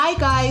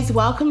guys,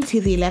 welcome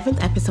to the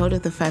 11th episode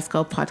of the First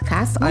Girl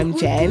podcast. I'm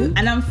Jen.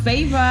 And I'm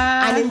Favour.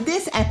 And in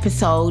this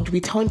episode, we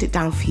toned it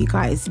down for you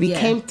guys. We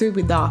came through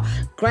with our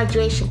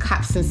graduation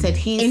caps and said,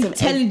 here's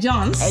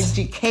intelligence, some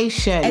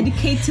education.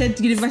 Educated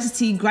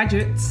university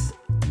graduates.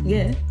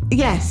 Yeah.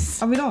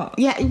 Yes. Are we not?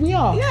 Yeah, we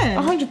are.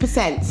 Yeah.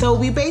 100%. So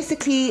we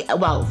basically,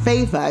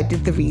 Favour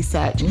did the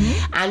research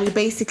and we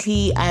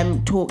basically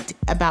talked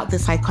about the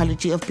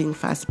psychology of being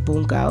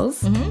firstborn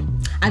girls.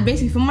 And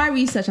basically from my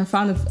research, I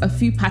found a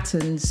few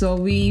patterns. So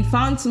we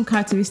found some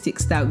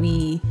characteristics that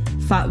we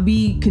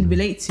can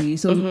relate to.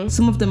 So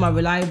some of them are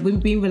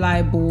being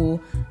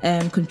reliable,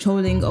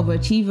 controlling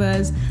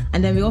overachievers.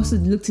 And then we also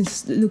looked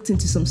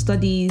into some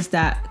studies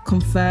that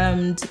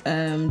confirmed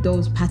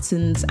those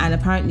patterns. And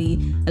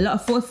apparently a lot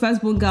of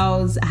firstborn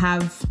girls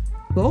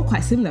we're all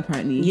quite similar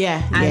apparently.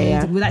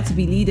 And we like to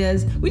be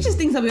leaders, which is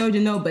things that we already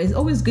know, but it's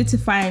always good to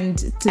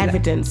find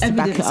evidence to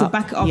back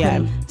it up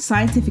and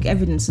scientific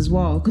evidence as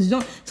well. Because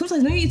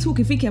sometimes when you talk,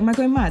 you're thinking, am I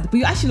going mad? But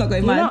you're actually not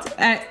going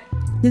mad.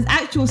 There's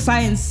actual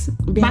science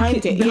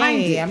behind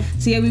it.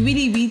 So yeah,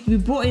 we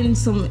brought in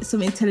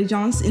some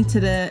intelligence into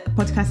the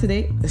podcast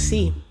today. Let's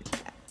see.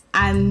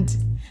 And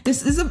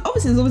there's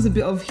always a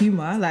bit of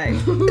humour, like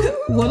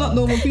we're not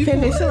normal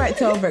people. It's alright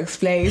to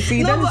over-explain.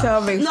 See, don't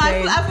over-explain.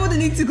 No, I feel the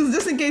need to, because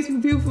just in case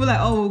people feel like,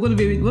 oh,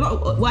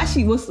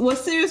 we're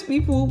serious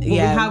people. But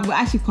we're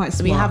actually quite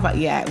smart. We have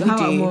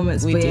our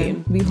moments.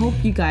 We hope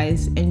you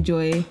guys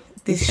enjoy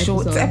this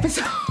short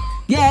episode.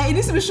 Yeah, it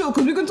needs to be short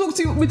because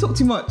we talk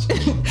too much.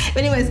 But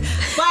anyways,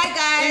 bye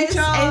guys.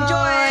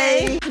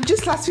 Enjoy.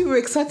 Just last week we were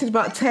excited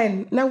about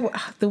 10. Now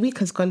the week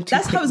has gone too.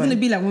 That's how it's going to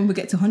be like when we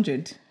get to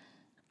 100.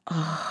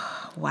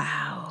 Oh,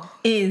 wow.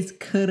 It's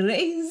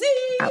crazy.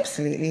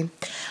 Absolutely.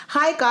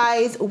 Hi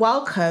guys,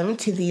 welcome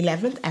to the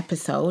 11th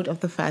episode of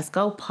the First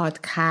Girl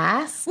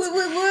podcast.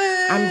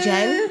 I'm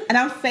Jen. And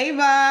I'm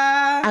Favour.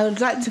 I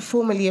would like to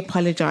formally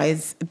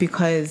apologise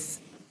because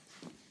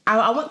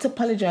I want to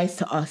apologise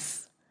to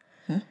us.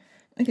 Huh?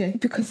 Okay.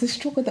 Because the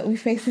struggle that we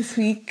face this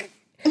week,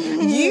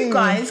 you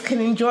guys can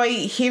enjoy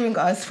hearing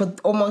us for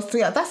almost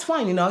 3 hours. That's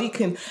fine, you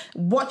can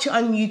watch it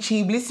on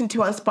YouTube, listen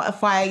to it on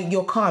Spotify,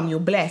 you're calm, you're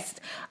blessed.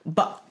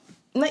 But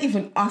not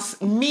even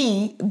us,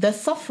 me, the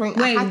suffering.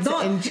 Wait, it's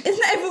not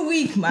every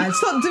week, man.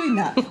 Stop doing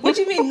that. What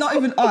do you mean, not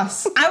even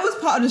us? I was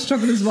part of the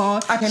struggle as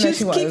well.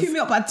 She was keeping me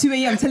up at 2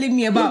 a.m. telling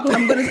me about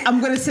I'm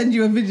gonna send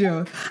you a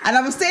video, and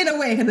I was staying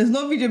awake, and there's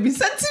no video being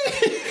sent to me.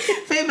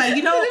 Favour,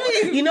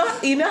 you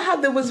know how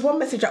there was one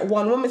message at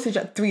 1, one message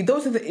at 3.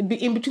 Those are the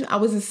in between. I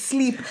was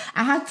asleep.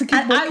 I had to keep.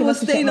 And I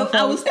was staying up.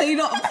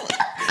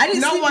 I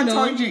didn't sleep. No one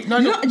told you. No.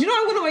 Do you know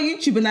I'm going on my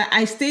YouTube and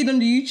I stayed on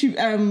the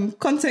YouTube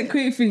content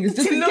creating things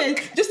just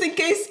in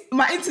case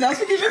my internet. I was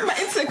thinking my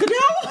internet could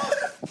help.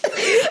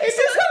 It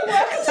doesn't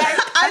work.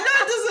 I know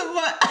it doesn't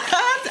work. I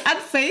had to add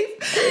faith.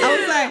 I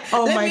was like,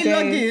 let me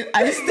log in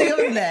and stay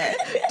on there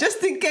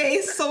just in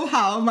case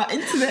somehow my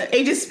internet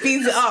just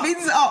speeds it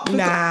up.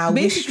 Nah,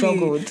 we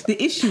struggled.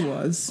 The issue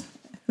was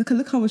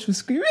look how much we're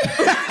screaming.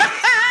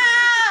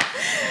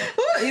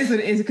 It is what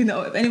it is.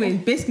 Anyway,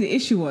 basically the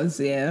issue was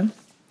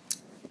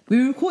we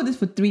recorded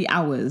for 3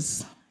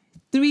 hours.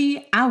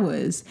 3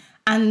 hours.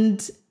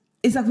 And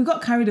it's like we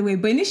got carried away.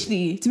 But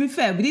initially, to be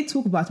fair, we did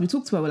talk about it. We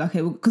talked about it, like,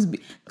 okay,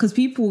 because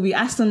we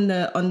asked on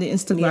the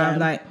Instagram,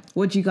 like,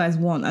 what do you guys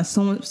want? And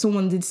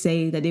someone did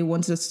say that they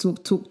wanted us to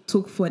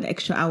talk for an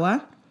extra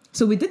hour.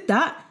 So we did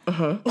that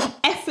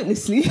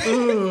effortlessly.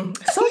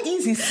 So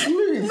easy,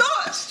 smooth.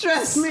 Not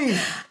stress. Smooth.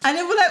 And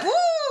then we're like, woo,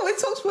 we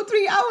talked for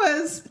 3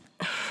 hours.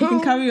 We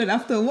can carry on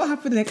after. What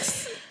happened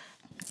next?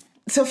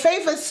 So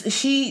Favour,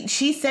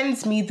 she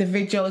sends me the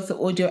videos, the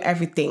audio,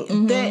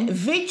 everything. The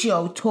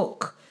video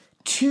took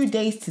 2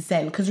 days to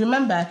send. Because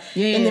remember,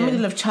 in the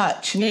middle of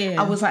church,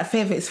 I was like,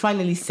 Favour, it's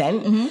finally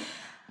sent.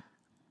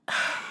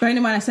 Bearing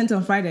in mind, I sent it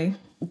on Friday.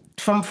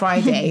 From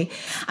Friday.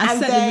 I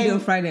sent the video on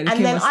Friday.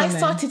 And then I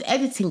started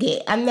editing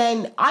it. And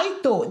then I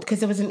thought, because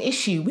there was an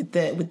issue with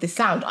the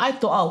sound, I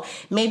thought,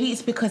 maybe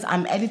it's because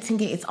I'm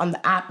editing it, it's on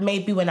the app.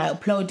 Maybe when I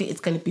upload it,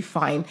 it's going to be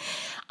fine.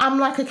 I'm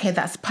like, okay,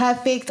 that's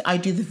perfect. I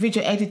do the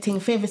video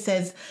editing. Favour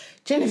says,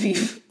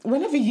 Genevieve,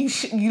 whenever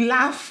you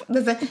laugh,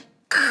 there's a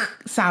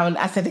sound.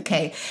 I said,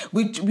 okay.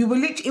 We were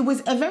literally, it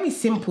was a very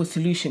simple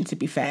solution, to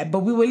be fair, but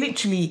we were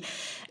literally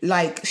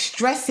like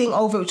stressing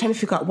over it, trying to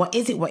figure out what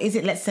is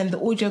it, let's send the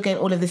audio again,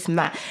 all of this and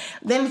that.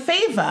 Then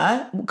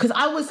Favour, because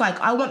I was like,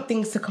 I want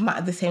things to come out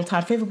at the same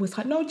time. Favour was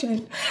like, no,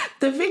 Jen,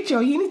 the video,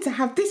 you need to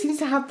have this, you need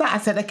to have that. I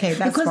said, okay,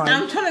 that's because fine.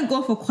 I'm trying to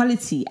go for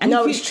quality. And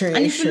it's true.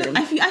 And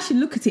if you actually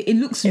look at it, it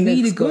looks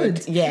really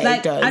good. Yeah, like,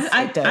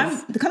 it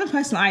does. I'm the kind of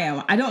person I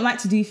am. I don't like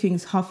to do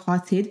things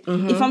half-hearted.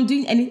 If I'm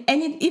doing any,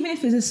 even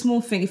if it's a small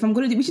thing, if I'm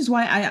going to do, which is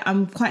why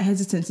I'm quite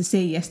hesitant to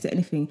say yes to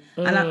anything.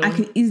 And I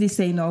can easily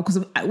say no,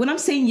 because when I'm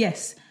saying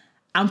yes,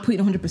 I'm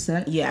putting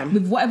 100%. Yeah.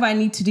 With whatever I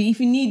need to do. If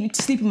you need me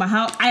to sleep in my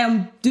house,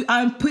 I'm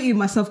putting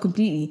myself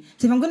completely.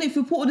 So if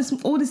you put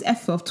all this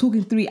effort of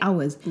talking 3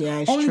 hours,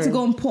 it's only true. to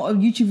go and put a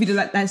YouTube video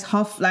like that's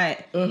half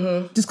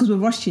just because we're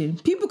rushing,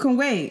 people can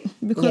wait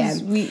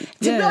because To be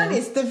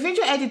honest, the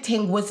video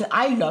editing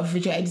I love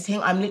video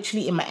editing. I'm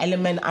literally in my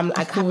element. I'm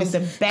like having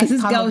the best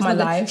time of my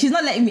life. She's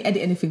not letting me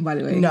edit anything, by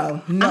the way.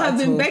 No, not I have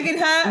been begging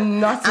her.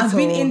 Not at I've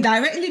been all.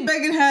 indirectly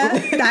begging her,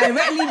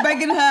 directly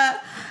begging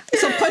her.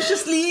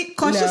 Consciously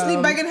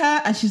begging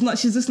her, and she's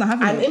just not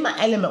having it. I'm in my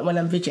element when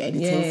I'm video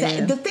editing. Yeah.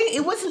 So the thing,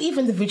 it wasn't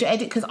even the video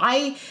edit because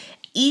I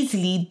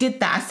easily did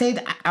that. I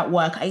stayed at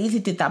work. I easily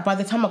did that. By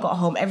the time I got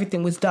home,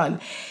 everything was done.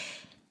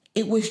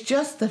 It was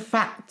just the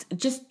fact,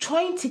 just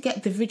trying to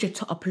get the video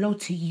to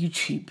upload to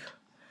YouTube.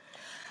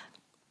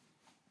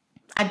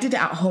 I did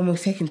it at home. It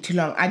was taking too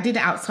long. I did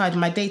it outside.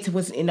 My data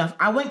wasn't enough.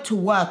 I went to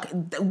work.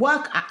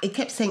 It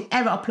kept saying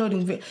error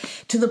uploading video,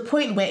 to the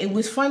point where it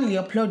was finally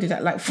uploaded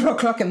at like 4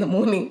 o'clock in the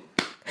morning.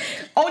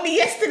 Only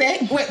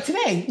yesterday. Wait,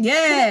 today?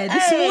 Yeah,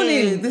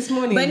 this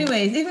morning. But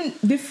anyways, even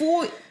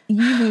before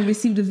you even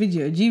received the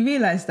video, do you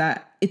realise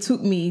that it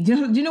took me... Do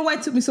you know why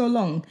it took me so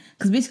long?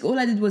 Because basically all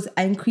I did was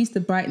I increased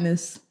the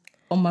brightness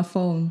on my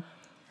phone.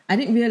 I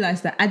didn't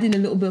realise that adding a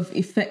little bit of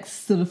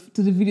effects to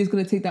the video is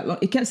going to take that long.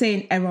 It kept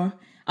saying error.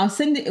 I'll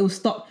send it, it will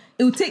stop.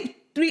 It will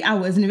take 3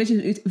 hours and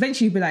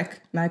eventually you'll be like,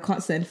 no, I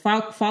can't send.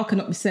 File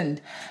cannot be sent.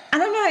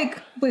 And I'm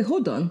like, wait,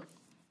 hold on.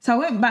 So I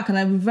went back and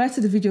I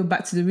reverted the video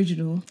back to the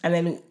original. And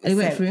then it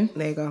went through.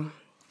 There you go.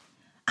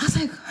 I was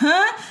like,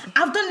 huh?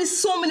 I've done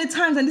this so many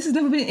times and this has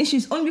never been an issue.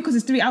 It's only because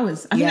it's 3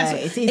 hours.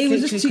 It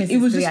was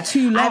just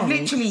too long. I've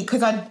literally,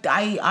 because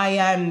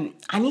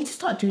I need to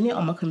start doing it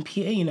on my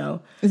computer, you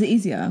know. Is it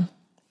easier?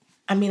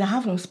 I mean, I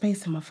have no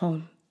space on my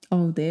phone.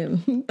 Oh,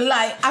 damn.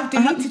 Like, I've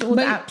deleted all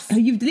the apps.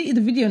 You've deleted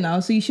the video now,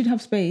 so you should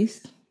have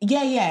space.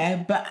 Yeah.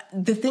 But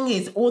the thing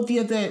is, all the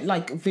other,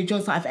 like,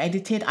 videos that I've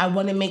edited, I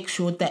want to make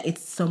sure that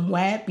it's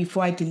somewhere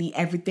before I delete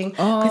everything.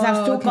 Because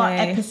I've still got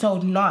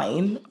episode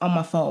 9 on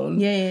my phone.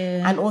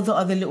 Yeah. And all the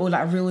other little,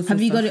 like, reels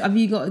Have you got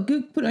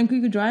put it on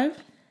Google Drive?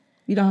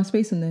 You don't have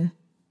space on there?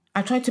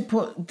 I tried to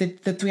put the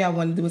 3 hour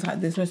one,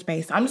 there's no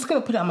space. I'm just going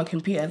to put it on my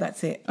computer,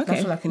 that's it.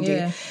 Okay. That's all I can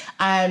do.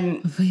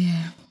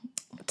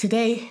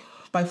 Today...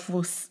 by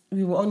force,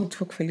 we will only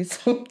talk for a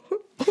little.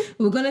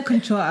 We're going to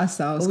control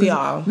ourselves. We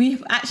are.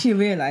 We've actually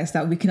realised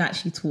that we can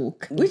actually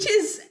talk, which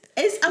is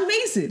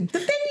amazing. The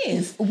thing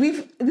is,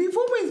 we've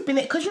always been...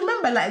 Because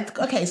remember, like,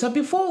 okay, so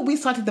before we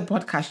started the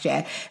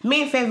podcast,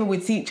 me and Favour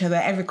would see each other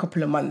every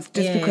couple of months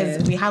just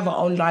because we have our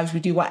own lives,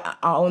 we do our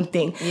own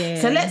thing. Yeah.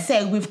 So let's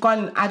say we've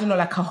gone, I don't know,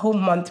 like a whole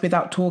month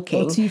without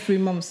talking. Or 2-3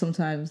 months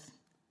sometimes.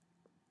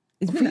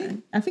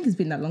 I think it's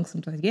been that long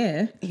sometimes.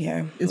 Yeah.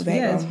 It's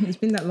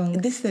been that long.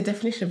 This is the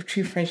definition of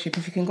true friendship.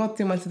 If you can go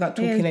 3 months without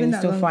talking and you're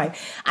still fine.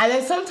 And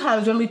then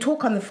sometimes when we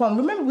talk on the phone,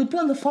 remember we'd be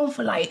on the phone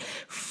for like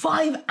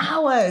 5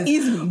 hours.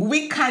 Easily.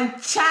 We can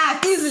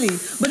chat. Easily.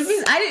 But the thing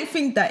is, I didn't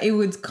think that it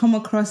would come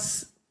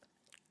across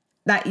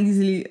that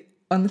easily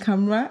on the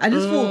camera. I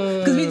just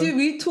thought, because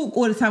we talk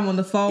all the time on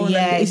the phone.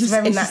 Yeah, and it's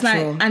very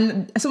natural. Like,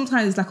 and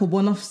sometimes it's like a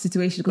one-off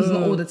situation because it's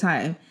not all the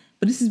time.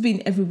 But this has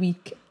been every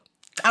week.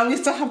 And we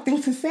still have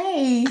things to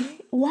say.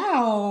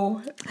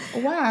 Wow.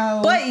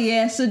 But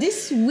yeah, so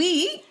this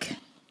week,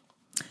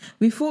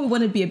 we thought we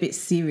want to be a bit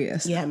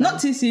serious. Yeah, man. Not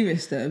too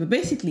serious though, but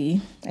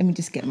basically, let me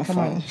just get my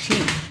phone.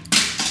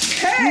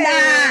 Hey!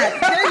 Nah,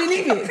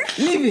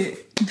 leave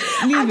it.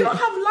 I don't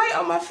have light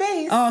on my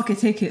face. Oh, okay,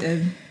 take it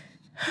then.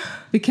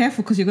 Be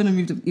careful because you're gonna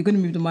move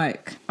the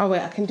mic. Oh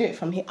wait, I can do it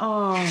from here.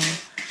 Oh,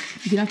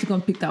 you're gonna have to go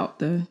and pick that up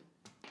though.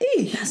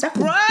 That's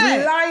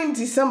right. Blind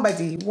to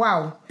somebody.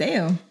 Wow.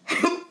 Damn.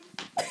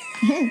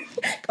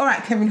 All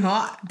right, Kevin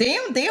Hart.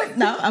 Damn.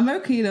 No,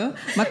 American, you know.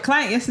 My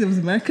client yesterday was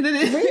American, isn't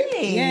it?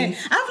 Really? Yeah.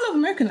 I have a lot of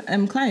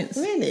American clients.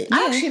 Really? Yeah.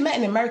 I actually met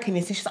an American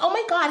yesterday. She's like, oh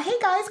my God, hey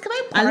guys, can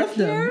I park I love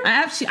them. here? I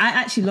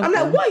actually love them.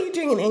 I'm like, what are you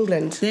doing in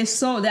England? They're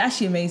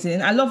actually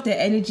amazing. I love their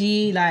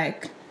energy.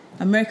 Like,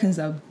 Americans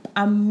are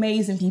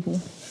amazing people.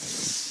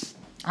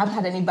 I haven't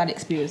had any bad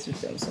experience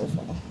with them so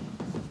far.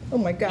 Oh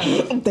my God.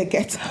 The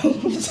ghetto.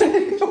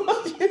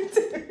 What are you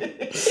doing?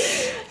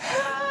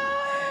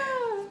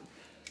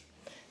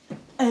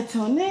 A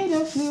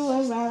tornado flew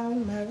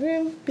around my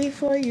room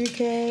before you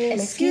came.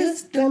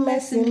 Excuse the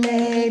mess it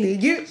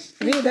made. You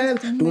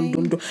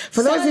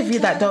For those of you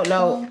that don't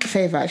know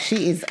Favour,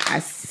 she is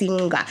a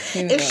singer.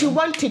 If she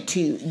wanted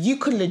to, you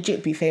could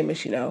legit be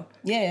famous, you know.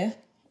 Yeah,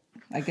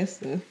 I guess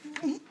so.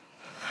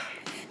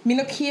 Me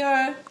not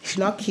care. She's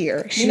not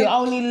care. She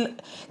only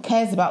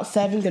cares about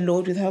serving the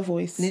Lord with her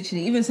voice.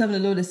 Literally, even serving the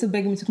Lord, they're still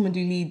begging me to come and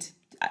do lead.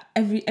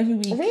 Every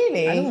week.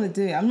 Really? I don't want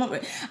to do it. I'm not...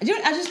 I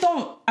just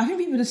don't... I think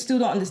people just still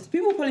don't understand.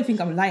 People probably think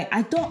I'm lying.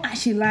 I don't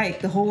actually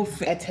like the whole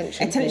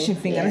attention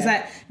thing. Yeah. And it's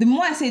like, the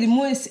more I say, the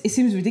more it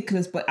seems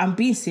ridiculous, but I'm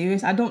being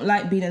serious. I don't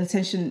like being in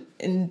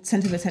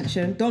center of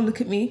attention. Don't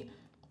look at me.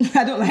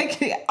 I don't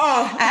like it.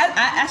 Oh,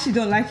 I actually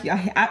don't like it.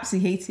 I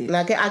absolutely hate it.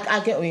 Like,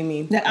 I get what you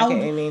mean. Like, I get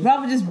what you mean.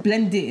 Rather just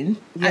blend in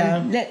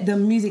and let the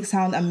music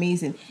sound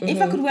amazing. Mm-hmm.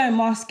 If I could wear a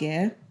mask,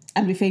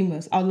 and be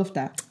famous. I would love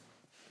that.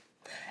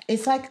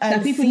 It's like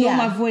That people Sia. know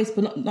my voice,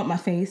 but not my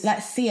face.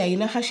 Like Sia, you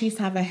know how she used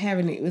to have her hair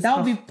and it was That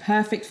would be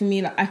perfect for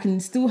me. Like I can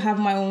still have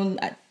my own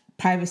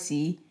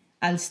privacy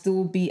and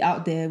still be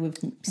out there with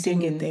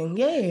singing. thing.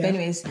 Yeah. But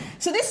anyways,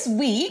 so this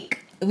week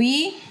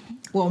me,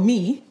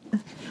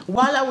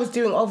 while I was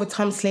doing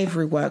overtime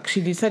slavery work,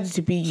 she decided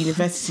to be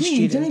university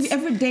student. Genevieve,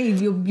 every day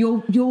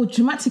your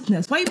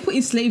dramaticness. Why are you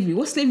putting slavery?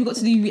 What's slavery got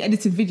to do with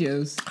editing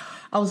videos?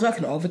 I was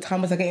working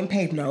overtime. Was I getting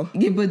paid? No.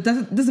 Yeah, but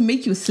doesn't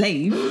make you a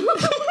slave.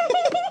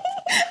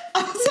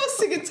 I'm so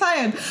sick and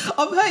tired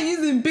of her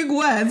using big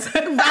words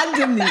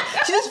randomly.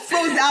 She just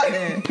throws it out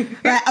there.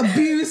 Like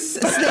abuse,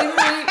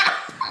 slavery.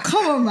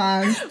 Come on,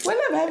 man. When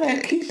have I ever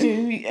accused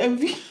you of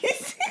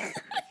abuse?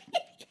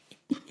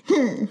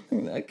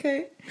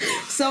 Okay.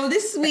 So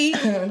this week,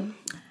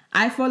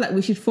 I feel like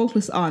we should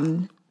focus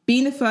on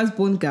being the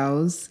firstborn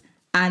girls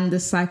and the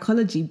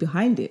psychology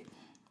behind it.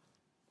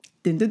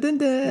 Dun, dun, dun,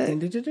 dun. Dun,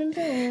 dun, dun, dun,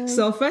 dun.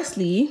 So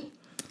firstly,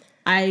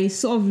 I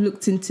sort of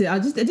looked into, I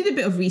did a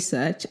bit of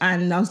research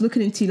and I was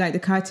looking into like the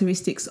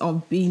characteristics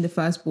of being the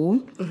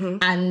firstborn.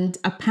 And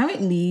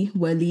apparently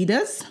we're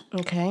leaders,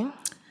 Okay.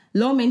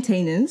 low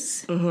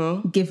maintenance,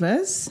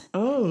 givers,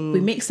 we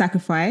make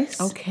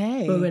sacrifice,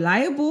 Okay. we're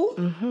reliable,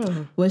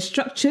 we're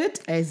structured,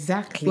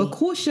 Exactly. we're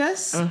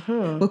cautious,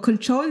 we're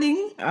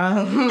controlling,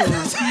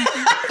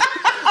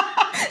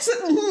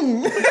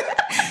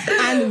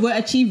 and we're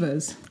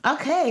achievers.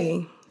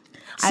 Okay.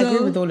 I So-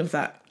 agree with all of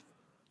that.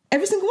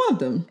 Every single one of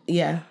them.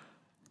 Yeah.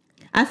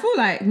 I feel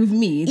like with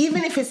me,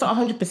 Even if it's not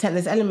 100%,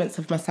 there's elements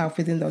of myself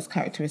within those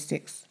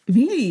characteristics.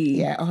 really,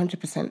 Yeah,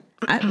 100%.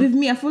 with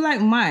me, I feel like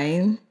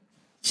mine.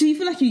 So you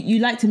feel like you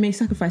like to make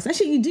sacrifices.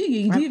 Actually, you do.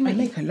 You do I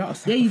make a lot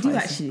of Yeah, you do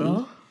sacrifices, actually.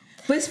 bro.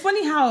 But it's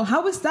funny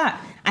how is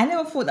that? I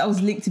never thought that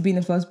was linked to being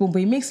the firstborn,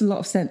 but it makes a lot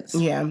of sense.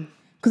 Yeah.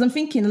 Because I'm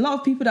thinking a lot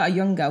of people that are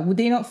younger, would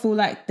they not feel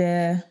like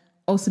they're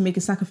also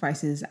making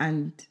sacrifices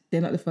and they're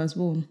not the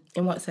firstborn?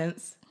 In what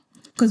sense?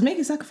 Because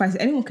making sacrifices,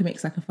 anyone can make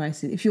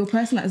sacrifices. If you're a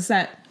person that's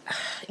like,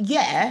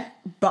 Yeah,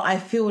 but I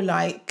feel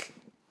like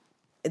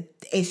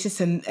it's just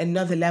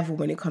another level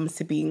when it comes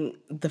to being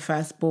the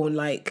firstborn.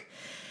 Like,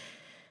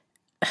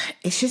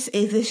 it's just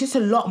a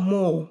lot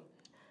more.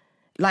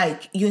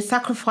 Like, you're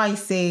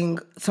sacrificing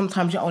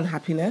sometimes your own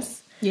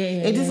happiness.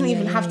 It doesn't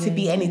even have to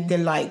be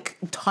anything like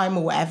time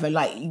or whatever.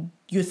 Like,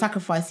 you're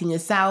sacrificing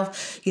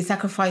yourself. You're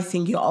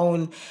sacrificing your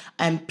own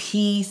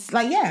peace.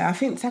 Like, yeah, I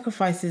think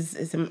sacrifice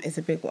is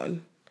a big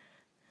one.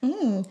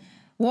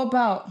 what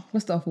about,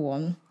 what's the other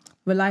one?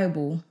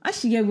 Reliable.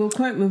 Actually, yeah, we're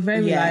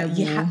very reliable.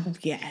 You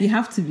You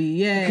have to be,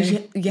 yeah.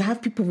 Because you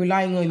have people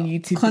relying on you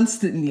to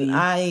Constantly.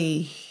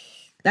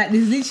 Like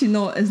there's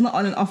literally it's not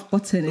on and off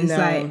button. It's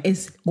like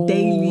it's all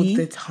daily,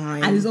 the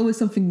time, and there's always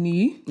something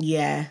new.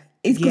 Yeah,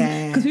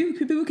 Because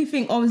people can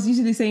think, oh, it's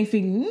usually the same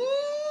thing.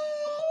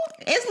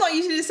 It's not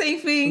usually the same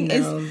thing. No.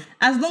 It's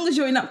as long as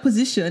you're in that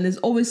position, there's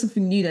always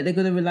something new that they're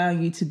gonna rely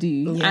on you to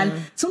do. Yeah. And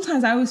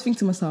sometimes I always think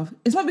to myself,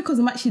 it's not because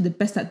I'm actually the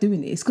best at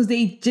doing it. It's because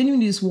they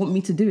genuinely just want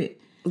me to do it.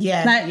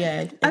 Yeah, Like,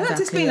 yeah. I don't have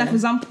to explain. yeah. Like for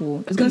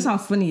example, it's gonna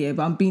sound funny here,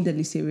 but I'm being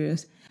deadly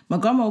serious. My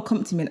grandma will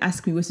come to me and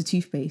ask me, "Where's the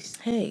toothpaste?"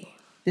 Hey,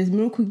 There's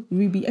Miracle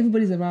Ruby.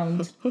 Everybody's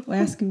around. Why are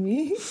you asking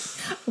me?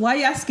 Why are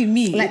you asking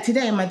me? like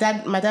today, my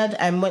dad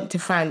went to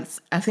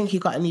France. I think he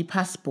got a new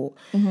passport.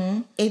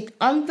 It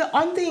on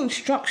the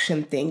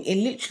instruction thing, it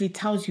literally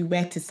tells you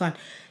where to sign.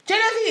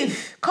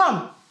 Genevieve,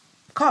 come.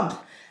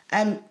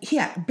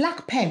 Here,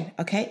 black pen.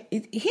 Okay,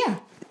 here,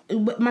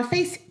 my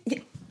face.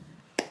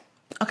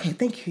 Okay,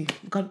 thank you.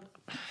 God.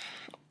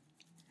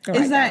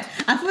 it's like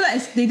I feel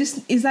like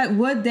it's like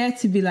we're there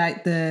to be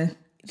like the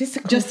just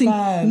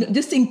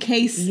in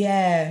case.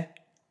 Yeah.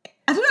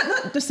 I don't know,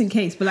 not just in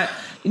case, but like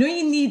you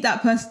need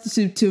that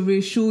person to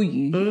reassure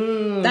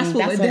you. That's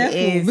what we're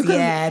there for.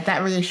 Because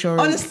that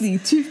reassurance. honestly,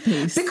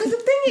 toothpaste. Because the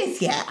thing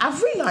is,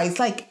 I've realised,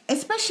 like,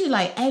 especially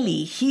like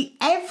Ellie,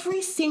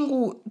 every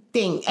single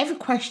thing, every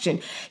question,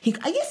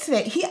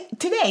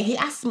 today he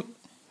asked me,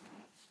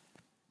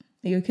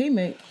 Are you okay,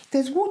 mate?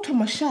 there's water on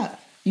my shirt.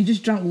 You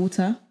just drank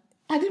water.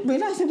 I didn't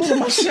realise it was on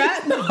my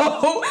shirt. No.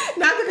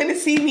 Now they're going to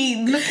see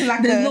me looking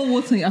like There's no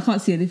water. I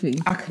can't see anything.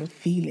 I can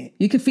feel it.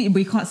 You can feel it, but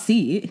you can't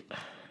see it.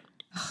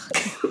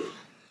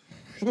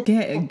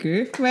 Get a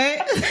grip, mate.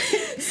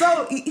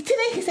 So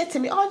today he said to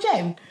me, "Oh,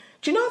 Jen,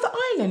 do you know the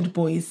Island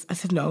Boys?" I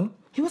said, "No."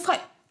 He was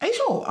like, "Are you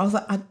sure?" I was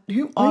like,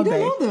 "Who are they?" You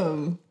don't know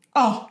them.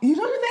 Oh, you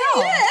know who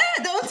they are?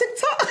 Yeah, they're on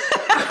TikTok.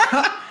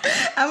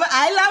 I'm an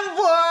island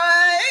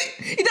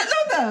boy. You don't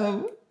know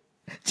them?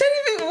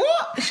 Genevieve,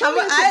 what? Show I'm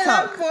me an the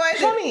island TikTok. boy.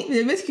 Show me.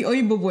 They're basically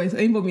Oyinbo boys.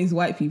 Oyinbo means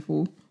white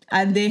people.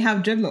 And they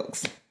have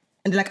dreadlocks.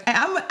 And they're like,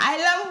 I'm an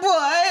island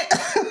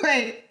boy.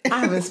 Wait. I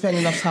haven't spent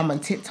enough time on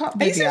TikTok.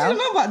 Are you serious? You don't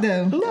know about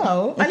them?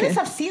 No, Okay. unless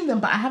I've seen them,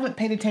 but I haven't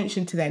paid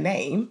attention to their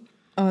name.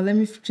 Oh, let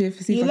me see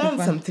if You I can learn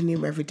find. something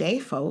new every day,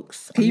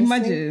 folks. Can you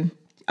Honestly. imagine?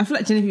 I feel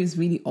like Genevieve is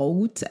really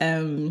old.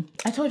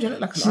 I told you I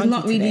look like an She's auntie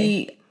not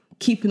really today.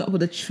 keeping up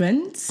with the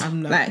trends.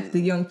 I'm not. Like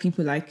the young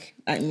people like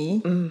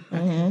me.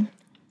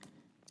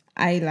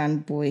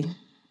 Island boy.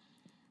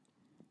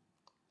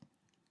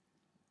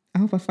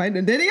 hope I find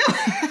them. There they are.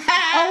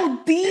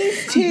 Oh,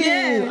 these two.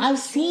 Yeah. I've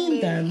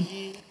seen them.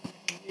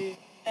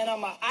 And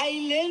I'm an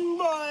island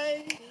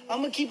boy.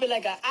 I'ma keep it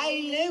like an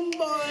island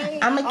boy.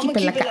 I'ma keep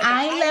it like an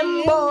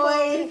island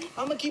boy.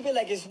 I'ma keep it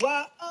like it's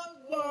wild.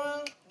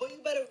 Boy, you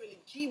better really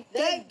keep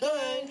that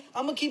gun.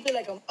 I'ma keep it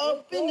like I'm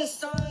up in the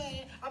sun.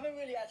 I've been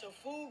really at your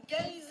food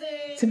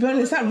gazing. To be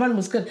honest, that run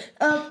was good.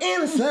 Up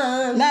in the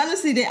sun. Nah,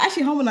 honestly, they're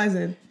actually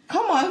harmonizing.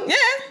 Come on. Yeah.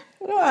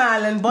 Oh,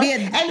 island boy.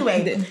 Yeah,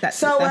 anyway, that's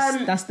them.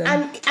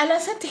 And I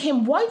said to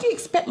him, why do you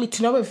expect me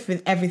to know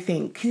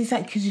everything? Because he's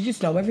like, because you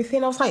just know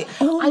everything. I was like,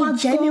 I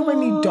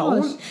genuinely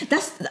don't.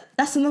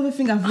 That's another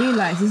thing I've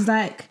realised. Is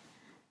like,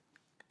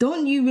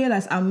 don't you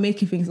realise I'm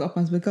making things up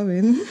as we're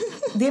going?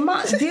 The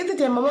other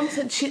day, my mum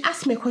said, she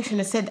asked me a question.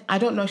 I said, I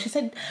don't know. She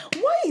said,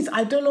 why is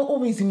I don't know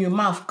always in your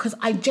mouth? Because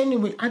I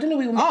genuinely, I don't know.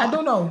 I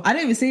don't know. I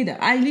don't even say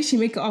that. I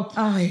literally make it up.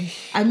 Aye.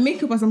 I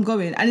make up as I'm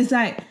going. And it's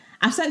like,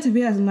 I'm starting to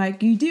realise, I'm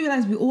like, you do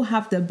realise we all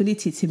have the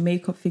ability to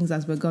make up things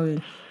as we're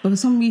going. But for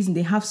some reason,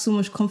 they have so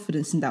much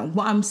confidence in that.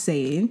 What I'm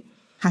saying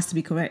has to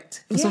be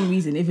correct. For some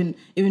reason, even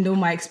though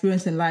my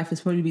experience in life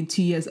has probably been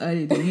 2 years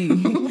earlier than you.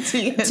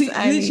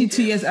 Literally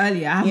 2 years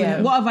earlier. I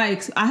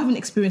haven't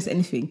experienced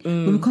anything.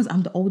 But because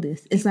I'm the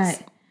oldest, it's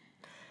like,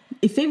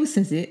 if Favor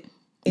says it,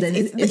 then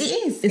it's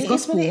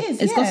gospel.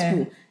 It's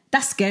gospel.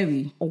 That's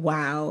scary.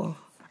 Wow.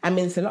 I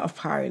mean, it's a lot of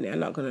power in it, I'm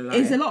not going to lie.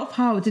 It's a lot of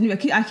power.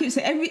 I keep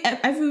saying,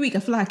 every week, I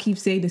feel like I keep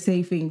saying the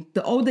same thing.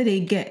 The older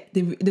they get,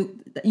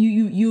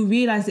 you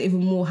realise it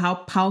even more how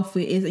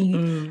powerful it is,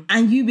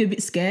 and you be a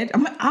bit scared.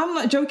 I'm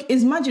not joking.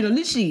 It's magical.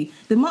 Literally,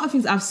 the amount of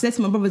things I've said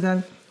to my brothers,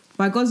 and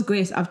by God's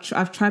grace,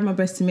 I've tried my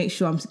best to make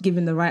sure I'm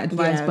giving the right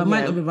advice, but it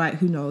might not be right,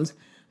 who knows.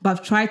 But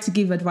I've tried to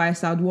give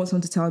advice I would want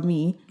someone to tell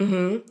me.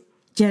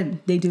 Jen,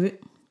 they do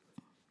it.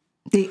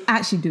 They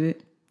actually do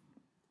it.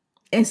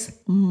 It's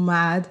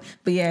mad,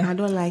 but yeah, I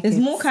don't like there's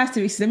it. more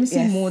characteristics. Let me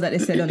see more that they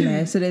said on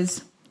there. So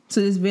there's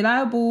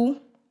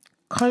reliable,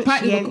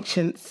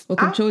 conscientious, or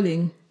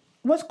controlling.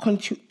 What's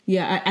conscientious?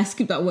 Yeah, I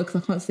skipped that word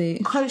because I can't say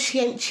it.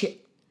 Conscientious.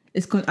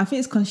 I think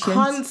it's conscientious.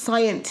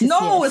 Conscientious.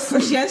 No, it's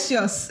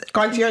conscientious.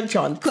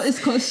 Conscientious. It's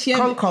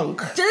conscientious.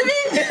 Conk. Do you know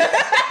what I mean?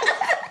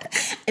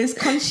 It's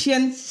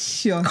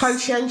conscientious.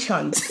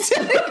 Conscientious.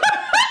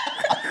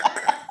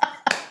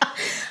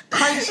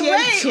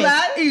 Wait,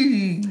 man.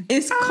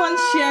 It's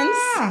conscience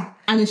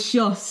and it's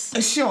shos.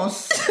 Because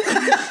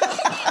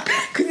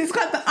it's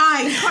got the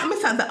I. You can't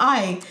miss out the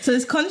I. So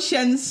it's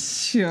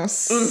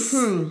conscientious.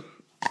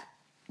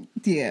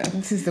 Yeah.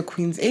 This is the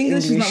Queen's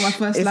English is not my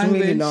first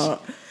language. It's really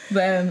not.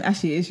 But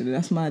actually,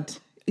 that's mad.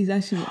 It's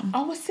actually...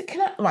 I was thinking...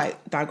 Right,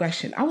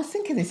 digression. I was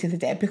thinking this the other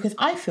day because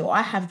I feel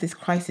I have this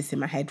crisis in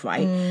my head,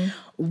 right?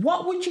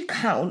 What would you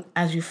count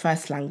as your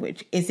first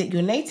language? Is it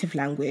your native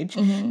language,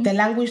 the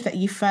language that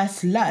you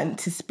first learned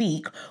to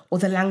speak, or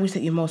the language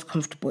that you're most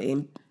comfortable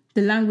in?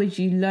 The language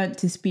you learned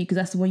to speak, because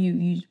that's the one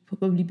you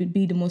probably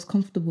be the most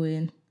comfortable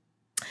in.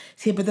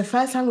 See, but the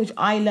first language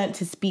I learned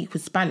to speak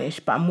was Spanish,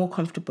 but I'm more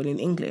comfortable in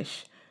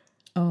English.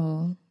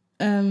 Oh.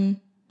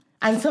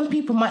 And some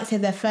people might say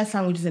their first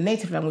language is a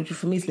native language, which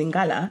for me is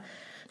Lingala.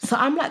 So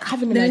I'm like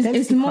having an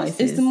identity crisis.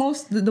 It's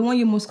the one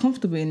you're most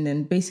comfortable in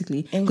then,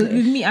 basically. Because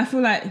with me, I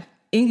feel like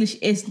English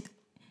is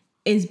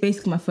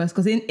basically my first.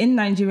 Because in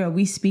Nigeria,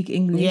 we speak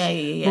English.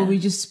 Yeah. But we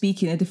just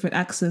speak in a different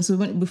accent. So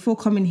before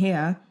coming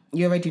here...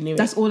 You already knew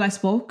That's all I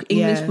spoke,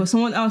 English. Yeah. But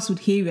someone else would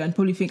hear it and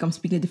probably think I'm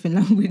speaking a different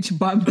language,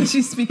 but I'm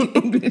actually speaking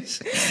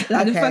English.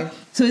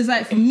 So it's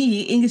like, for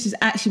me, English is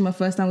actually my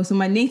first language. So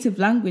my native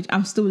language,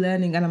 I'm still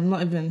learning and I'm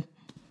not even...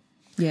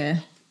 Yeah.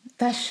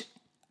 That's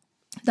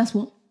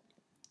what?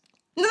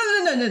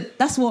 No.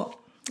 That's what?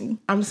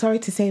 I'm sorry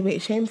to say, but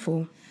it's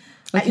shameful.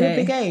 At your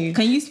big age.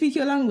 Can you speak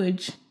your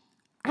language?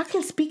 I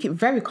can speak it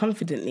very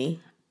confidently.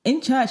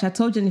 In church, I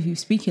told Jen if you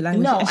speak your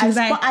language. No,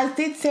 I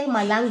did say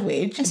my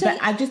language, but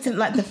I just didn't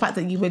like the fact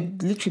that you were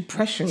literally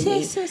pressuring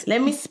me.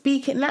 Let me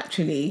speak it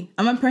naturally.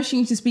 Am I pressuring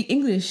you to speak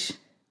English?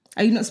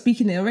 Are you not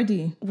speaking it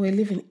already? We're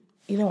living...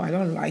 You know, I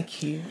don't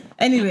like you.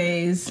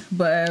 Anyways,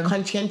 but...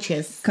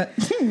 Conscientious.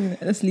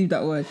 Let's leave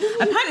that word.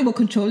 Apparently we're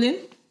controlling.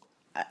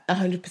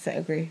 100%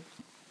 agree.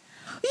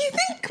 You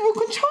think we're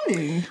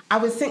controlling? I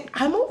was thinking...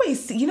 I'm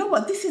always... You know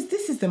what? This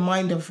is the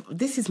mind of...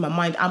 This is my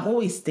mind. I'm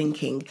always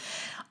thinking...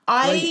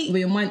 But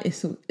your mind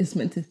is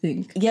meant to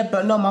think. Yeah,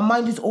 but no, my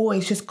mind is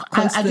always just...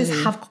 I just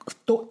have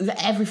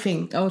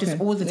everything, just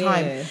all the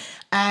time. Yeah.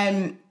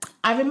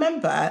 I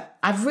remember...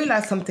 I've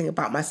realised something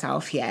about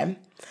myself, yeah?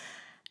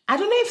 I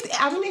don't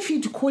know if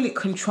you'd call it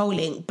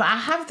controlling, but I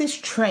have this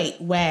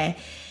trait where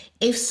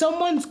if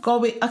someone's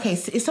going... Okay,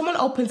 so if someone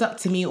opens up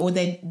to me or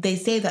they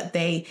say that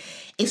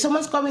if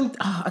someone's going...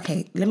 Oh,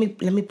 okay, let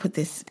me put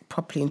this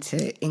properly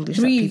into English.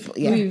 Breathe, that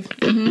people, yeah. breathe.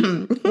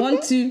 Mm-hmm.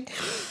 1, 2,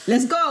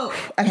 let's go.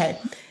 Okay,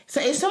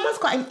 so if someone's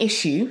got an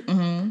issue,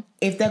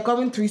 if they're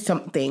going through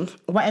something,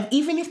 whatever,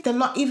 even if they're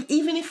not...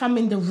 Even if I'm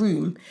in the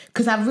room,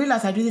 because I've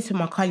realised I do this with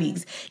my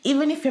colleagues,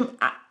 even if I'm...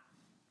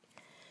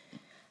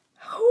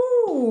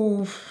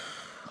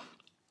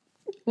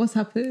 What's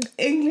happened?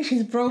 English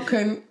is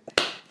broken.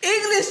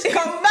 English,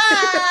 come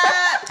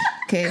back!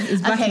 Okay,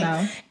 it's back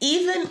now.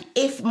 Even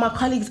if my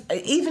colleagues,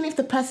 even if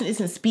the person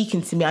isn't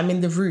speaking to me, I'm in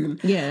the room.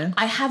 Yeah.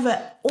 I have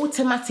an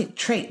automatic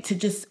trait to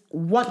just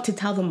want to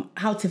tell them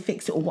how to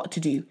fix it or what to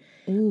do.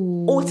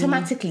 Ooh.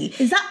 Automatically.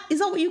 Is that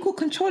what you call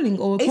controlling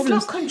or it's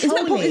not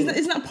controlling?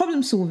 It's not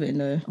problem solving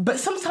though. But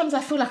sometimes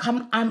I feel like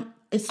I'm.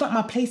 It's not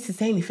my place to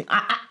say anything.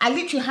 I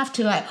literally have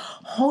to like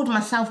hold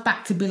myself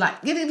back to be like.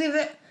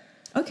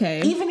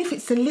 Okay. Even if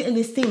it's the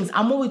littlest things,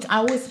 I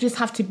always just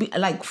have to be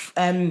like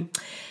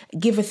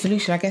give a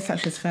solution. I guess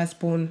that's just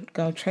firstborn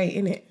girl trait,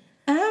 innit?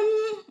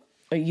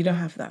 Or you don't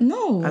have that?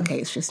 No. Okay,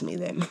 it's just me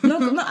then. No,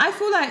 I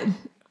feel like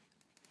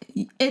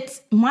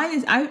it's mine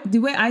is the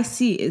way I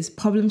see it is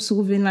problem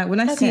solving. Like when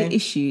I see an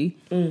issue,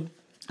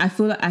 I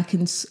feel like I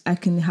can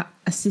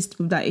assist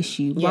with that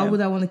issue. Why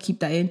would I want to keep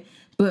that in?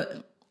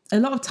 But a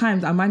lot of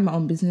times I mind my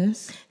own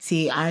business.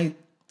 See, I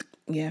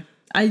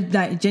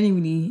like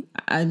genuinely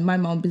I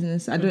mind my own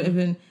business. I don't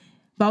even,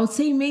 but I would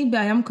say maybe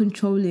I am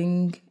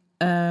controlling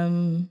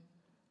in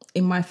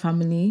my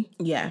family.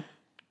 Yeah.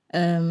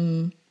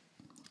 Because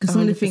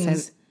some of the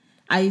things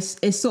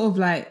it's sort of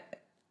like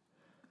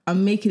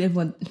I'm making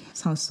everyone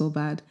sounds so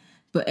bad,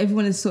 but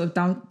everyone is sort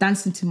of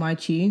dancing to my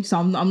tune, so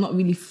I'm not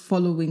really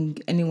following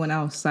anyone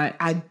else.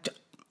 Like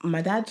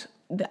my dad.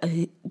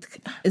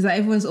 It's like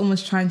everyone's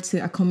almost trying to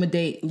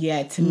accommodate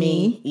to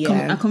me.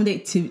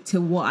 Accommodate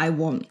to what I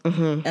want.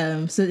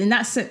 So in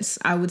that sense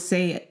I would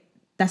say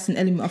that's an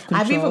element of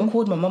control. I've even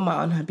called my mum out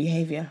on her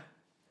behaviour.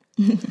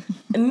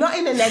 Not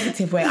in a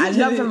negative way. I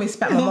love and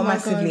respect my mum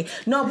massively. God.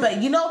 No,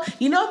 but you know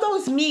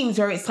those memes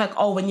where it's like,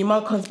 oh, when your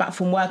mum comes back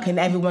from work and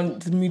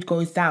everyone's mood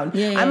goes down.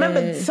 I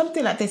remember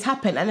something like this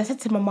happened and I said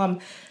to my mum,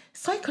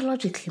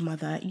 psychologically,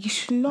 mother, you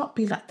should not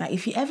be like that.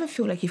 If you ever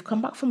feel like you've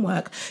come back from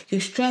work, you're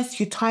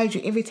stressed, you're tired,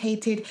 you're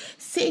irritated,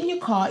 sit in your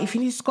car. If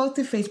you need to go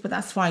through Facebook,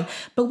 that's fine.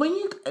 But when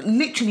you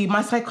literally,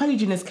 my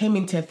psychologist came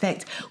into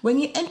effect. When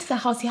you enter the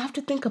house, you have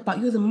to think about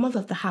you're the mother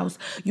of the house.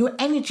 Your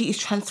energy is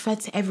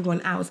transferred to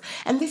everyone else.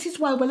 And this is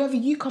why whenever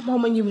you come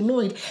home and you're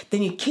annoyed,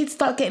 then your kids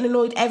start getting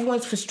annoyed,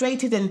 everyone's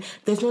frustrated and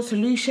there's no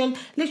solution.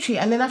 Literally.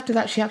 And then after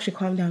that, she actually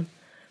calmed down.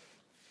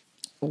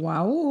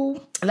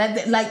 Wow.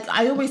 Like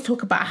I always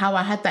talk about how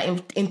I had that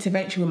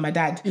intervention with my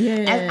dad.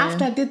 And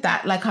after I did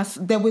that,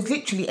 there was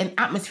literally an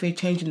atmosphere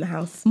change in the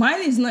house.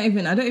 Mine is not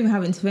even, I don't even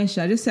have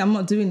intervention. I just say I'm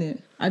not doing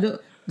it. I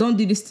don't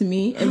do this to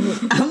me.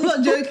 I'm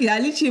not joking. I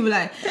literally be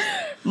like,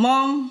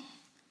 Mom,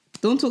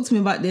 don't talk to me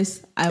about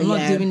this. I'm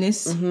not doing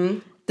this.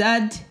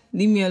 Dad,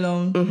 leave me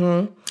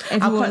alone. I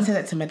can't say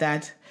that to my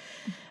dad.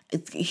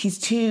 He's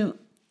too...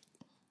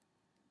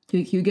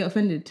 He'll get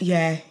offended.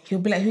 Yeah, he'll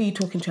be like, "Who are you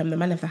talking to? I'm the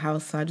man of the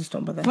house, so I just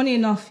don't bother." Funny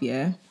enough,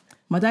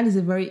 my dad is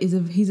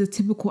he's a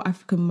typical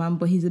African man,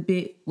 but he's a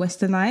bit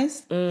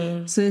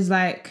westernized. So it's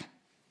like,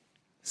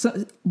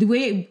 so the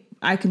way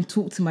I can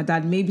talk to my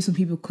dad, maybe some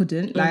people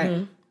couldn't,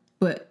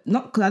 but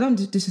not because I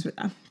don't disrespect.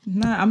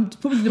 I'm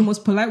probably the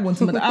most polite one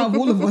to my dad out of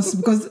all of us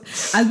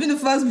because I've been the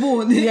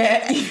firstborn.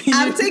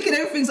 I'm taking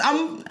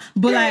everything.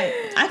 But like,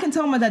 I can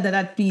tell my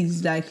dad,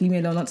 please, like, leave me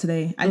alone, not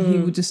today, and he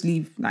would just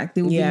leave. Like,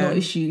 there would be no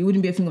issue. It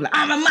wouldn't be a thing of like,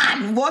 I'm a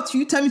man. What,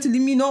 you tell me to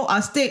leave me? No,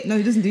 I'll stay. No,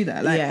 he doesn't do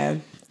that.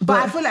 Like, but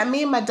I feel like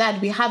me and my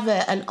dad, we have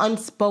an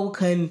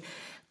unspoken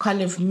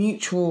kind of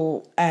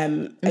mutual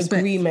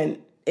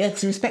agreement.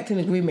 It's respect and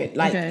agreement.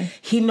 Like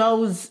he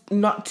knows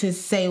not to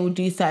say or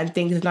do certain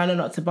things, and I know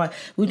not to buy.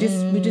 We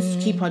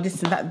just keep our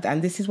distance,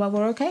 and this is why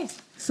we're okay.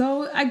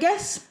 So I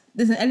guess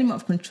there's an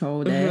element of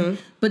control there,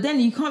 but then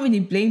you can't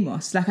really blame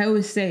us. Like I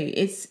always say,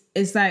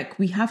 it's like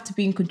we have to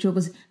be in control,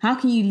 because how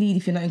can you lead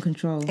if you're not in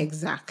control?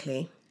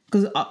 Exactly.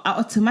 Because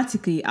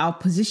automatically our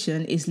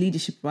position is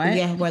leadership, right?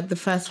 Yeah, we're the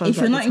first one. If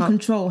you're not in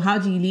control, how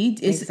do you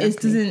lead?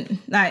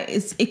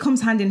 It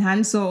comes hand in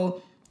hand.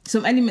 So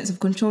some elements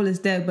of control is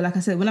there, but like I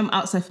said, when I'm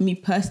outside, for me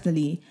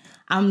personally,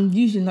 I'm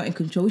usually not in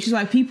control, which is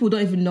why people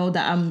don't even know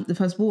that I'm the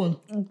firstborn.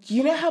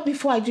 You know how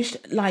before I just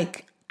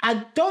like,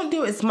 I don't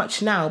do it as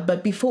much now,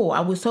 but before I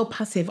was so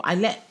passive, I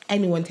let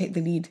anyone take the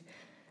lead.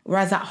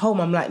 Whereas at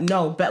home, I'm like,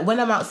 no. But when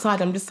I'm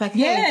outside, I'm just like,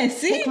 hey,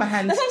 take my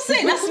hand. That's what I'm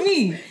saying. That's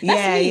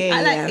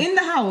me. In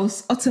the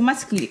house,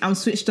 automatically, I'm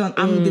switched on.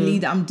 I'm the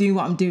leader. I'm doing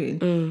what I'm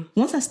doing.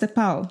 Once I step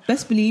out,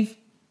 best believe,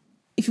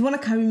 if you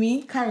want to carry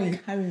me, carry me.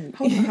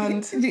 Hold my hand.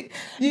 What do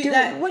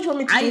you want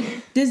me to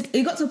do?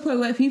 It got to a point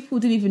where people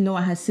didn't even know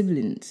I had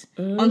siblings.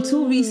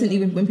 Until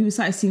recently, when people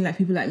started seeing like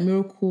people like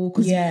Miracle.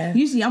 Because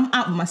usually I'm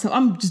out with myself.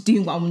 I'm just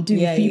doing what I'm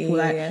doing with people.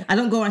 I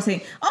don't go around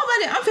saying, oh,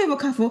 man, I'm Favour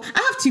Couple.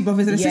 I have 2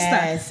 brothers and a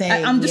sister.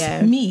 Same, I'm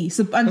just me.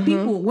 So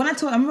people, I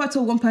remember I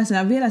told one person,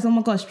 I realised, oh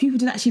my gosh, people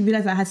didn't actually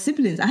realise I had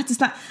siblings. I had to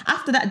start,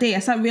 after that day, I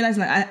started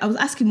realising, like, I was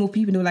asking more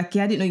people, and they were like,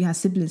 yeah, I didn't know you had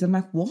siblings. I'm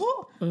like,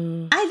 what?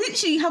 I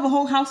literally have a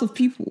whole house of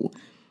people.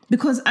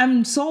 Because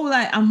I'm so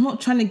like, I'm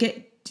not trying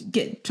to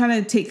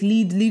trying to take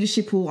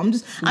leadership, or I'm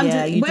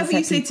whatever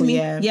you say to me,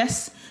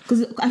 yes.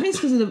 Because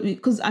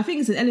I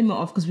think it's an element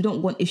of, because we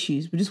don't want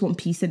issues, we just want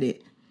peace in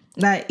it.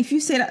 Like if you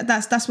say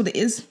that's what it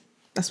is,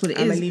 that's what it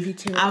is. I'm gonna leave you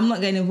to it. I'm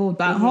not getting involved.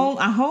 But at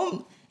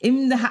home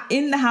in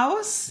the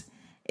house,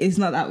 it's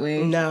not that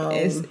way. No,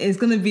 it's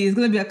gonna be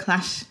a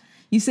clash.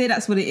 You say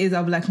that's what it is,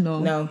 I'll be like, no.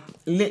 No,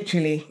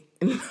 literally.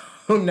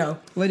 Oh, no.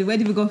 Where do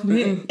we go from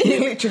here?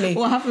 Literally.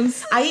 What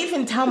happens? I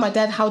even tell my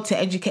dad how to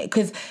educate,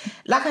 because,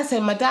 like I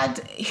said, my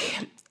dad,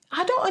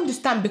 I don't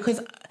understand,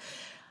 because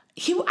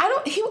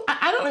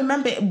I don't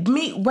remember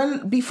me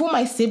before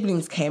my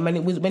siblings came,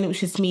 and when it was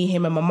just me,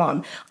 him, and my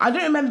mom. I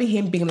don't remember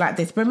him being like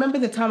this. But remember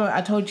the time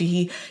I told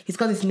you he's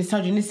got this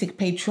misogynistic,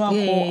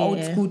 patriarchal,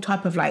 old school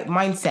type of like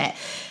mindset.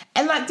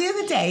 And like the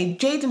other day,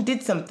 Jaden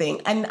did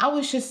something, and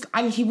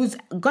he was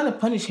gonna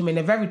punish him in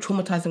a very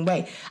traumatizing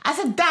way. I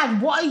said,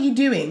 "Dad, what are you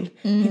doing?"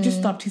 He just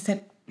stopped.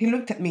 He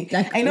looked at me.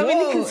 Like, I know when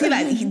you can see,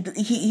 like,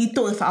 he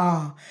thought it's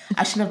I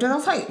shouldn't have done. I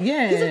was like,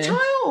 he's a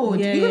child.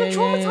 Yeah, You're gonna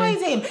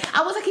traumatize him.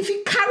 I was like, if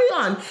you carry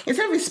on,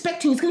 instead of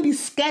respecting, he's gonna be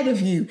scared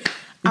of you.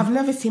 I've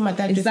never seen my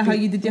dad. Is that how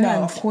you did your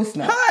hand? No, of course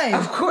not. Hi.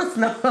 Of course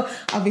not.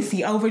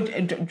 Obviously, over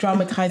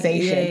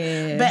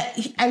dramatization. But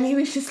he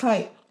was just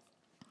like,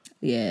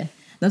 yeah.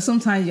 Now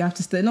sometimes you have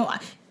to stay. No,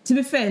 to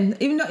be fair,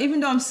 even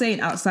though I'm saying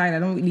outside, I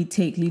don't really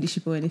take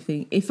leadership or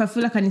anything. If I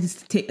feel like I need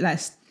to take, like,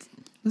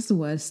 what's the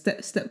word?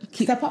 Step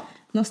up.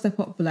 Not step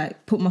up, but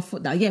like put my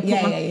foot down. Yeah.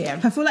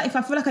 If I feel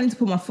like I need to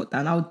put my foot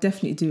down, I would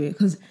definitely do it.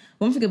 Because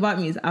one thing about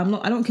me is I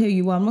don't care who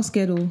you are. I'm not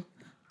scared of,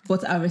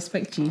 but I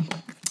respect you.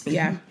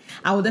 Yeah,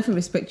 I will definitely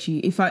respect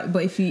you. If I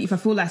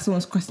feel like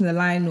someone's crossing the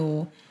line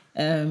or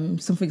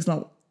something's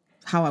not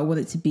how I want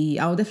it to be,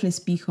 I will definitely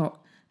speak up.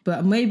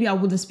 But maybe I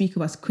wouldn't speak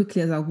up as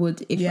quickly as I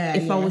would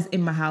if I was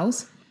in my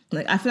house.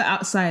 Like, I feel like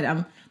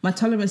outside, my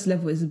tolerance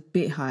level is a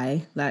bit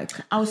high. Like,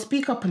 I'll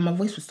speak up and my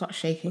voice will start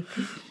shaking.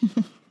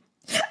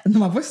 No,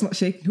 my voice is not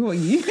shaking. Who are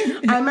you?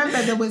 I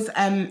remember there was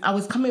I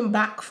was coming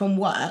back from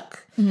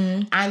work,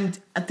 and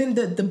I think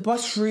the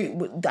bus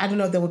route, I don't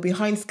know, they were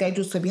behind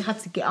schedule, so we had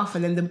to get off,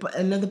 and then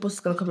another bus is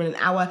going to come in an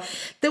hour.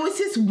 There was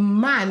this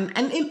man,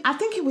 and I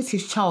think it was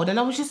his child, and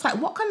I was just like,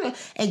 what kind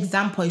of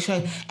example is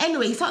showing?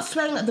 Anyway, he starts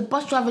swearing at the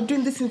bus driver,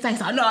 doing this and that.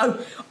 He's like, no,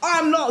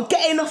 I'm not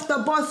getting off the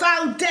bus.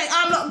 I'm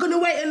not going to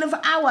wait another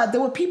hour.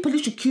 There were people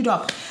literally queued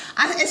up.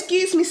 I said,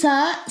 excuse me,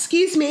 sir.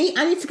 Excuse me.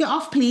 I need to get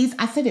off, please.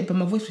 I said it, but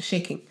my voice was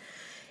shaking.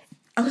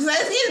 I was like,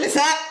 excuse me,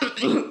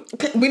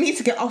 sir. We need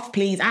to get off,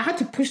 please. I had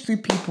to push through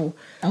people.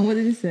 And what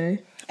did he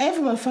say?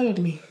 Everyone followed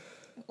me.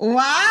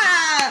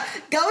 Wow.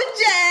 Go,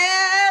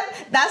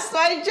 Jem. That's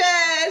my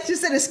Jem. She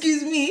said,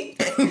 excuse me.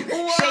 Shaking.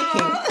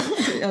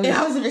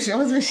 I was a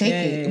bit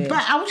shaking. Yeah.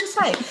 But I was just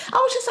like,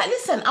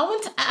 listen,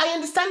 I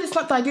understand it's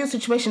not the ideal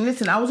situation.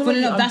 Listen, I was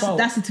already on board.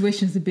 That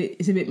situation is a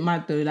bit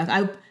mad though. Like,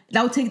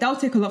 that would take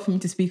a lot for me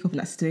to speak up in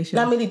that situation.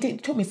 I mean,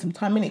 it took me some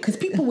time, innit? Because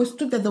people were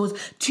stood there. There was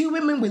 2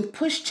 women with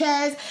push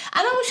chairs, and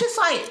I was just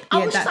like, I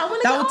want to get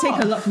off. That would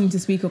take a lot for me to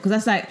speak up, because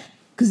that's like,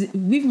 because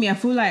with me, I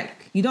feel like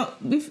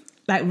with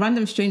like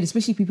random strangers,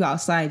 especially people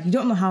outside, you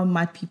don't know how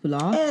mad people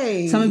are.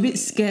 Hey. So I'm a bit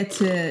scared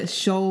to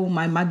show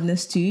my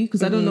madness to you,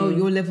 because I don't know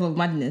your level of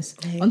madness.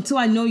 Hey. Until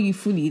I know you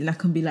fully, then I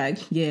can be like,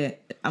 yeah,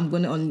 I'm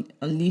going to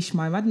unleash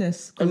my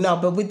madness. No,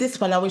 but with this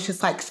one, I was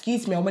just like,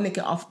 excuse me, I want to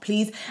get off,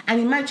 please.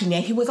 And imagine,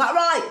 he was like,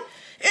 right,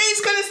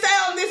 who's going to stay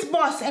on this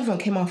bus? Everyone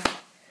came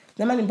off.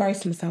 The man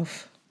embarrassed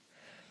himself.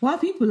 Why are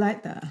people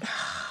like that?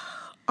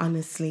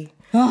 Honestly.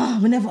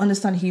 We never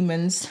understand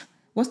humans.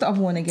 What's the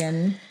other one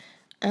again?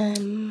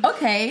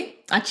 Okay,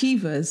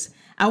 achievers.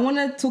 I want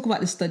to talk about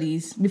the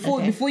studies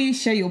before you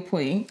share your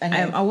point. Okay.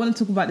 I want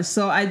to talk about this.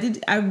 So I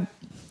did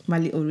my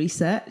little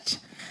research.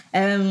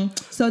 From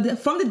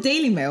the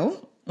Daily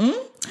Mail,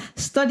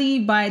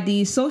 study by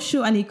the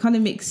Social and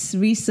Economics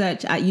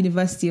Research at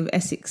University of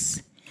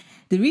Essex.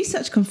 The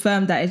research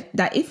confirmed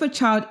that if a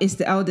child is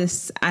the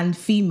eldest and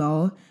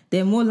female,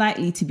 they're more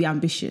likely to be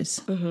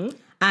ambitious. Mm-hmm.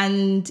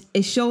 And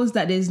it shows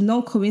that there's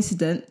no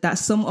coincidence that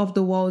some of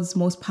the world's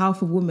most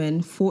powerful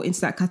women fall into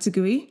that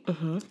category.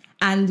 Mm-hmm.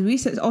 And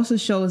research also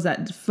shows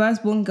that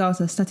firstborn girls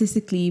are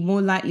statistically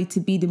more likely to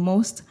be the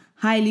most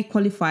highly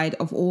qualified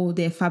of all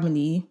their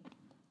family.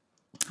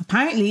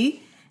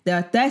 Apparently, they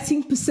are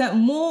 13%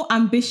 more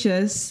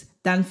ambitious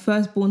than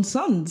firstborn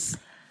sons.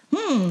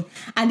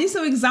 And these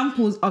are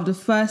examples of the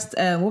first,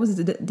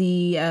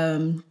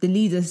 the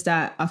leaders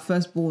that are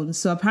firstborn.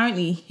 So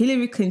apparently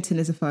Hillary Clinton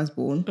is a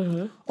firstborn,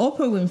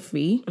 Oprah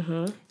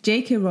Winfrey,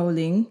 J.K.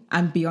 Rowling,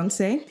 and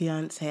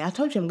Beyonce. I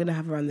told you I'm going to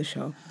have her on the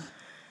show.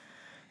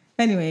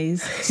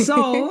 Anyways,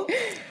 so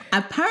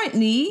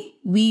apparently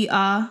we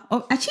are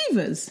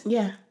achievers.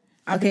 Yeah,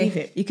 I believe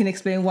it. You can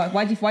explain why.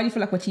 Why do you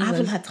feel like we're achievers? I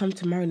haven't had time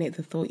to marinate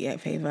the thought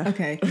yet, Favour.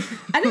 Okay.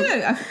 I don't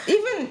know.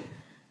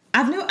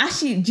 I've never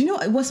actually. Do you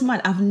know what's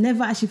mad? I've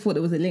never actually thought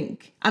there was a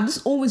link. I've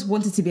just always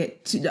wanted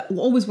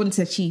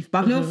to achieve, but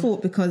I've never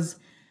thought, because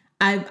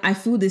I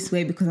feel this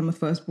way because I'm a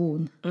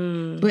firstborn.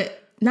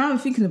 But now I'm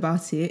thinking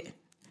about it.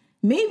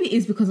 Maybe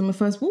it's because I'm a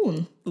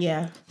firstborn.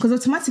 Yeah. Because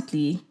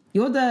automatically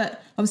you're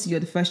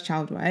the first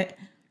child, right?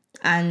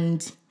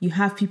 And you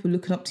have people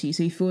looking up to you,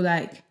 so you feel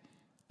like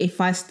if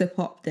I step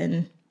up,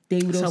 then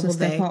they would also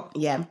step up.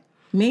 Yeah.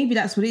 Maybe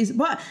that's what it is.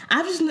 But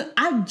I've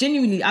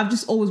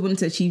just always wanted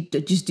to achieve,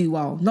 just do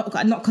well. Not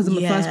because I'm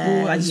a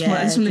firstborn. I just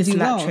want to do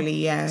well.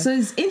 Yeah. So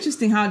it's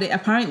interesting how they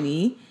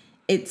apparently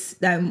it's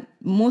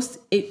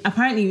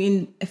apparently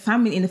in the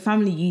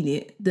family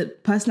unit, the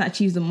person that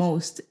achieves the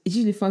most is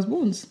usually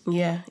firstborns.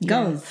 Yeah,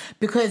 girls.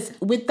 Because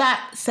with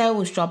that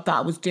sales job that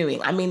I was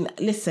doing, I mean,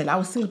 listen, I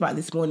was thinking about it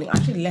this morning. I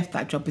actually left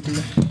that job within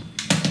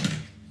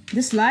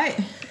this light,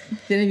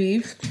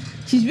 Genevieve.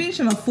 She's really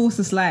trying to force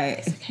this light.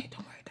 It's okay,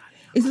 don't worry, darling.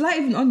 Is the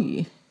light even on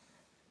you?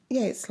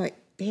 Yeah, it's like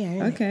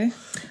there. Okay.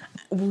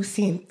 We'll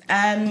see.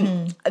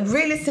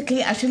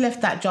 Realistically, I should have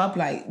left that job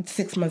like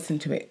 6 months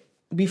into it.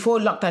 Before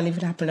lockdown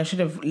even happened, I should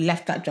have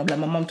left that job like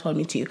my mum told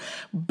me to.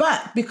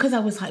 But because I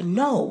was like,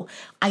 no,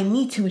 I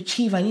need to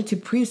achieve, I need to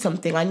prove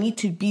something, I need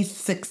to be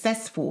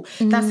successful.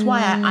 That's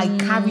why I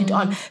carried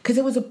on. Because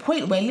there was a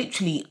point where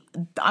literally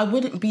I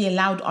wouldn't be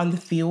allowed on the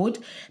field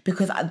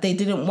because they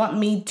didn't want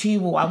me to,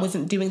 or I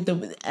wasn't doing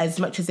as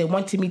much as they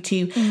wanted me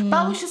to. But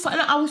I was just like,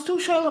 I was still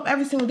showing up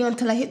every single day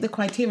until I hit the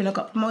criteria and I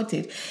got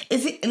promoted.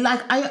 Is it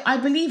like, I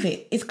believe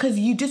it. It's because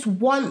you just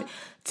want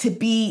to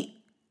be...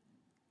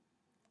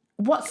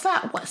 What's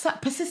that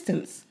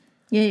persistence?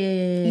 Yeah.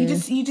 You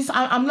just.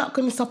 I'm not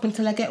going to stop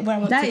until I get where I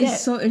want to get. That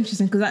is so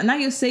interesting because now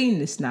you're saying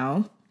this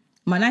now.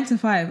 My 9 to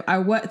 5, I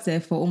worked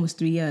there for almost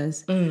 3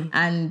 years,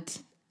 and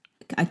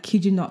I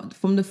kid you not,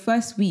 from the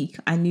first week,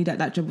 I knew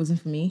that job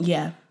wasn't for me.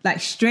 Yeah,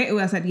 like straight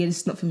away, I said, "Yeah,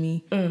 this is not for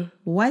me."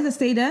 Why did I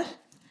stay there?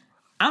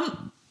 I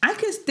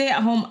can stay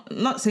at home.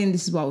 I'm not saying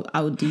this is what I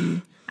would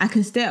do. I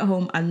can stay at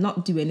home and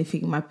not do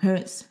anything. My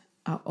parents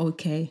are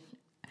okay.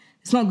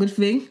 It's not a good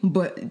thing,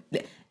 but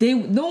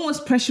no one was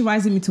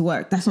pressurizing me to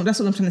work. That's what I'm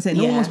trying to say.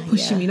 No one was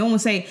pushing me. No one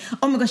was saying,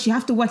 "Oh my gosh, you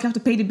have to work, you have to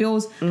pay the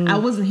bills." I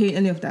wasn't hearing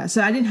any of that.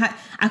 So I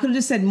could have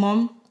just said,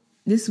 "Mom,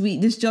 this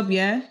job,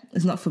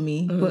 is not for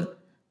me." But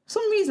for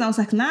some reason I was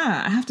like,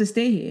 nah, I have to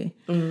stay here.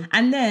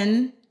 And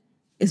then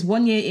it's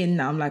 1 year in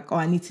now, I'm like, oh,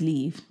 I need to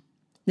leave.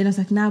 Then I was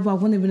like, nah, but I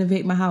want to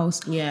renovate my house.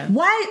 Yeah.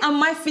 Why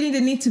am I feeling the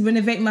need to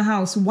renovate my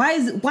house? Why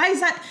is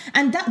that?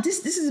 And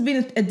this has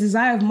been a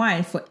desire of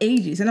mine for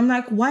ages. And I'm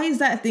like, why is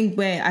that a thing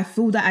where I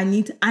feel that I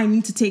need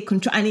to take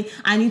control?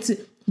 I need to.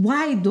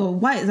 Why though?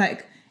 Why? It's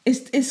like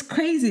it's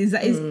crazy. It's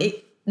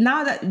like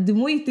now that the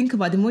more you think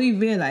about it, the more you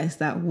realize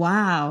that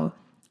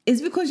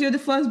it's because you're the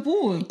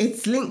firstborn.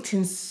 It's linked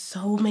in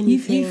so many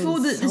things.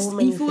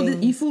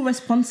 You feel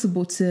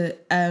responsible to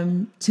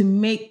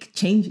make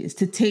changes,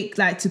 to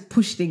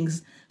push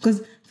things.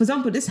 Because, for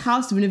example, this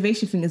house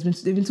renovation thing they've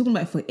been talking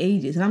about it for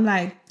ages, and I'm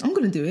like, I'm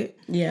gonna do it.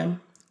 Yeah.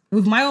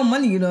 With my own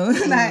money, I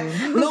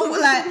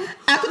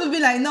could have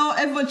been like, no,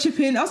 everyone chip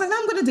in. I was like, no,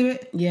 I'm gonna do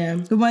it. Yeah.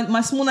 With my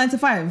small 9 to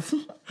 5.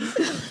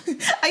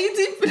 Are you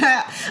deep?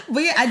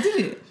 But yeah, I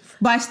did it.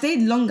 But I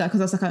stayed longer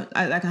because I was like,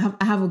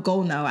 I have a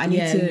goal now. I need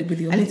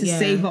to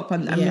save up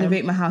and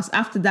renovate my house.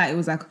 After that, it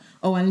was like,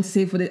 oh, I need to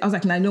save for this. I was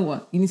like, no, you know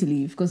what? You need to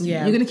leave because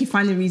you're going to keep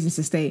finding reasons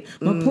to stay.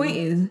 My point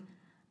is,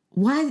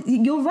 why?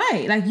 You're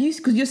right. Like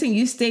because you're saying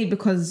you stayed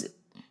because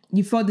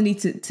you felt the need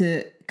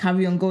to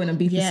carry on going and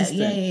be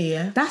persistent.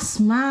 Yeah. That's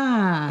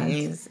smart.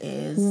 It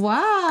is.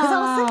 Wow. Because I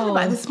was thinking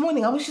about it this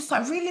morning. I was just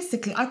like,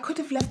 realistically, I could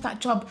have left that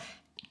job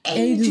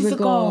ages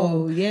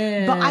ago.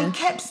 Yeah. But I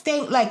kept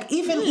staying, like,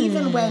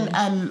 even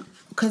when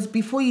because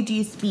before you do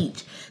your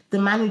speech, the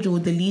manager or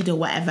the leader or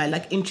whatever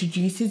like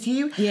introduces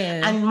you.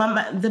 Yeah. And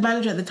the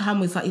manager at the time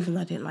was like, even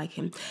though I didn't like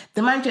him,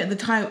 the manager at the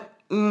time,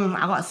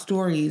 I got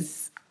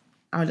stories.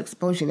 I'll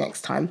expose you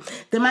next time.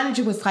 The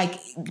manager was like,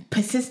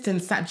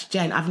 persistent, such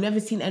Jen. I've never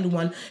seen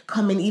anyone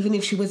come in, even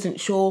if she wasn't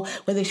sure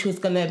whether she was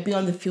going to be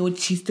on the field.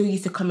 She still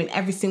used to come in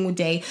every single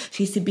day.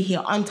 She used to be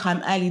here on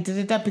time, early,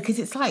 because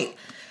it's like,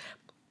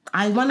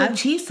 I want to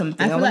achieve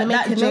something. I want to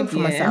make a name for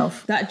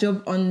myself. That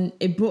job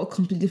it brought a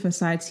completely different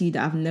side to you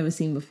that I've never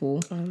seen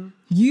before.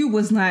 You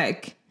was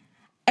like,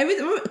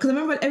 because I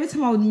remember every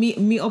time I would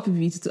meet up with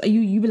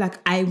you, you'd be like,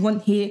 I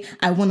want here,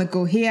 I want to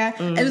go here.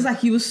 And it was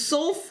like you were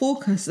so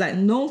focused, like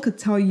no one could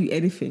tell you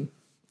anything.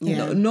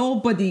 Yeah.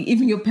 Nobody,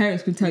 even your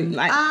parents could tell you.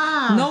 Like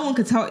no one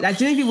could tell. Like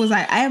Genevieve was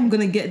like, I am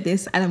gonna get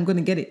this, and I'm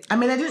gonna get it. I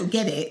mean, I didn't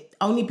get it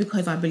only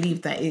because I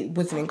believed that it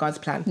wasn't in God's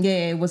plan.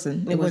 Yeah, it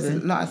wasn't. It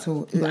wasn't. Not at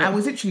all. Yeah. I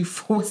was literally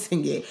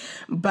forcing it.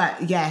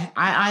 But yeah,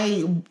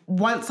 I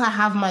once I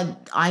have my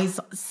eyes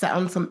set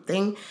on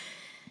something,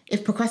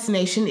 if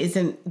procrastination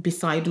isn't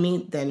beside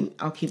me, then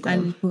I'll keep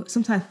going. And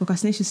sometimes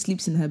procrastination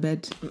sleeps in her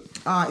bed.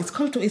 It's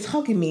comfortable. It's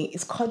hugging me.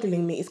 It's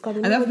cuddling me. It's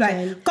cuddling me. And I'm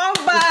like, come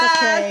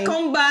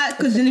back,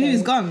 because Genevieve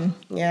is gone.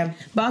 Yeah.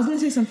 But I was going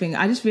to say something.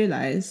 I just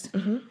realised,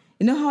 you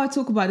know how I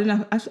talk about it?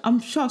 I'm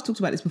sure I've talked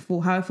about this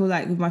before, how I feel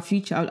like with my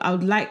future, I'm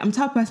the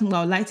type of person where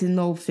I would like to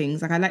know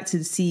things. Like I like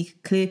to see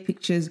clear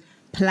pictures,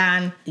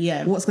 plan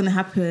what's going to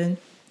happen.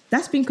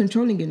 That's been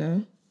controlling, you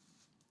know?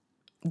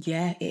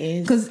 Yeah, it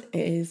is. Because it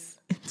is.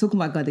 Talking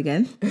about God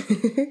again.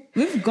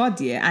 With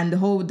God, and the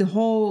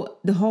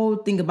whole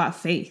thing about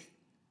faith.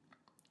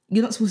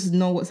 You're not supposed to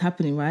know what's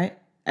happening, right?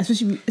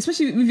 Especially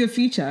with your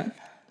future.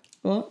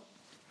 What?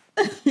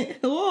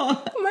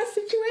 What? My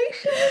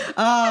situation.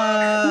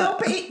 No,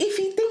 but if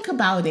you think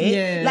about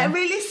it, like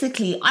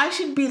realistically, I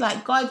should be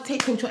like, God,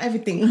 take control of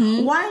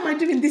everything. Why am I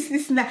doing this,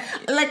 and that?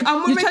 Like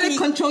you're trying to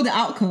control the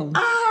outcome.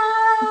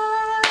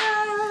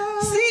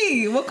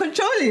 See, we're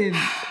controlling.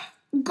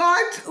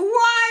 God,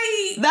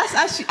 why? That's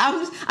actually,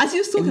 as you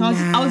was talking,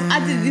 I was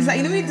adding, it's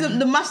like, you know,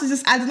 the maths is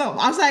just adding up.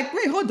 I was like,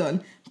 wait, hold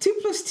on. 2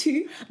 +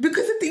 2.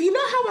 Because you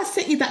know how I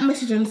sent you that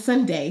message on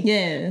Sunday?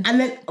 Yeah. And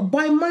then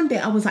by Monday,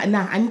 I was like,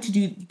 nah, I need to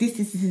do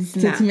this,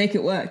 and that. To make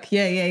it work.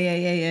 Yeah.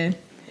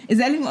 It's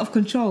the element of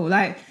control.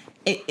 Like,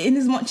 in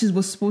as much as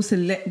we're supposed to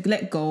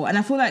let go, and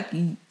I feel like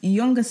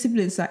younger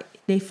siblings, like,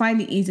 they find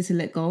it easier to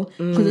let go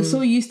because they're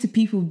so used to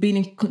people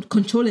being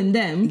controlling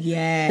them.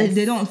 Yes.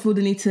 They don't feel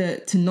the need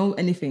to know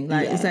anything.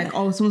 Like, it's like,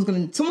 oh, someone's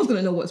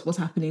gonna know what's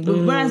happening.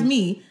 Whereas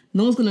me,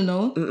 no one's gonna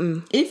know.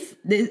 If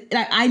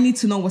I need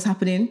to know what's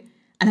happening,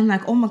 and I'm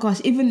like, oh my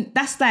gosh, even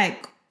that's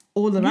like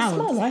all around.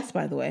 You smell nice,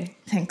 by the way.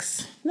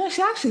 Thanks. No,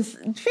 she actually,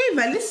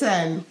 favourite,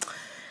 listen.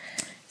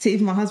 To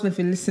even my husband, if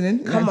you're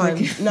listening, come on.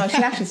 No,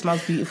 she actually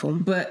smells beautiful.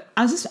 But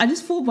I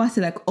just thought about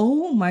it, like,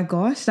 oh my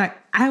gosh, like,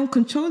 I'm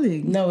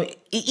controlling. No,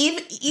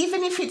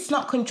 even if it's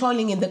not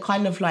controlling in the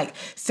kind of like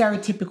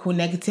stereotypical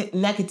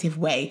negative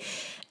way,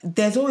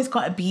 there's always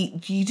got to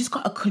be. You just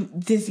got to.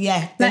 There's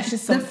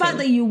just something. The fact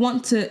that you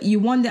want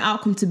the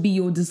outcome to be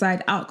your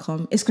desired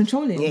outcome is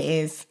controlling. It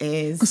is.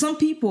 Because some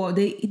people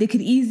they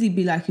could easily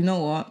be like, you know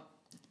what,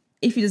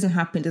 if it doesn't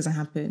happen, it doesn't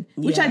happen.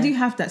 Which I do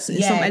have that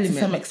in some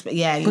element.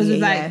 Because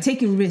with like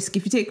taking risk,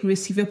 if you take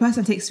risk, if your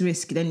person takes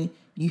risk, then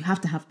you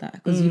have to have that.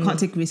 Because you can't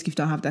take risk if you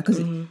don't have that.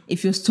 Because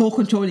if you're so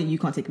controlling, you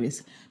can't take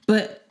risk.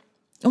 But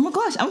oh my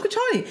gosh, I'm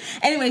controlling.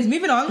 Anyways,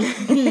 moving on.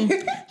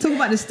 Talk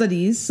about the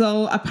studies.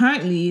 So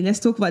apparently, let's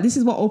talk about, this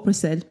is what Oprah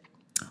said.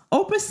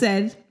 Oprah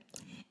said,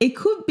 it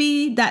could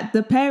be that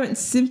the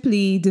parents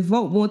simply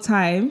devote more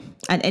time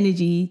and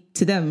energy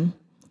to them.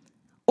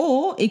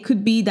 Or it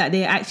could be that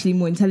they're actually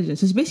more intelligent.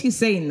 So she's basically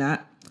saying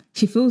that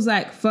she feels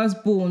like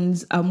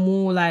firstborns are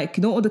more like,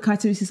 you know, all the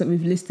characteristics that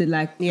we've listed,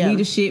 like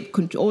leadership,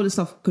 all the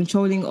stuff,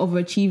 controlling,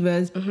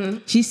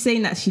 overachievers. She's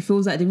saying that she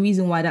feels like the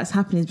reason why that's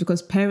happening is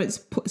because parents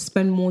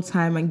spend more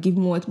time and give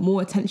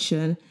more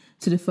attention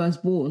to the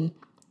firstborn.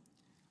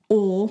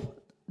 Or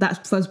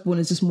that firstborn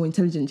is just more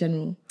intelligent in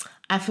general.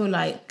 I feel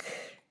like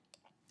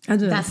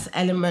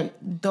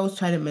those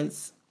two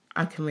elements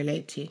I can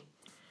relate to.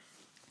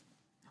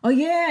 Oh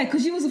yeah,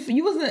 because you was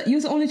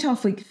the only child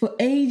for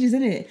ages,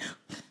 innit?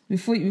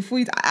 Before you,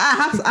 I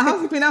have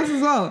something else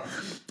as well.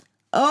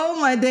 Oh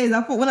my days!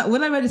 I thought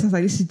when I read this, I was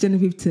like, this is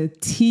Genevieve to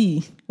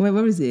T.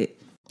 Where is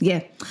it?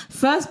 Yeah,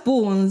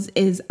 firstborns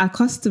is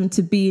accustomed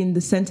to being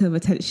the center of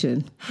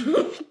attention.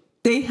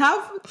 They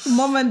have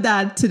mom and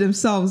dad to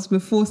themselves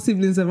before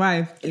siblings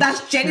arrive.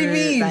 That's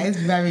Genevieve. That is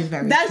very,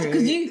 very That's true.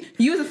 because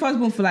you was the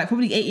firstborn for like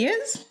probably 8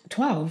 years.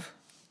 12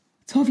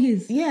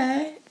 years.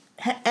 Yeah.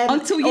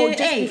 Until year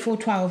just 8. Before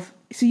 12.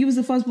 So you was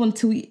the firstborn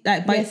until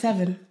like by year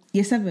 7.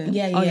 Year 7.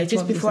 Yeah,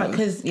 just before,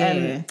 because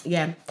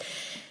yeah,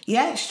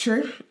 it's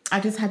true. I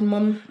just had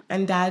mum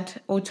and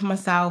dad all to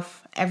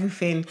myself,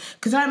 everything.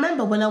 Because I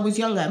remember when I was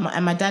younger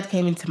and my dad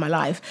came into my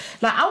life,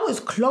 like I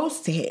was close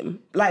to him.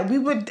 Like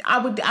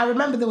I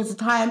remember there was a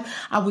time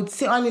I would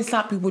sit on his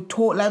lap, we would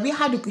talk. Like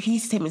he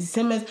used to take me to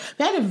cinemas.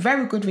 We had a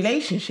very good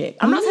relationship.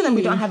 I'm not saying that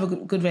we don't have a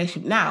good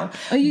relationship now.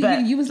 Oh,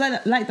 you was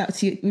like that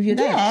with your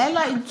dad?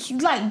 Yeah,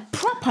 like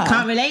proper.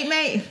 Can't relate,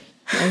 mate.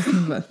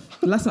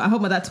 Last time I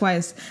hugged my dad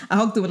twice. I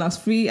hugged him when I was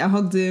 3. I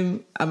hugged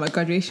him at my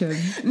graduation.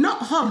 Not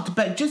hugged,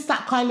 but just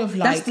that kind of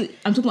like.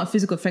 I'm talking about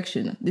physical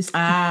affection. That's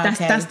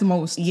the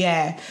most.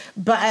 Yeah,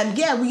 but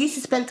we used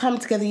to spend time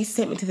together. He used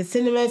to take me to the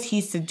cinemas. He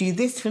used to do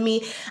this for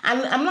me,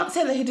 and I'm not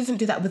saying that he doesn't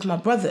do that with my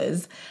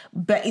brothers,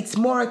 but it's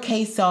more a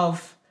case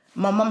of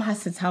my mum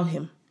has to tell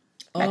him,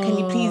 like, can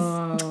you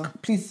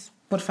please.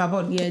 Por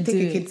favor, take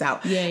your kids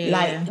out.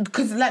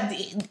 Because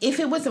if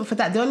it wasn't for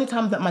that, the only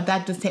time that my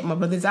dad does take my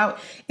brothers out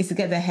is to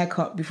get their hair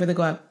cut before they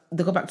go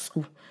back to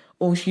school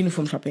or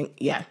uniform shopping.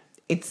 Yeah,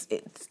 it's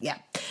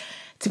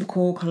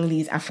typical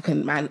Congolese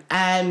African man.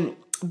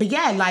 But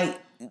yeah,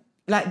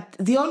 like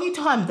the only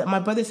time that my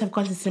brothers have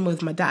gone to the cinema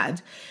with my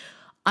dad,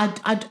 I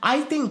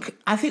think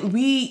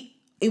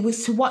it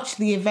was to watch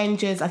the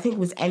Avengers. I think it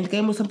was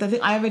Endgame or something. I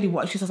think I already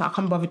watched it, so I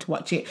can't bother to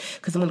watch it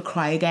because I'm gonna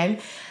cry again.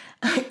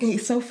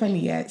 It's so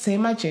funny, yeah. So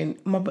imagine,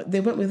 they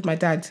went with my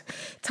dad.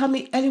 Tell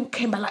me, Ellie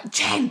came back like,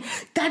 Jen,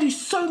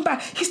 Daddy's so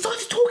embarrassed. He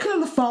started talking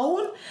on the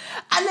phone,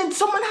 and then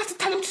someone had to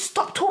tell him to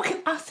stop talking.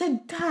 I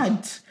said,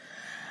 Dad,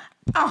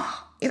 I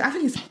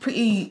think it's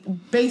pretty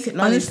basic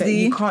knowledge. Honestly, that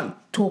you can't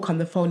talk on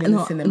the phone in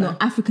the cinema. No,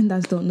 African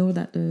dads don't know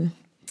that though.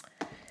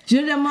 Do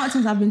you know the amount of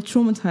times I've been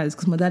traumatized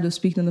because my dad was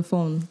speaking on the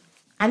phone?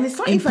 And it's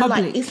not even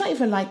like,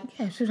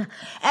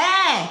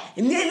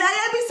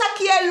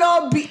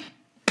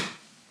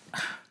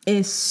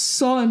 it's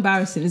so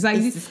embarrassing. It's like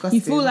it's disgusting.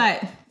 You feel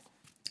like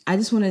I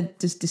just want to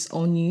just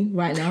disown you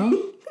right now.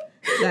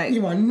 Like,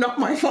 you are not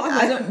my father.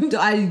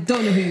 I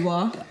don't know who you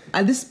are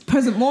at this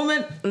present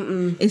moment.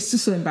 It's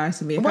just so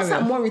embarrassing me. What's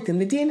that Maury thing?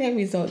 The DNA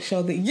results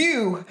show that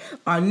you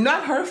are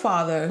not her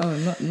father.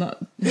 Oh,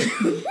 not.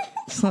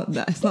 It's not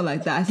that. It's not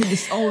like that. I think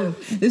it's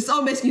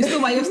all basically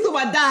you're still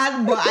my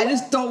dad, but I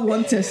just don't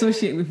want to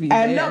associate with you.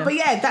 No, but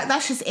yeah,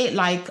 that's just it.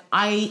 Like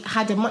I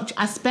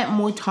spent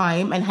more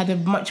time and had a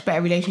much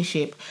better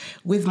relationship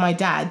with my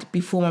dad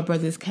before my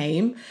brothers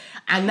came,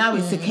 and now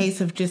it's a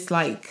case of just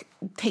like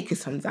take your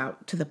sons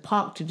out to the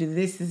park to do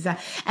this, that,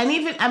 and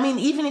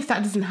even if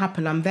that doesn't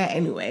happen, I'm there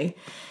anyway.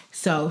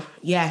 So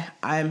yeah,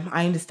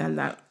 I understand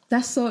that.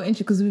 That's so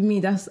interesting because with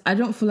me, I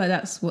don't feel like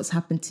that's what's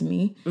happened to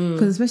me.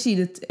 Because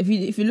especially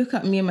if you look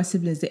at me and my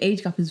siblings, the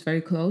age gap is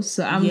very close.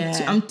 So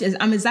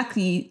I'm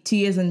exactly 2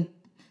 years and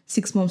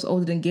 6 months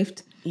older than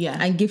Gift. Yeah,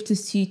 and Gift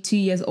is 2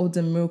 years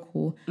older than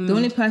Miracle. The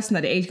only person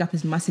that the age gap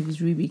is massive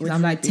is Ruby because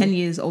I'm like 10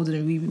 years older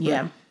than Ruby.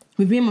 Yeah.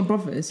 With me and my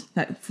brothers,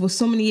 like for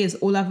so many years,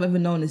 all I've ever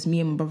known is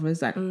me and my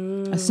brothers. Like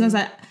as soon as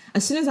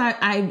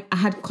I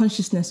had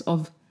consciousness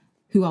of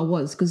who I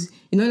was, because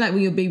like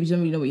when you're a baby, you don't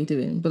really know what you're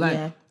doing, but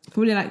like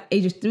probably like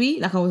age of 3,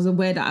 like I was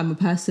aware that I'm a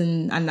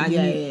person, and I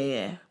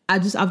knew.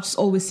 I've just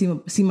always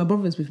seen my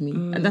brothers with me,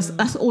 and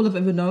that's all I've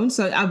ever known.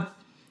 So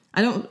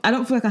I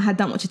don't feel like I had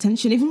that much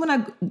attention. Even when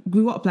I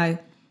grew up,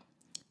 like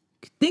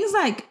things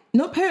like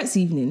parents'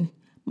 evening.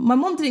 My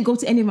mom didn't go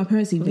to any of my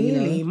parents' evening.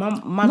 Really? My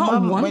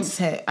mom went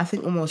to, I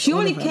think, almost. She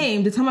only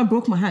came the time I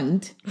broke my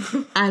hand,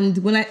 and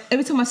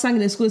every time I sang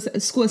in the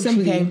school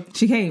assembly,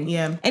 she came.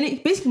 Yeah,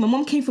 and basically my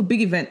mom came for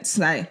big events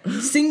like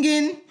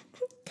singing,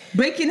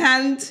 breaking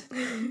hand,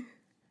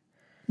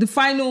 the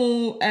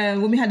final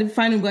when we had the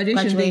final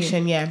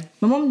graduation. Yeah.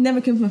 My mom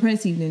never came to my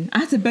parents' evening. I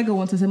had to beg her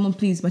once. I said, "Mom,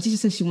 please." My teacher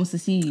said she wants to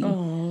see you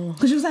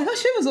because she was like, "Oh,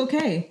 she was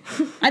okay."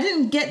 I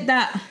didn't get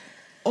that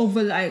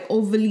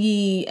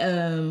overly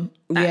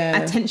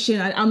attention.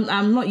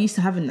 I'm not used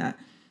to having that,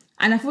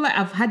 and I feel like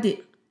I've had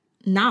it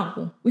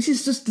now, which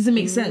is just doesn't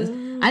make sense.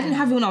 I didn't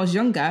have it when I was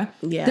younger.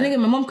 Yeah. Then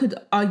again, my mom could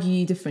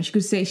argue different.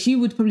 She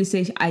would probably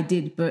say I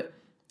did, but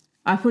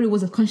I probably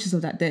wasn't conscious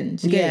of that then.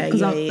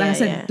 Because I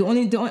said,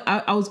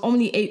 I was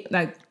only 8.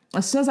 Like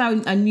as soon as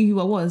I knew who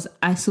I was,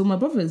 I saw my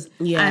brothers.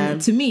 Yeah.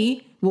 And to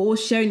me, we're all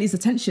sharing this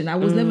attention. I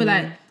was never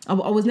like. I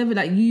was never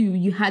like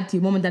you had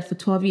your mom and dad for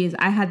 12 years.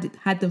 I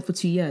had them for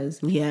 2 years.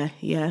 Yeah,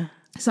 yeah.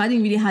 So I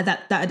didn't really have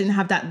that I didn't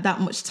have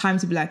that much time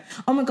to be like,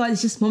 oh my God,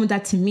 it's just mom and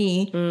dad to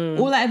me.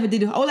 All I ever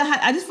did,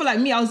 I just feel like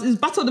me, it was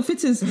battle of the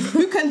fittest.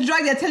 Who can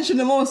drag the attention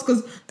the most?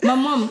 Because my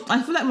mom,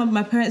 I feel like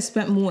my parents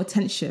spent more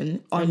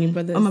attention on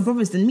my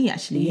brothers than me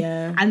actually.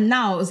 Yeah. And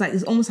now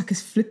it's almost like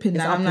it's flipping.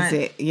 It's now. opposite.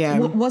 I'm like,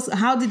 yeah.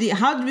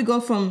 How did we go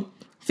from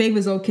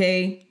Favour's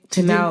okay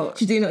to now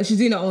she's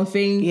doing her own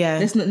thing? Yeah.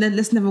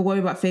 Let's never worry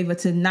about Favour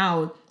to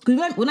now.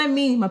 Because when I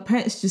mean my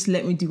parents just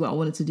let me do what I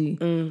wanted to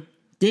do.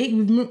 They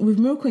with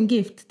Miracle and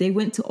Gift, they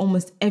went to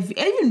almost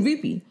even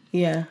Ruby.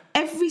 Yeah.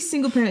 Every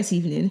single parents'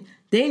 evening,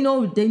 they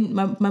know.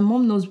 My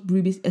mom knows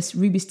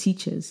Ruby's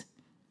teachers.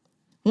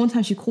 One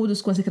time she called the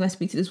school and said, "Can I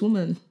speak to this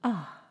woman?"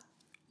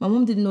 My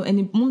mom didn't know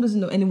any. Mom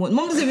doesn't know anyone.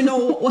 Mom doesn't even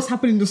know what's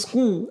happening in the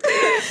school.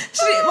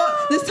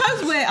 There's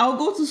times where I'll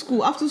go to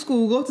school after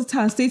school, we'll go to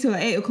town, stay till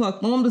like 8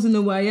 o'clock. My mom doesn't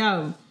know where I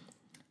am.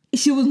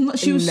 She was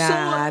so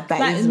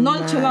like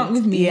nonchalant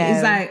with me. Yeah.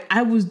 It's like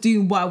I was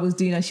doing what I was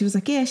doing, and she was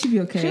like, "Yeah, she'll be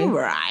okay." She'll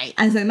right.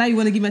 And it's like, now you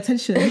want to give me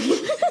attention.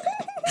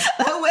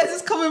 Like, where's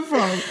this coming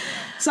from?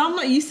 So I'm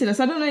not used to this.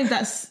 I don't know if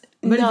that's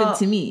relevant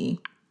to me.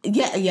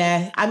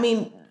 Yeah. I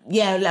mean,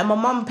 yeah. Like my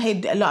mum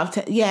paid a lot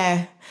of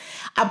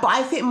but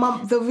I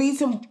think the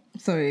reason.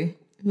 Sorry,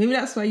 maybe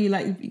that's why you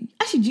like.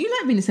 Actually, do you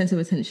like being the centre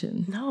of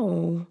attention?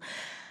 No.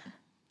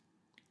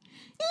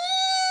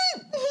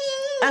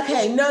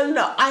 Okay,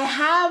 no. I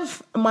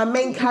have my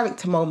main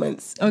character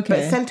moments. Okay.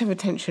 But centre of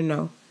attention,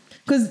 no.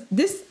 Because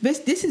this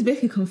is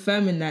basically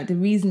confirming that the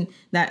reason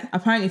that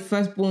apparently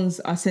firstborns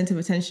are centre of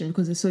attention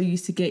because they're so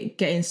used to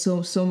getting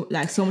so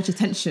much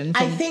attention.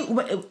 I think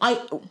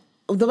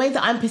the way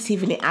that I'm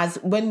perceiving it as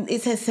when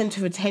it says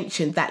centre of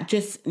attention, that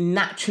just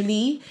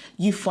naturally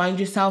you find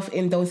yourself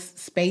in those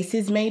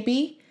spaces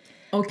maybe.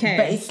 Okay.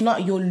 But it's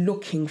not you're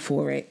looking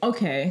for it.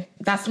 Okay.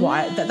 That's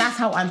what that's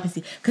how I'm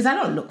perceived. Because I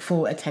don't look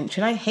for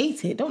attention. I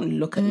hate it. Don't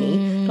look at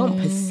me. Don't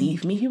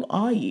perceive me. Who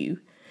are you?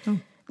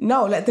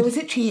 No, like there was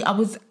literally, I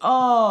was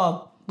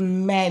on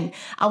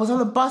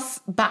the bus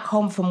back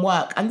home from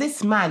work, and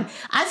this man,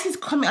 as he's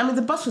coming, I mean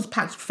the bus was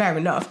packed, fair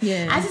enough.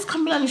 Yeah. As he's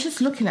coming on, he's just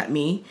looking at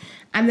me,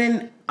 and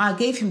then I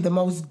gave him the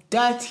most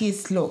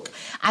dirtiest look.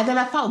 And then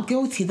I felt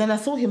guilty. Then I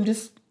saw him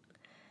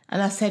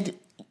and I said,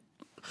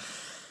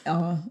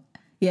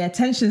 yeah,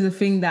 attention is a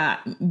thing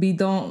that we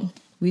don't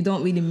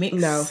really mix.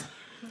 No.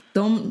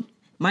 Don't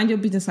mind your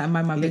business like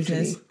mind my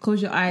business.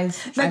 Close your eyes.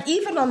 Like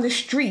even on the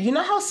street, you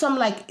know how some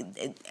like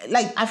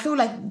I feel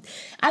like,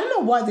 I don't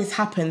know why this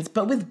happens,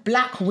 but with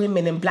black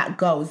women and black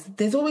girls,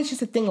 there's always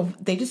just a thing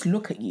of they just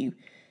look at you.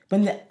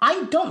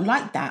 I don't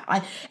like that.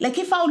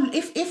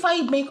 If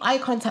I make eye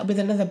contact with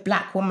another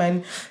black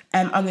woman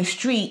on the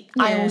street,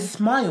 I will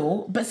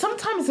smile. But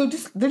sometimes they'll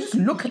just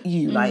look at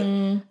you like,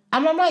 and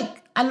I'm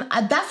like,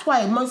 And that's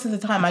why most of the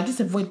time I just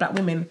avoid black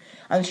women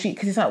on the street,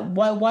 because it's like,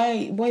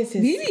 why is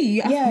this? Really?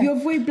 You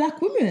avoid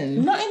black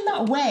women? Not in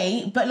that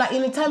way, but like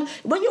in a time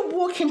when you're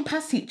walking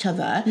past each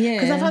other. Yeah.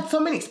 Because I've had so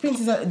many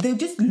experiences that they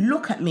just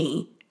look at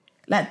me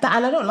like that,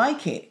 and I don't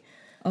like it.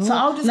 So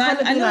I'll just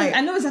I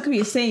know exactly what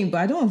you're saying,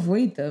 but I don't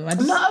avoid them.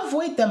 Not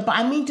avoid them, but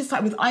I mean just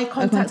like with eye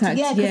contact.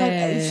 Yeah,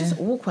 because it's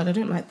just awkward. I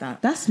don't like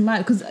that. That's mad,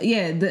 because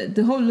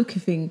the whole looking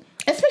thing.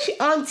 Especially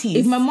aunties.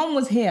 If my mom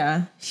was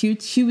here,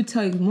 she would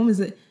tell you. Mom is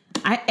like,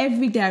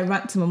 every day I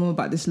rant to my mom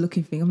about this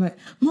looking thing. I'm like,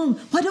 Mom,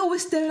 why are they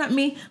always staring at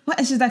me? What?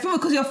 And she's like,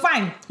 because you're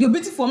fine, you're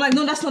beautiful. I'm like,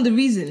 no, that's not the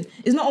reason.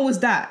 It's not always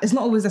that. It's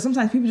not always that.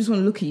 Sometimes people just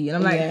want to look at you, and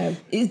I'm like,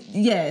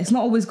 it's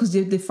not always because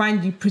they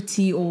find you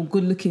pretty or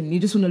good looking. You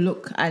just want to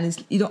look,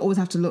 and you don't always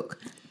have to look.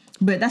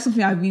 But that's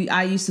something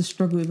I used to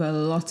struggle with a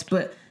lot.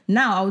 But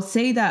now I would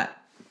say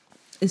that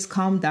it's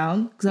calmed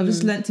down, because I've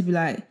just learned to be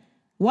like,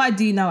 what I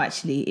do now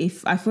actually,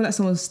 if I feel like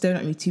someone's staring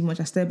at me too much,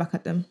 I stare back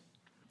at them.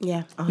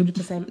 Yeah,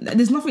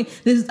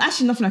 100%. There's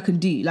actually nothing I can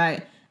do.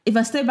 Like, if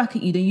I stare back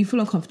at you, then you feel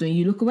uncomfortable and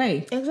you look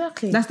away.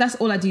 Exactly. That's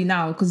all I do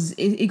now, because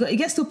it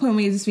gets to a point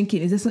where you're just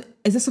thinking, is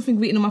there something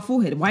written on my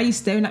forehead? Why are you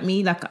staring at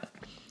me? Like,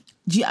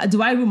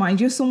 do I remind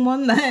you of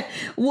someone? Like,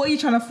 what are you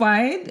trying to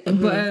find?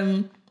 But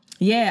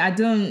I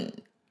don't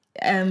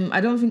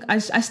think I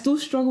still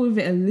struggle with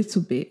it a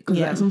little bit, because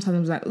like,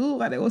 sometimes I'm like, oh,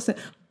 why they all say,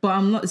 but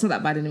I'm not. It's not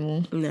that bad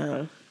anymore.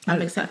 No. I'm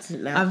accepted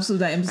it now. I'm just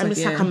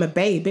like, I'm a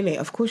babe, innit?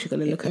 Of course you're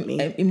going to look at me.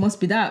 It must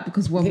be that,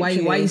 because why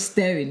are you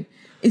staring?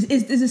 Is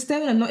it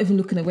staring and not even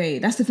looking away?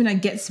 That's the thing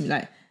that gets me.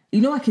 Like,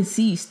 I can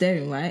see you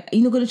staring, right?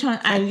 You're not going to try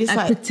and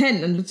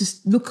pretend and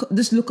just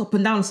look up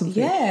and down or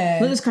something. Yeah.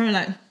 Not just kind of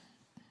like,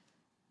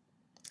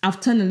 I've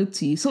turned and looked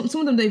to you. Some of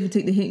them don't even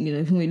take the hint,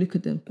 when you look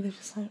at them. They're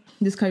just like...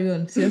 Just carry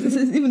on. See,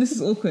 even this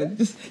is awkward.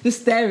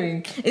 Just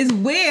staring. It's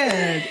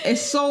weird.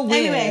 It's so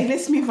weird. Anyway,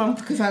 let's move on,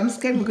 because I'm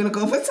scared we're going to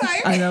go over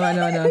time. I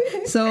know.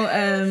 So,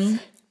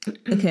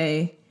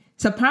 okay.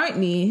 So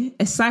apparently,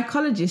 a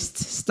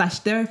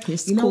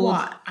psychologist/therapist. You know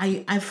what?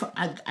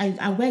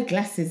 I wear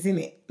glasses,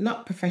 innit?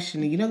 Not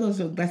professionally. You know those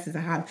little glasses I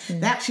have?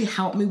 They actually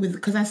help me with,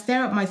 because I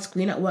stare at my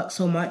screen at work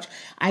so much.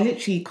 I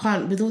literally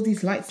can't, with all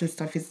these lights and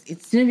stuff,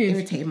 it's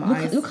irritating my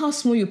eyes. Look how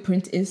small your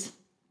print is.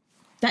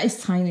 That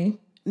is tiny.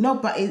 No,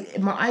 but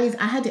my eyes,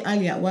 I had it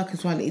earlier at work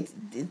as well.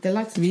 The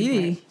lights are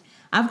really? Too bright.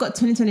 I've got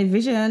 20/20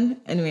 vision.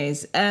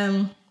 Anyways,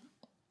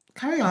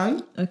 carry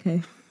on.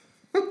 Okay.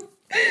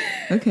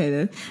 Okay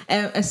then.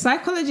 A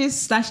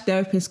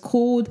psychologist/therapist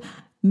called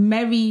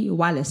Mary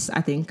Wallace, I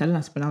think. I don't know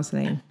how to pronounce her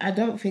name. I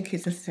don't think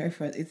it's necessary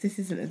for it. This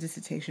isn't a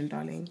dissertation,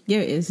 darling. Yeah,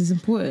 it is. It's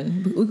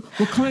important.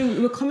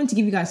 We're coming to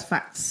give you guys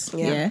facts.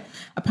 Yeah.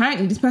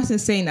 Apparently, this person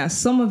is saying that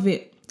some of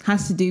it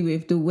has to do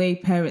with the way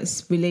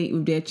parents relate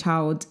with their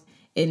child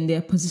in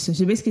their position.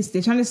 So basically,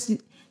 this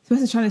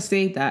person's trying to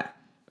say that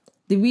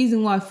the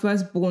reason why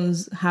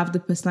firstborns have the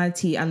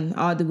personality and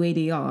are the way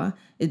they are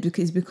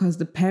is because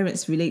the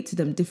parents relate to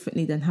them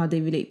differently than how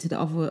they relate to the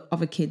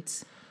other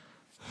kids.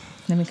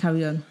 Let me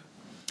carry on.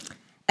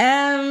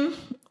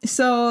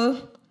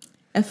 So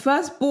a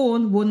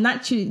firstborn will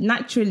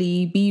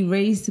naturally be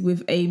raised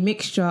with a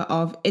mixture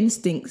of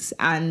instincts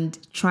and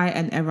try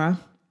and error.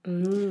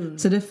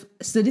 So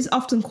this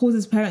often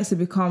causes parents to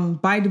become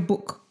by the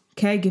book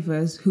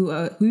caregivers who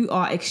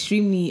are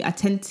extremely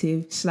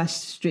attentive /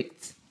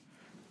 strict.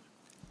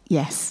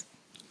 Yes.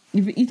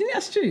 You think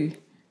that's true?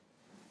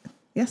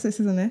 Yes, it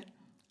says on there.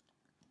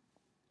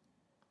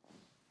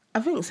 I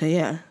think so,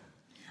 yeah.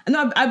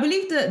 No, I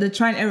believe the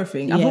try and error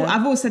thing.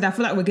 I've always said that I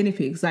feel like we're guinea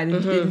pigs. Like,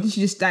 they should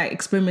just start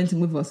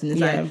experimenting with us, and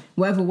it's like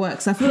whatever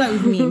works. I feel like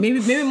with me,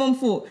 maybe mom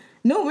thought,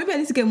 no, maybe I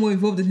need to get more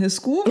involved in her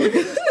school,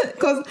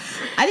 because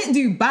I didn't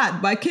do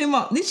bad, but I came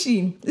up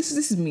literally. This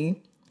is me.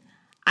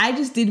 I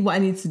just did what I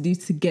needed to do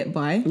to get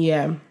by.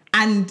 Yeah,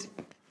 and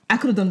I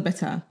could have done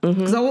better,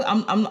 because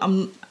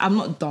I'm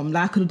not dumb.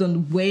 Like, I could have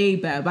done way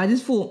better, but I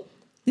just thought,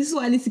 this is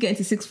what I need to get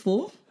into sixth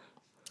form,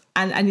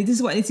 and this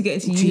is what I need to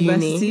get into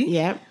university. Uni.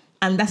 Yeah.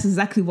 And that's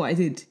exactly what I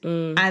did.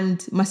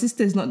 And my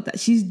sister is not that.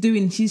 She's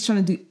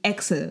trying to do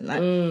excellent. Like,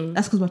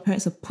 that's because my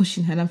parents are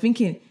pushing her. And I'm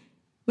thinking,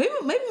 maybe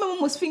my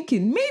mom was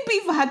thinking, maybe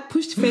if I had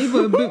pushed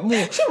Favour a bit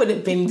more, she would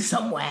have been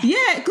somewhere.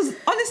 Yeah, because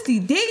honestly,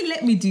 they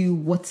let me do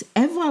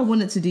whatever I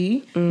wanted to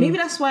do. Maybe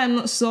that's why I'm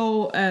not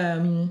so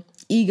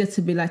eager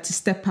to be like, to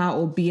step out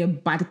or be a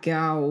bad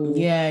girl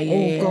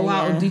or go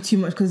out and do too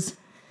much, because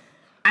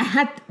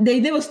they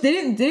never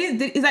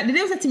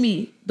said to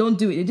me, don't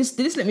do it. They just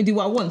let me do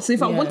what I want. So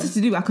if I wanted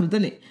to do it, I could have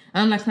done it.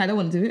 And I'm like, no, I don't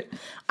want to do it.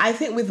 I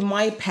think with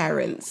my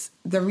parents,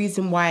 the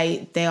reason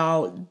why they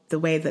are the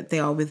way that they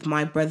are with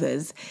my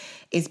brothers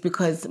is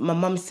because my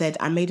mum said,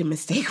 I made a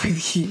mistake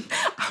with you.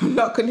 I'm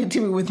not going to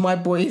do it with my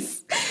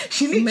boys.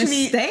 She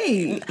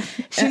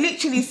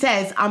literally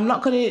says, I'm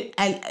not going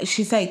to,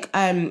 she's like,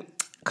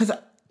 because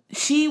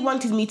she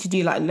wanted me to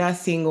do like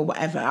nursing or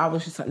whatever. I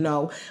was just like,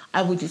 no,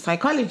 I would do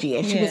psychology.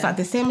 And she was like,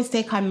 the same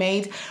mistake I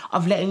made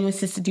of letting your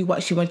sister do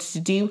what she wanted to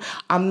do,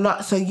 I'm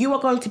not. So you are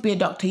going to be a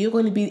doctor, you're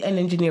going to be an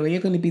engineer,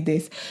 you're going to be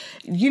this.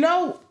 You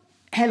know,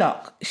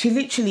 Henok, she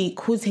literally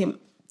calls him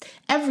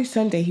Every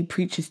Sunday he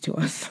preaches to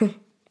us.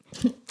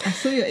 I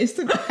saw your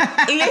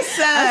Instagram.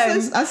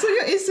 Listen. I saw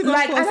your Instagram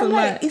Like, post. and I'm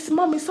like, it's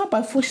mom, it's not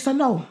by force. She said,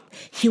 no,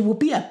 he will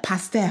be a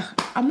pastor.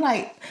 I'm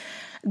like,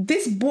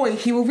 this boy,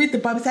 he will read the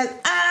Bible. Says,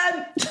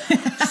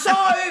 so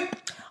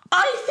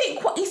I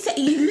think what he said,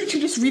 he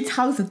literally just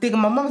retells the thing.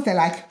 And my mom's there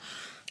like,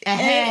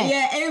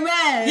 yeah,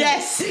 amen.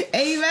 Yes.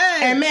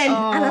 Amen. Amen.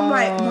 And I'm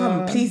like,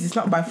 Mom, please, it's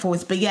not by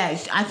force. But yeah,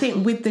 I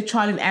think with the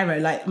trial and error,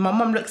 like my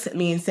mom looks at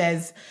me and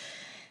says,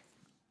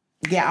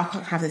 yeah, I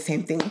can't have the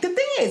same thing. The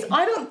thing is,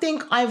 I don't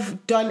think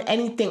I've done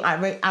anything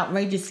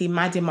outrageously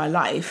mad in my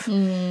life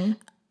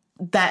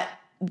that,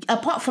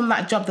 apart from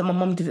that job that my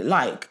mom didn't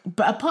like,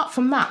 but apart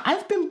from that,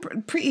 I've been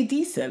pretty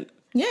decent.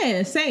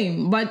 Yeah,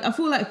 same. But I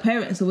feel like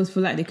parents always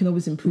feel like they can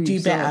always improve.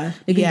 Do better.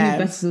 They can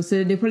do better.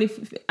 So they probably,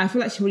 I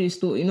feel like she probably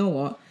just thought, you know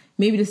what?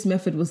 Maybe this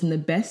method wasn't the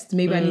best.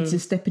 Maybe I need to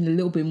step in a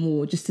little bit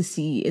more just to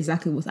see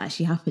exactly what's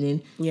actually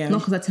happening. Yeah. Not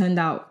because I turned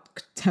out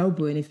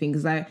terrible or anything.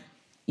 Because like,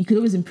 you could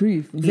always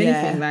improve with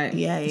anything.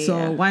 Like,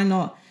 so why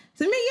not?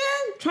 So I mean,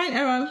 yeah, try and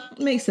error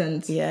makes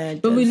sense. Yeah,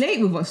 but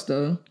relate with us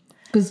though.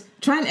 Because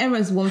try and error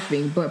is one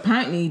thing, but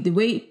apparently the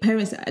way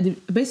parents,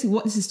 basically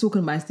what this is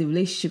talking about is the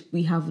relationship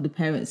we have with the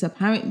parents.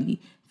 Apparently,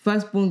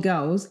 firstborn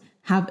girls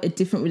have a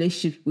different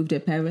relationship with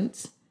their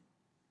parents.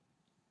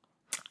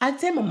 I'd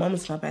say my mom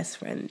is my best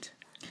friend.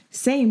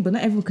 Same, but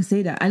not everyone can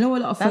say that. I know a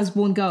lot of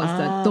firstborn girls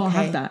that don't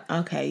have that.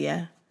 Okay,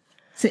 yeah.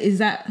 So is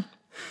that...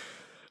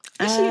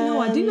 Actually, no,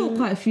 I do know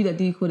quite a few that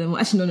do call them...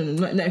 Actually,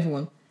 no, not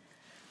everyone.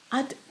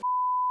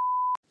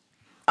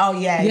 Oh,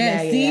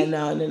 yeah. See?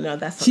 No,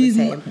 that's not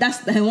the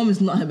same. Her mom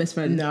is not her best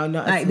friend. No,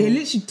 not like, they're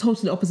literally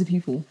totally opposite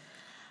people.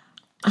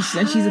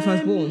 And she's the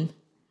firstborn.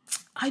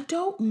 I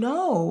don't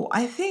know.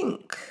 I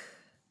think...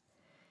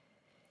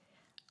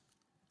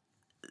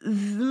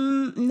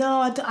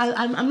 No,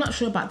 I'm not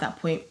sure about that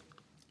point.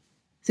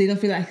 So you don't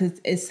feel like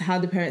it's how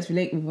the parents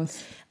relate with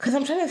us? Because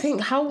I'm trying to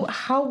think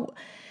how...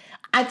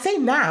 I'd say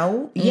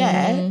now,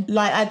 yeah.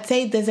 Like, I'd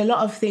say there's a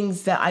lot of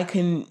things that I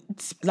can,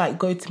 like,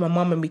 go to my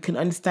mum and we can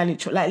understand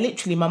each other. Like,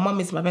 literally, my mum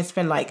is my best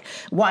friend. Like,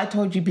 what I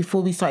told you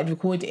before we started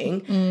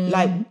recording,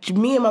 like,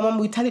 me and my mum,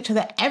 we tell each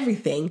other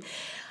everything.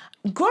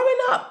 Growing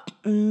up,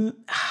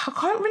 I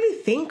can't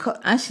really think.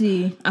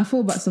 Actually, I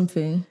thought about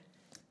something.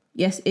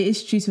 Yes, it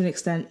is true to an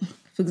extent.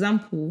 For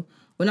example,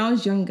 when I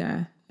was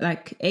younger,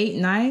 like 8,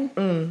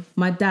 9,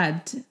 my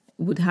dad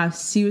would have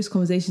serious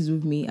conversations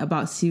with me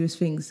about serious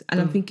things. And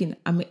I'm thinking,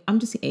 I'm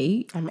just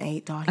 8. I'm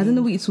 8, darling. I don't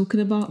know what you're talking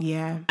about.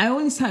 Yeah. I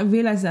only started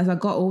realizing as I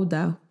got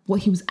older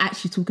what he was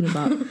actually talking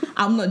about.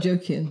 I'm not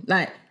joking.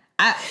 Like,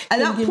 at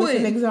that give point... us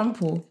an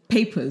example.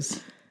 Papers.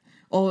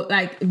 Or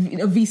like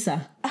a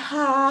visa. He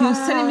was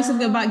telling me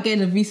something about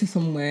getting a visa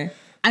somewhere.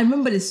 I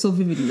remember this so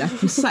vividly. Like,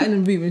 we sat in a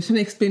room and trying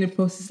to explain the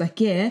process. Like,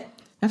 yeah, you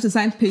have to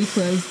sign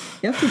papers.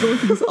 You have to go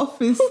to this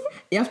office.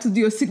 You have to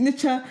do your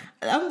signature.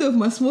 And I'm there with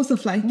my small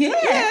stuff like,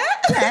 yeah.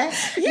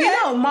 You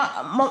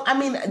know, I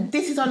mean,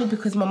 this is only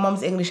because my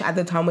mum's English at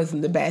the time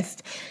wasn't the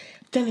best.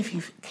 Don't know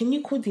if can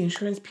you call the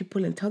insurance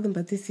people and tell them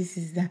that this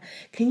is that?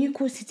 Can you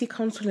call city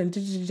council and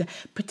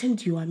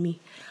pretend you are me?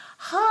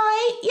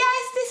 Hi,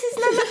 yes, this is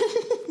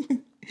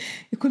Nana.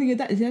 You're calling your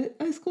dad?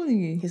 He's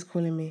calling you? He's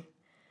calling me.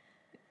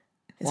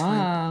 It's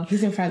wow. fine.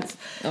 He's in France.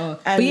 Oh.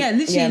 But yeah,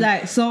 literally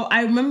like, so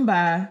I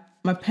remember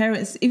my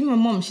parents, even my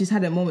mom, she's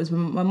had her moments, but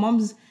my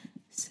mom's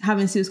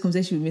having serious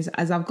conversation with me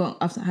as I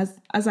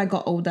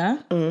got older.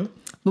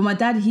 But my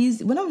dad,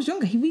 when I was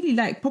younger, he really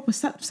like proper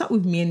sat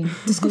with me and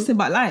discussed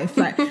about life,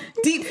 like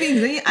deep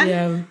things.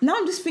 And now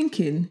I'm just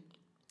thinking,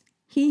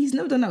 he's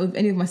never done that with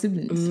any of my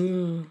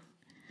siblings.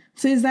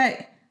 So it's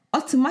like,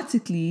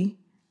 automatically,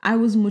 I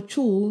was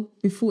mature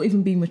before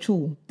even being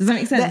mature. Does that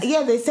make sense?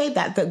 They say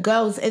that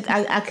girls,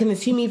 I can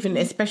assume even,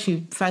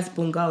 especially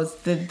firstborn girls,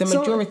 the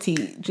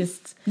majority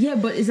just... Yeah,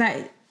 but it's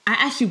like, I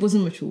actually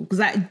wasn't mature. Because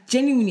like,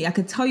 genuinely, I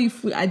could tell you,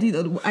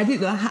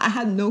 I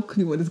had no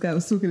clue what this guy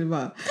was talking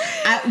about.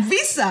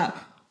 Visa!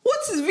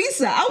 What's his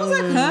visa? I was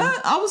like,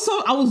 huh?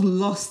 I was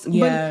lost.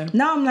 Yeah. But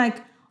now I'm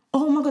like,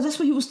 oh my God, that's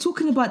what he was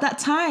talking about that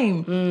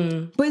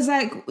time. But it's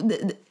like,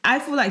 I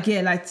feel like,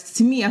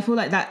 to me, I feel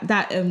like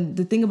that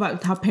the thing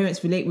about how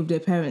parents relate with their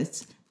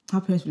parents,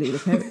 I'm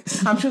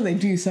sure they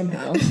do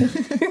somehow.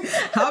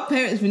 How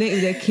parents relate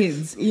with their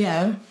kids.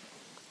 Yeah.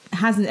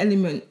 Has an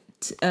element,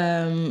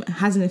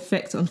 has an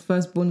effect on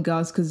firstborn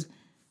girls, because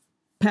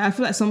I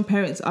feel like some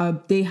parents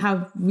they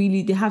have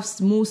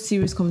more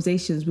serious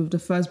conversations with the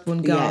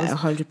firstborn girls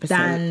 100%.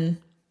 than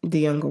the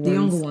younger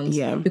ones.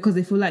 Yeah. Because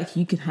they feel like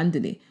you can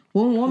handle it.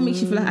 What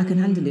makes you feel like I can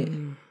handle it?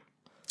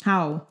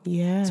 How?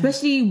 Yeah.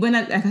 Especially when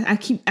I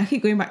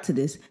keep going back to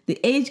this. The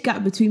age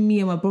gap between me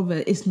and my brother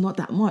is not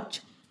that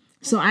much,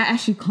 so I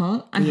actually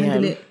can't.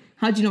 Handle it.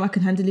 How do you know I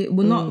can handle it?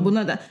 We're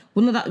not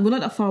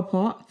that far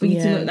apart for you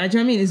to know. Like, do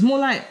you know what I mean? It's more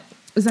like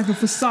it's like a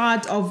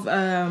facade of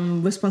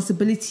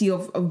responsibility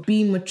of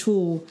being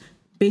mature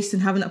based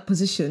on having that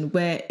position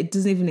where it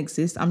doesn't even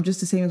exist. I'm just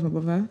the same as my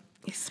brother.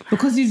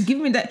 Because you've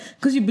given me that,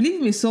 because you believe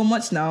in me so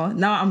much now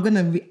I'm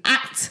gonna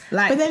react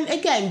like. But then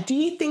again, do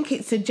you think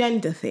it's a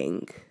gender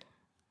thing?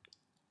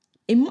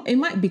 It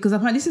might be, because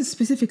apparently this is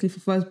specifically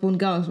for firstborn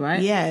girls,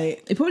 right? Yeah.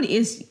 It probably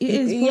is. It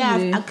is probably.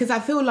 Yeah, because I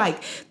feel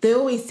like they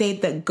always say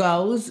that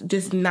girls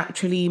just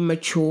naturally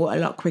mature a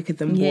lot quicker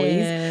than boys.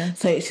 Yeah.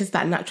 So it's just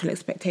that natural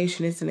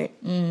expectation, isn't it?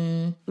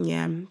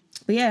 Yeah.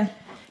 But yeah.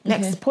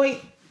 Next point,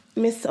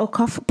 Miss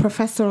Okafor,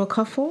 Professor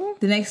Okafor.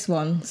 The next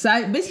one. So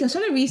I was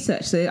trying to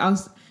research. So I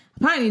was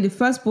apparently the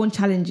firstborn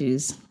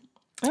challenges.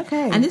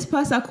 Okay. And this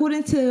person,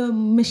 according to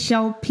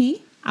Michelle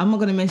P, I'm not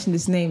going to mention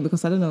this name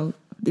because I don't know.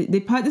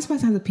 This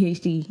person has a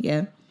PhD,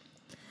 yeah.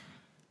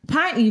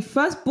 Apparently,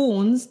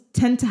 firstborns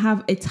tend to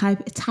have a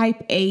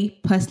type A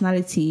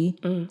personality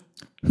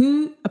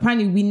who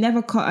apparently we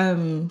never cut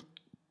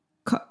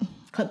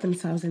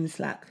themselves in the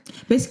slack.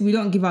 Basically, we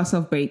don't give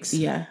ourselves breaks.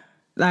 Yeah.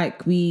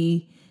 Like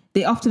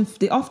they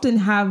often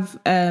have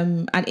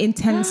an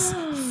intense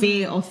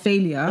fear of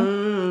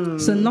failure.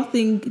 So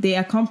nothing they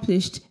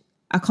accomplish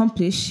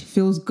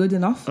feels good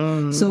enough.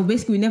 So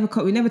basically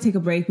we never take a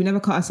break, we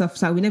never cut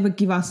ourselves out, we never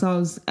give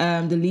ourselves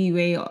the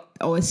leeway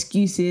or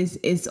excuses.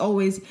 It's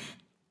always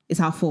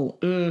our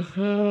fault. Do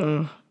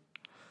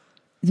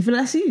you feel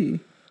that's you?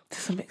 To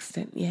some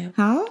extent, yeah.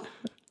 How?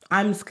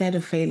 I'm scared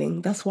of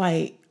failing. That's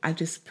why I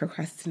just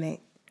procrastinate.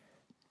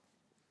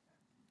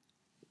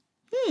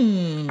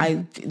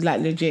 I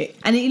like legit.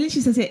 And it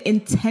literally says here,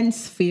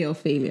 intense fear of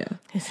failure.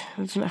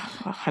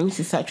 I need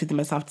to search within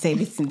myself to say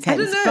if it's intense. I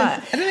don't know.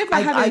 But I don't know if I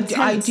have intense.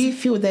 I do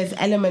feel there's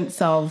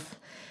elements of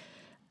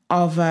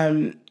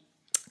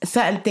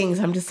certain things.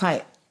 I'm just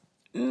like,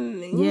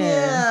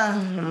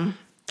 yeah.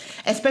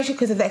 Especially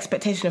because of the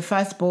expectation of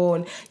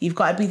firstborn. You've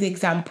got to be the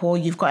example.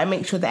 You've got to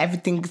make sure that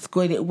everything's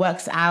good. It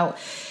works out.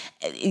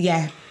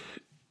 Yeah.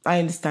 I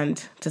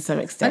understand to some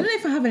extent. I don't know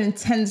if I have an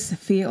intense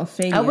fear of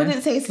failure. I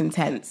wouldn't say it's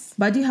intense.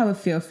 But I do have a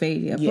fear of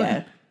failure.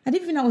 Yeah. But I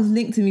didn't think that was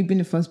linked to me being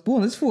the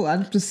firstborn. I just thought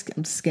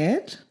I'm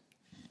scared.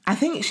 I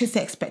think it's just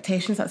the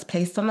expectations that's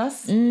placed on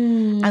us.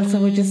 And so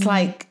we're just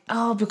like,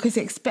 oh, because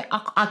I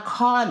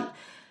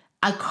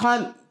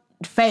can't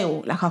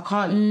fail. Like I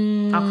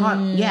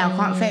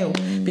can't fail.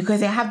 Because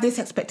they have this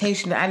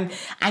expectation and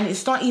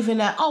it's not even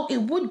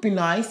it would be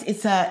nice.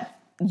 It's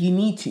you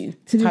need to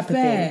type be fair, of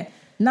thing.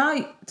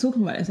 Now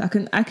talking about this, I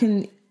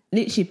can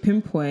literally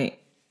pinpoint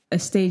a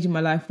stage in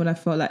my life when I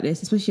felt like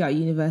this, especially at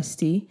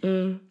university.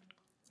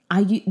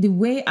 The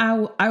way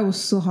I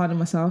was so hard on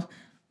myself,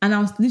 and I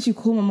was literally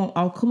calling my mom.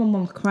 I'll call my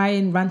mom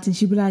crying, ranting.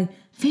 She'd be like,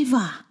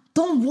 "Favor,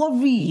 don't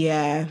worry,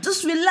 yeah,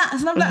 just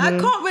relax." And I'm like, "I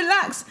can't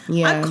relax.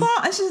 Yeah. I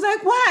can't." And she's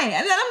like, "Why?"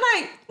 And then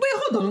I'm like, "Wait,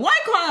 hold on. Why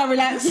can't I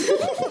relax?" Do you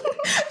know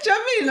what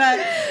I mean? Like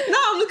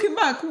now I'm looking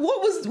back.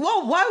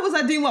 Why was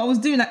I doing what I was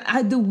doing?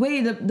 Like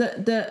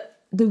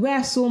the way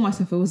I saw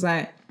myself, it was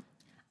like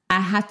I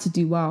had to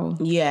do well.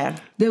 Yeah.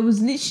 There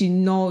was literally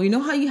you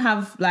know how you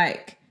have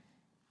like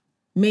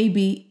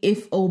maybe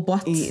if or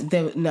but?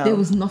 There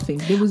was nothing.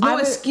 There was no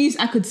excuse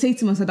I could say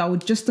to myself that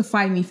would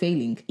justify me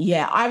failing.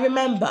 Yeah, I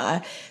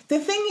remember. The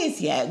thing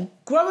is,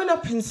 growing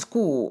up in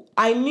school,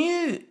 I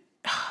knew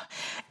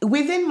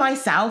within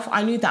myself,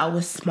 I knew that I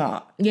was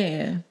smart.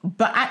 Yeah.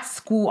 But at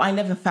school, I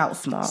never felt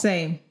smart.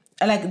 Same.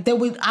 Like there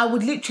would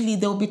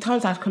be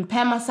times I'd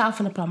compare myself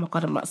and I'd be like, oh my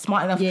God, I'm not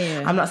smart enough.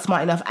 Yeah. I'm not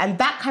smart enough. And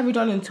that carried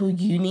on until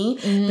uni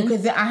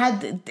because I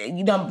had,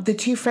 the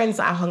two friends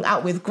that I hung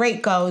out with,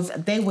 great girls,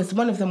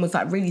 one of them was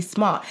like really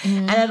smart.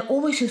 And I'd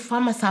always just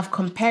find myself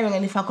comparing.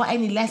 And if I got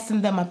any less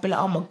than them, I'd be like,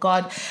 oh my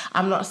God,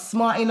 I'm not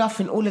smart enough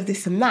and all of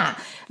this and that.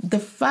 The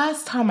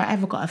first time I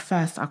ever got a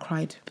first, I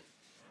cried.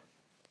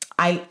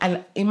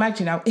 And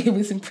imagine it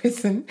was in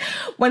prison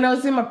when I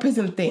was in my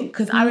prison thing,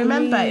 because I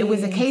remember it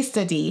was a case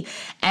study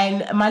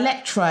and my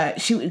lecturer,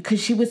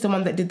 because she was the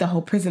one that did the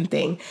whole prison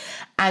thing,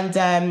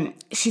 and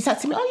she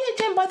said to me, "Oh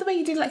yeah, Jen, by the way,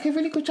 you did like a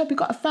really good job. You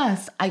got a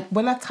first."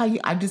 When I tell you,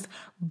 I just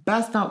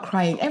burst out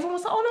crying. Everyone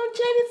was like, "Oh no,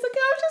 Jen, it's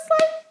okay." I was just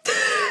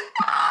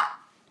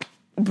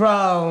like,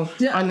 bro,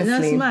 honestly,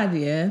 that's mad.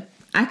 Yeah,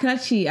 I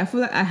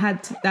feel like I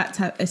had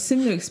a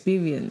similar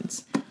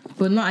experience.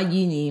 But not at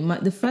uni.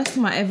 The first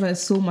time I ever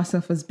saw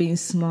myself as being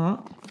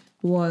smart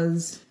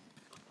was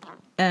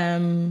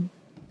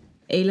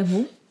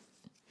A-level.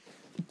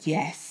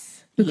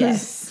 Yes.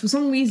 Because for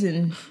some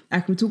reason,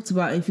 like we talked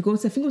about, if you go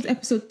to, I think it was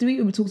episode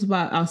 3, we talked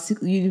about our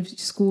school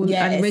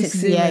and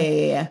racism.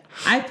 Yeah.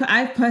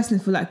 I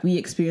personally feel like we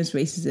experienced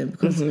racism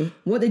because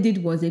what they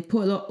did was they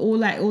put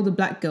all the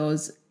black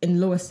girls in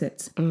lower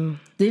sets,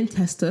 didn't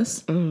test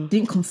us,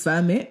 didn't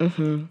confirm it,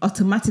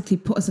 automatically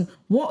put us in.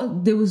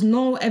 There was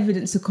no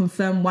evidence to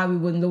confirm why we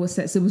were in lower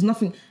sets. There was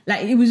nothing,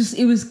 like it was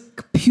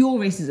pure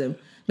racism.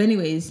 But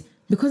anyways,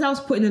 because I was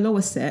put in a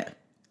lower set,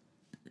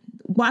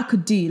 what I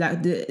could do,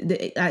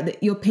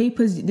 your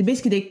papers,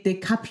 they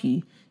cap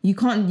you. You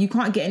can't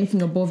get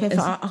anything above.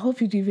 I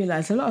hope you do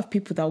realise a lot of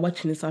people that are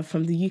watching this are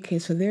from the UK,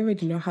 so they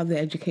already know how the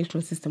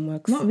educational system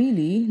works. Not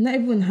really. Not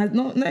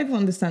everyone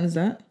understands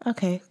that.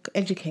 Okay,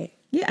 educate.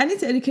 Yeah, I need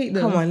to educate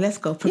them. Come on, let's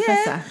go,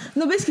 Professor. Yeah.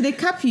 No, basically they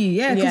cap you.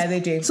 Yeah, yeah,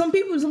 they do. Some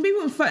people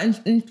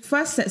in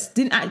first sets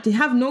they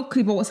have no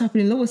clue about what's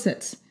happening in lower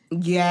sets.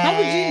 Yeah. How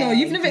would you know?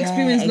 You've never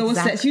experienced lower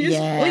sets. You just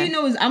all you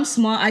know is I'm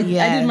smart. I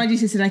did my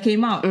GCSE and I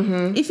came out.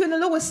 If you're in a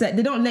lower set,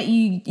 they don't let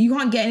you. You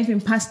can't get anything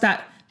past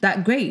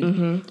that grade.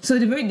 So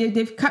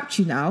they've capped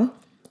you now.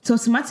 So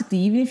automatically,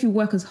 even if you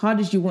work as hard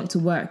as you want to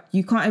work,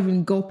 you can't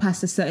even go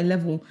past a certain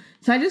level.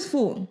 So I just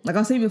thought, like I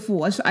was saying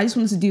before, I just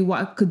wanted to do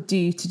what I could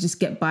do to just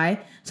get by.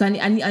 So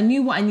I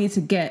knew what I needed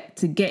to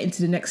get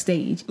into the next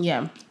stage.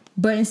 Yeah.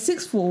 But in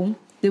sixth form,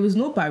 there was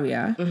no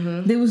barrier.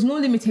 There was no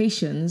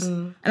limitations.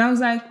 And I was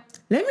like,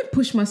 let me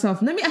push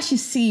myself. Let me actually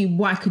see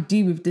what I could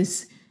do with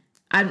this.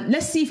 And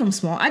let's see if I'm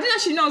smart. I didn't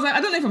actually know. I was like,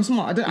 I don't know if I'm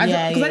smart. Because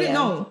I didn't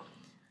know.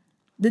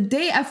 The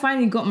day I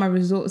finally got my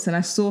results and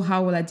I saw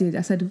how well I did,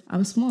 I said,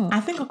 I'm smart.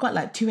 I think I got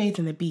like 2 A's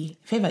and a B.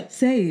 Favorite.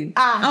 Same.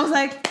 I was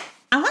like,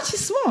 I'm actually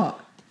smart.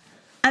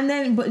 And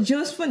then, but you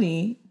know what's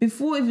funny?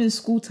 Before even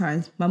school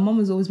times, my mum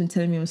has always been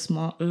telling me I'm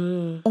smart.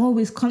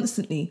 Always,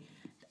 constantly.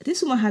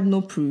 This woman had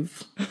no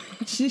proof.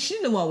 She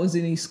didn't know what I was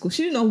doing in school.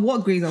 She didn't know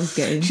what grades I was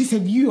getting. She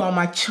said, "You are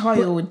my child."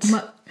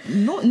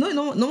 No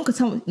one can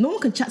tell me. No one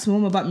can chat to my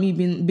mum about me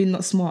being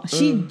not smart.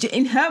 She,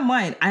 in her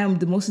mind, I am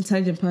the most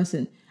intelligent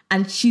person,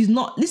 and she's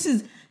not.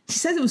 She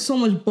says it with so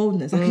much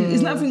boldness. Like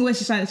it's not a thing where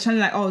she's trying to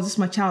like, oh, this is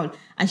my child,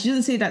 and she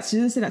doesn't say that. She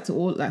doesn't say that to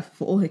all, like,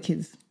 for all her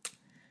kids.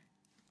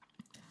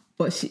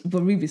 But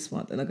Ruby's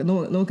smart, and like no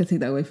one can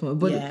take that away from her.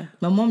 But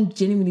my mom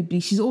genuinely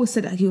believes. She's always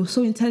said that you're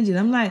so intelligent.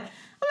 I'm like,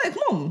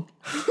 Mom,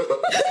 do you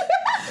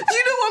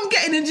know what I'm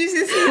getting in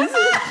GCSEs?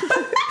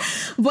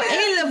 But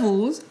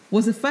A-levels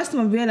was the first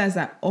time I realised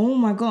that, oh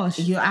my gosh,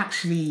 you're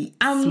actually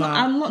smart.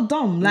 I'm not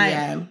dumb.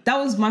 Like that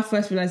was my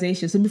first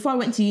realisation. So before I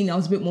went to uni, I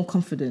was a bit more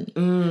confident.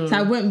 So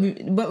I went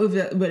with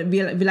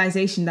the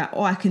realisation that,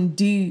 I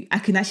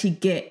can actually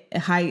get a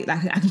high,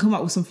 like I can come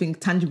up with something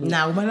tangible.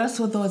 Now, when I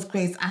saw those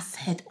grades, I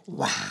said,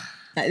 wow.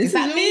 Is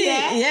that me?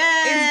 Yeah. Is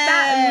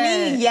that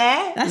me?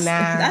 Yeah.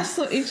 That's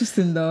so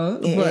interesting though.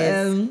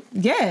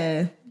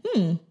 Yeah.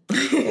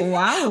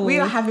 Wow. We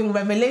are having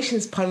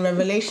revelations upon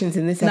revelations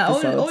in this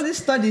episode. All these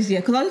studies,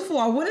 because I just thought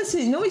I wanted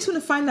to, you just want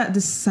to find out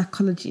the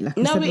psychology. Like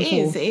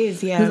it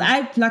is,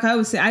 yeah. Because I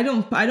always say, I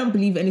don't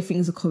believe anything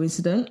is a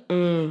coincidence.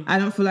 I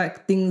don't feel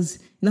like things.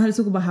 You know how they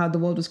talk about how the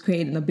world was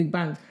created in a big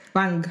bang,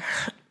 poof.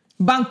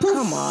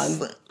 Come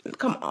on.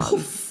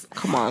 Poof.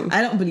 Come on.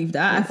 I don't believe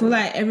that. I feel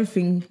like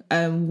everything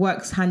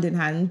works hand in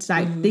hand.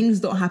 Like things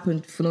don't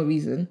happen for no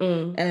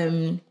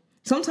reason.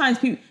 Sometimes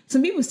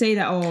some people say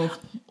that,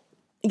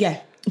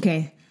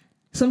 okay.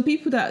 Some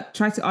people that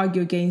try to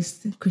argue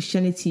against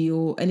Christianity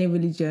or any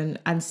religion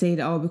and say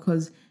that,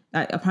 because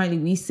apparently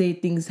we say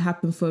things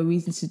happen for a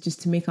reason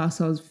to make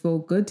ourselves feel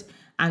good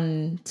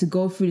and to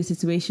go through the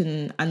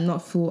situation and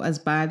not feel as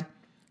bad.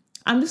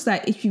 I'm just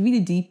like, if you really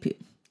deep it,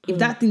 if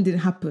that thing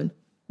didn't happen,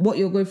 what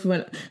you're going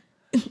through,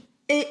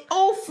 it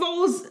all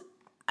falls.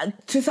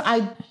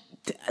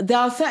 There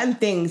are certain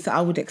things that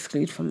I would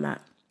exclude from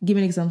that. Give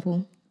me an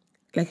example.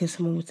 Like if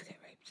someone were to get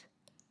raped.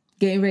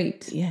 Getting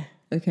raped? Yeah.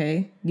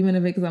 Okay. Give me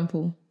another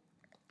example.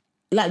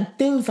 Like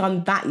things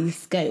on that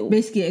scale.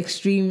 Basically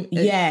extreme.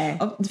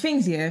 The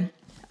things,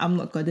 I'm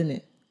not God,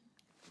 innit?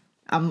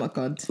 I'm not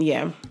God.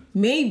 Yeah.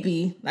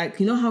 Maybe, like,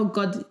 you know how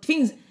God...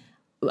 Things...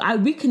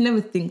 we can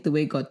never think the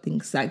way God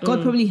thinks. Like,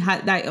 God probably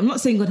had... Like, I'm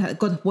not saying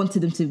God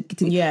wanted them to...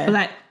 But,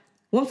 like,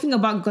 one thing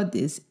about God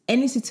is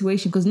any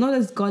situation, because not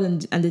as God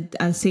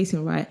and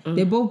Satan, right?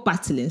 They're both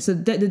battling. So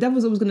the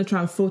devil's always going to try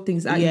and throw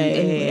things at you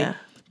anyway. Yeah.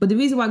 But the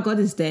reason why God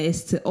is there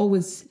is to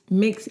always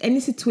make any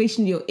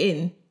situation you're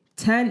in,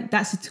 turn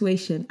that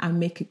situation and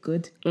make it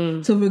good.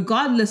 So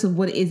regardless of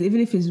what it is,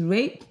 even if it's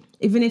rape,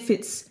 even if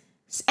it's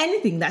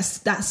anything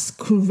that's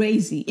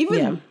crazy,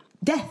 even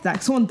death,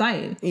 like someone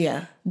dying.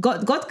 Yeah.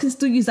 God can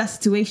still use that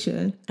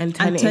situation and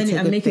turn it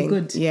and make it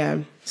good. Yeah.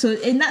 So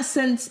in that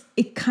sense,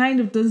 it kind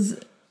of does.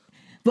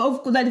 But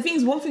of course, like the thing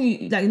is, one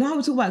thing, like, you know how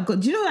we talk about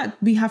God, do you know that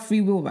we have free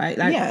will, right?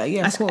 Like,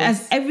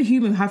 as every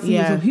human have free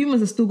will, so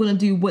humans are still going to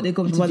do what they're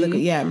going to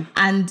do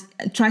and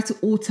try to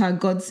alter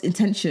God's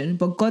intention,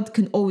 but God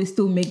can always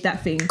still make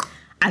that thing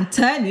and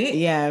turn it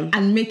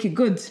and make it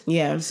good.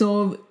 Yeah.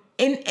 So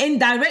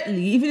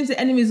indirectly, even if the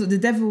enemy is the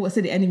devil, I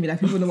said the enemy, like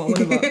people know what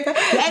I'm about.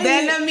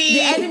 The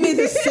enemy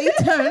is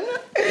Satan.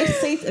 It's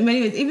Satan.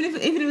 Anyways, even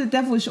if the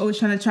devil is always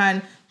trying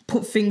to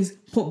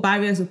put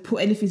barriers or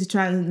put anything to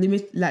try and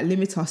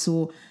limit us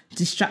or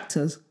distract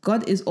us,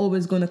 God is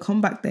always going to come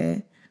back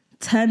there,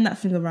 turn that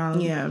thing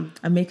around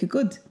and make it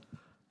good.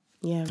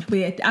 Yeah.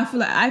 But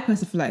I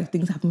personally feel like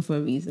things happen for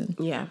a reason.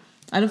 Yeah.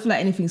 I don't feel like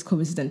anything's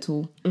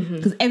coincidental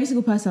because every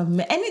single person I've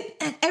met,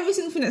 every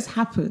single thing that's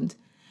happened,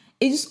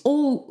 it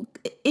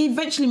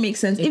eventually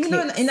makes sense. Even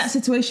though in that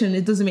situation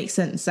it doesn't make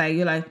sense. Like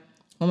you're like,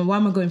 oh, why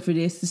am I going through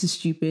this? This is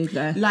stupid.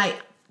 Like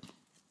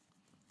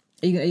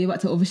Are you about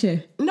to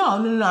overshare? No.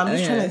 I'm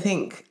just trying to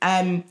think.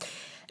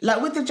 Like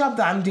with the job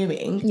that I'm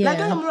doing, like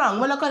don't get me wrong.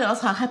 When I got it, I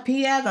was like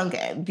happy. I'm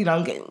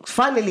getting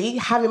finally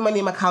having money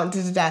in my account.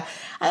 And I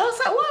was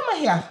like, why am I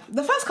here?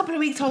 The first couple of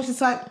weeks, I was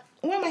just like,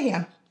 why am I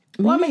here?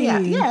 Why am I here?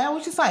 Yeah, I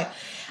was just like,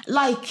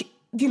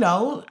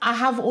 I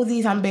have all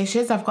these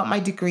ambitions. I've got my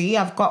degree.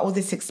 I've got all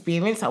this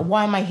experience. Like,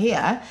 why am I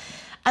here?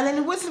 And then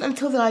it wasn't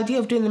until the idea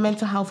of doing the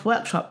mental health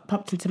workshop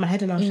popped into my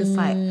head, and I was just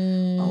like,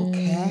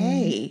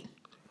 okay.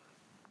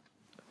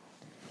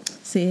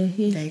 So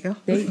yeah. There you go.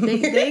 There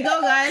you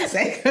go, guys.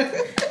 There you go.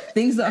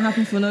 Things don't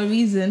happen for no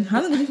reason.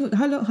 How long do you feel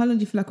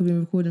like we've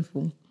been recording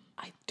for?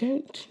 I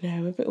don't know.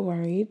 I'm a bit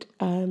worried.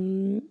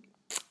 It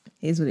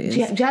is what it is. Do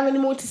you have any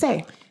more to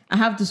say? I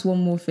have just one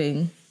more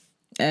thing.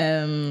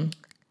 I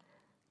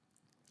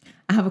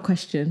have a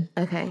question.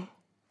 Okay.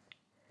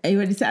 Are you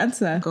ready to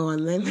answer? Go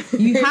on then.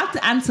 You have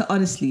to answer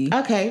honestly.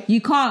 Okay. You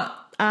can't.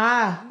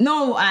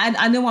 No,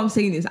 I know why I'm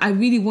saying this. I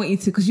really want you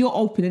to, because you're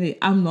open, innit?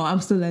 I'm not.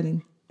 I'm still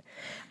learning.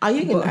 Are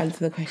you going to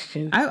answer the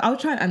question? I'll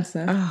try and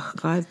answer. Oh,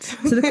 God.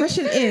 So the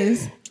question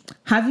is,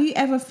 have you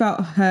ever felt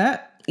hurt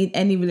in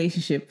any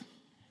relationship?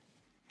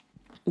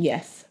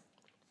 Yes.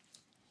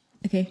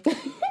 Okay.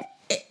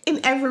 In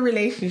every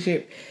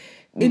relationship.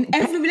 In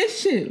every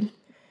relationship?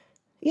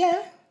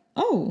 Yeah.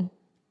 Oh.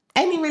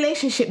 Any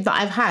relationship that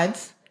I've had.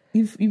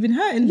 You've been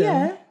hurting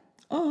them? Yeah.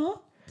 Oh,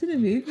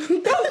 didn't you? Don't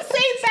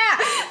say that.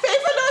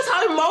 People knows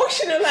how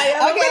emotional I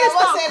am. Okay, I'm going to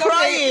start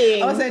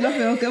crying. I'll say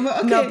nothing.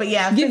 Okay. No, but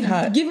yeah, I've been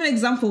hurt. Give an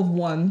example of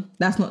one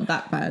that's not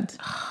that bad.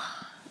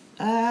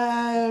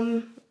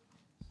 I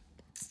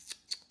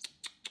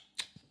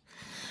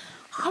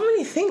can't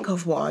really think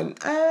of one.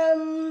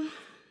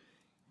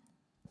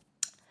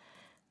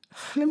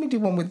 Let me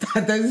do one with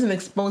that. That doesn't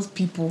expose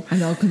people. I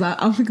know, because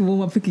I'm thinking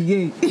one, I'm thinking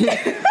gay.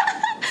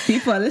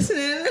 People are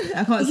listening.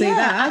 I can't say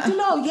that. I don't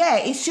know. Yeah,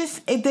 it's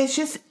just there's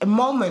just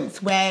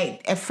moments where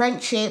a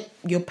friendship,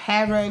 your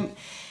parent,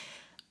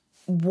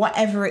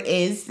 whatever it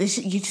is,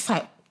 you're just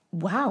like,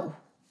 wow,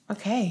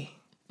 okay,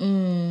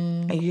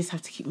 and you just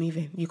have to keep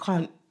moving. You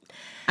can't.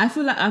 I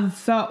feel like I've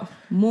felt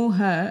more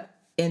hurt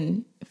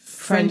in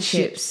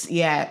friendships,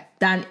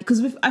 than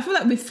because I feel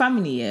like with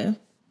family,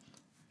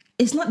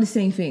 it's not the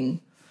same thing.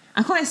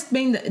 I can't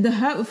explain the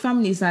hurt with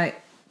family is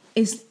like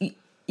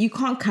you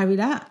can't carry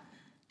that.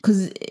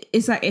 Because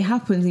it's like it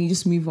happens and you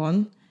just move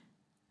on.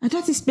 I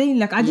don't explain.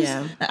 Like I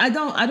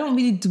don't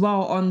really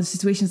dwell on the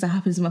situations that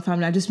happens in my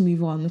family. I just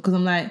move on because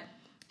I'm like,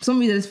 for some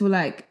reason I just feel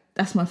like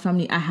that's my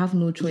family. I have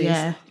no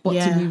choice but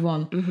to move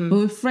on. Mm-hmm. But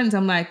with friends,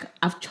 I'm like,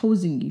 I've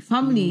chosen you.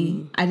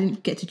 Family, I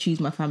didn't get to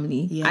choose my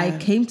family. Yeah. I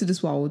came to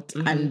this world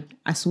and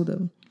I saw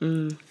them.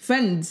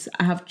 Friends,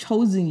 I have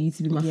chosen you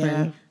to be my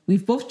friend.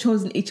 We've both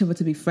chosen each other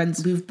to be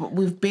friends.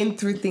 We've been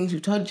through things.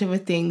 We've told each other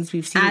things.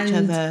 We've seen each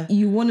other.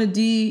 You want to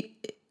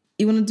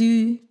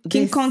do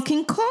King Kong?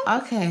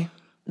 Okay.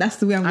 That's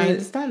the way I'm going. I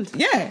understand.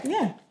 Yeah.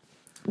 Yeah.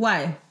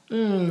 Why?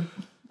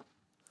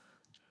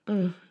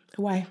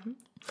 Why?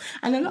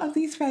 And a lot of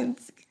these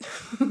friends,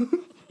 they're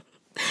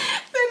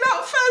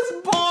not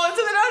firstborn, so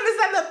they don't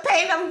understand the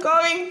pain I'm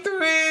going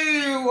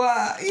through.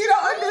 You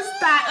don't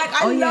understand. Like,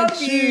 I love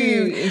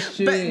you. It's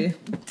true.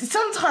 But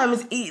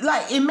sometimes,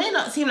 it may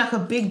not seem like a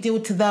big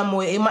deal to them,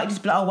 or it might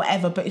just be like, oh,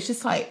 whatever. But it's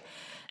just like,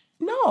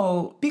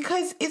 no,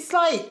 because it's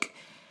like,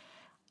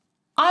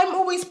 I'm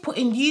always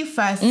putting you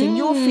first and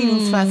your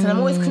feelings first, and I'm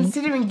always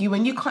considering you,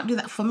 and you can't do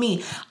that for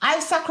me.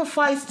 I've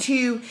sacrificed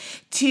to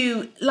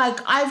like,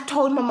 I've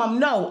told my mum,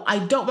 no, I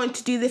don't want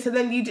to do this, and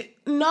then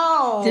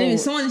no. Dude,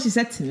 someone actually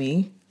said to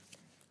me,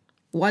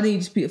 why don't you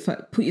just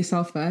put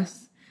yourself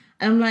first?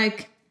 And I'm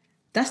like,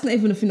 that's not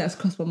even a thing that's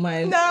crossed my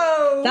mind.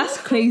 No. That's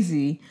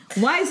crazy.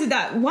 Why is it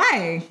that?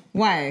 Why?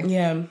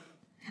 Yeah.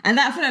 And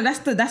that, I feel like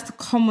that's the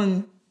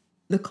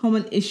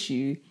common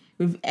issue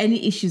with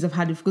any issues I've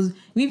had, because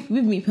with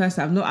me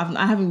personally,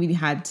 I haven't really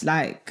had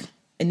like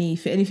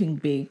anything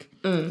big,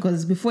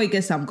 because before it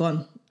gets, I'm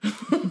gone.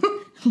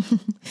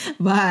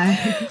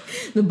 Bye.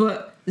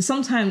 But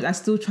sometimes I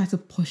still try to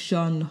push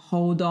on,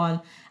 hold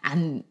on,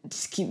 and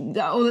just keep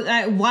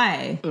like,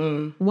 why?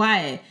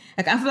 Why?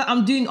 Like, I feel like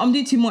I'm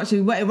doing too much,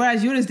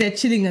 whereas you're just there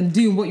chilling and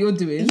doing what you're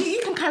doing.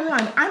 You can carry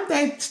on. I'm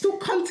there still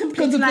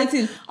contemplating. Like,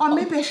 oh,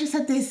 maybe I should have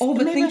said this.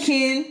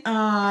 Overthinking.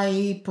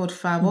 Ay, por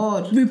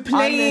favor.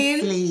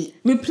 Replaying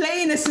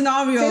the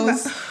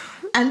scenarios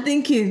and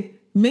thinking,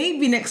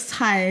 maybe next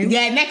time.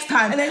 Yeah, next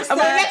time. When next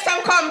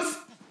time comes,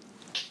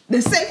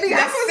 the same thing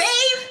happens.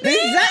 The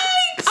exact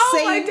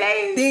same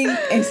thing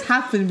has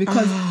happened,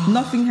 because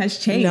nothing has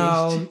changed.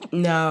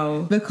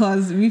 No.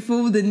 Because we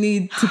feel the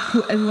need to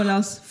put everyone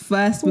else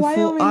first before us.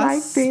 Why are we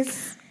like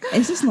this?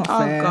 It's just not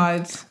fair. Oh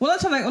God.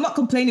 We're not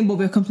complaining, but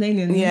we're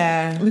complaining.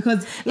 Yeah.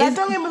 Because don't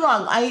get me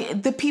wrong,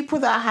 the people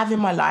that I have in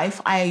my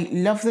life, I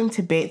love them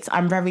to bits.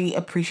 I'm very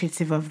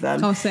appreciative of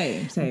them. Oh,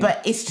 same.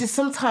 But it's just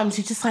sometimes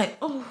you're just like,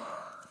 oh.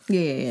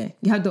 Yeah.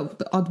 You have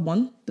the odd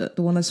one, the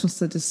one that's supposed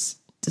to just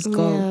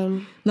go. Yeah.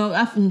 No,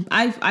 I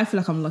feel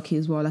like I'm lucky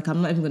as well. Like,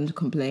 I'm not even going to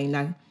complain.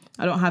 Like,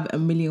 I don't have a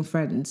million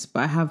friends,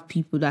 but I have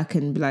people that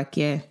can be like,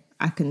 yeah,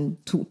 I can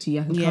talk to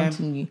you, I can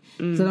count on you.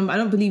 So I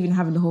don't believe in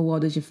having the whole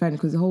world as your friend,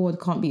 because the whole world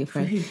can't be your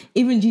friend.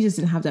 Even Jesus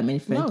didn't have that many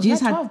friends. No,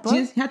 Jesus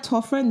he had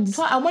 12 friends.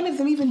 12, and one of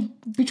them even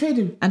betrayed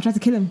him and tried to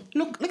kill him.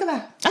 Look at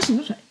that. Actually,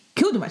 not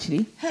killed him,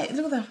 actually. Hey,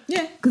 look at that.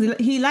 Yeah, because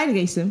he lied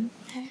against him.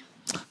 Hey.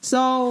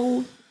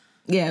 So,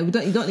 yeah, you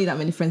don't need that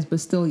many friends, but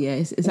still, yeah.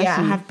 It's actually...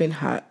 I have been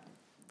hurt.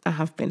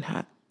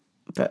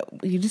 But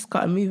you just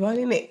gotta move on,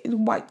 innit?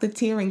 Wipe the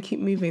tear and keep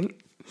moving.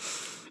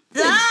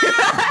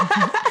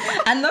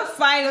 And the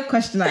final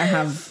question I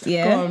have,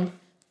 Go on.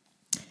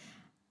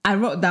 I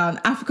wrote down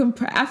African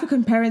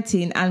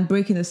parenting and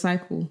breaking the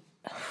cycle.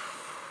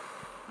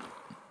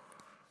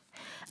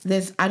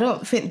 I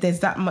don't think there's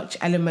that much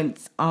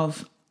elements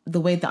of the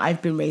way that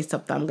I've been raised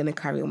up that I'm going to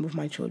carry on with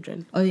my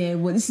children. Oh yeah,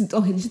 well this is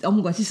oh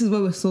my gosh, this is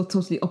where we're so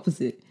totally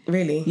opposite.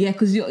 Really? Yeah,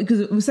 because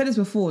we said this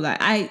before. Like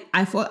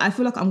I feel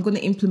like I'm going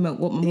to implement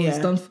what my mom has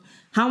done.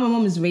 How my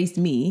mom has raised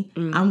me,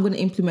 I'm going to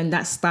implement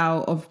that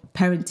style of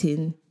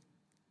parenting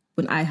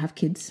when I have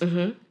kids.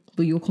 Mm-hmm.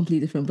 But you're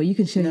completely different. But you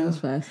can share yours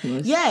first.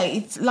 Yeah,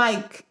 it's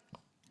like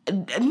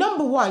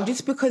number one,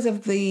 just because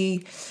of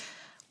the.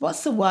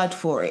 What's the word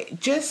for it?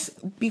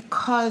 Just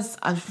because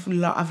I've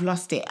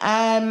lost it.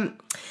 I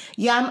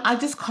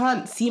just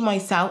can't see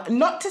myself.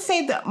 Not to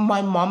say that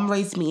my mom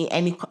raised me in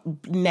any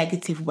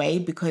negative way,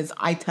 because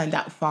I turned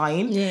out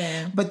fine.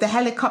 Yeah. But the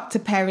helicopter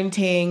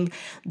parenting,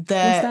 What's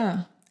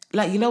that?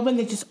 Like, you know, when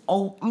they just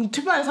to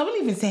be honest, I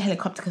wouldn't even say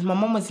helicopter because my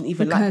mom wasn't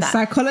even like that.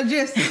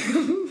 Psychologist.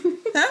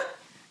 Huh?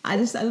 I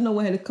don't know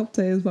what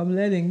helicopter is, but I'm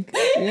learning.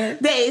 Yeah.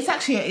 It's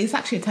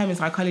actually a term in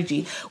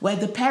psychology where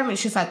the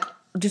parents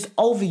just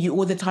over you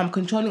all the time,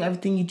 controlling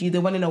everything you do. They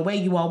want to know where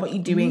you are, what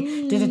you're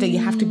doing. You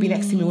have to be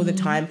next to me all the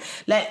time.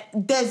 Like,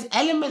 there's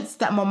elements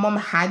that my mom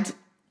had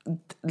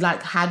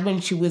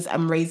when she was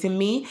raising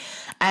me.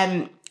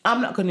 I'm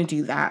not going to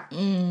do that.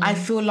 I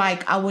feel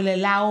like I will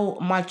allow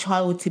my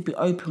child to be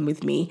open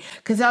with me,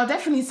 because there are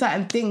definitely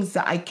certain things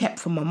that I kept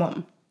from my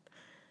mom.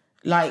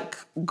 Like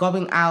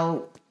going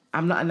out.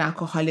 I'm not an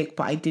alcoholic,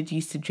 but I did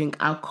used to drink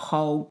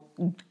alcohol.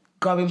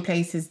 Going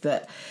places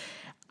that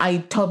I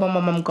told my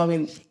mom I'm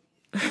going...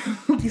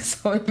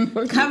 so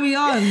Carry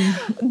on.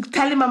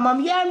 Telling my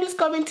mum, I'm just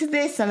going to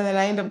this, and then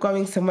I end up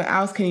going somewhere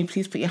else. Can you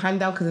please put your hand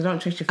down because I don't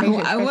trust your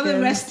face? I want to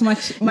rest my.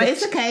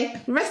 It's okay.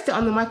 Rest it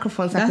on the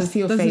microphone so I can see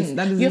your face.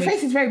 Your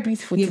face is very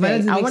beautiful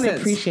today. I want to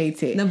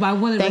appreciate it. No, but I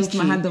want to rest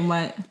my hand on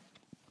my.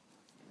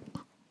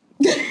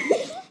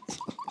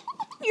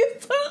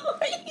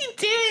 What are you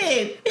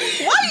doing?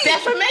 What?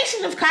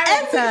 Defamation of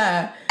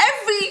character.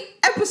 Every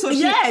episode.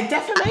 Yeah,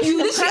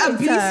 defamation of character.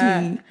 Abuse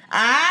me.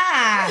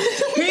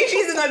 Who's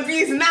using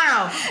abuse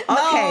now?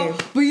 Okay. No,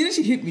 but you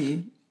literally hit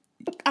me.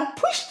 I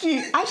pushed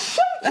you. I shoved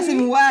you. That's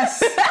even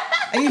worse.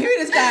 Are you hearing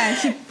this guy?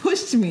 She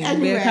pushed me.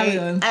 Anyway, carry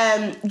on.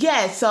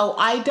 So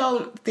I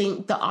don't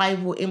think that I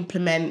will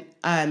implement...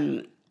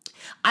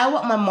 I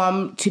want my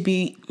mom to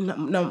be... No,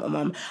 my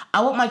mom.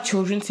 I want my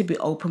children to be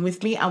open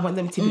with me. I want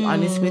them to be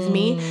honest with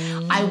me.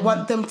 I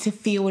want them to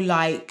feel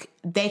like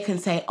they can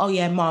say, oh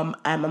yeah, mom,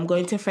 I'm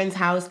going to a friend's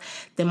house.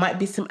 There might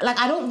be some... Like,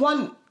 I don't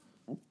want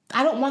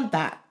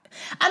that.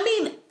 I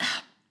mean,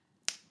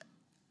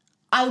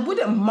 I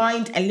wouldn't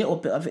mind a little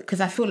bit of it, because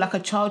I feel like a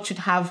child should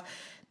have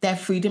their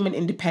freedom and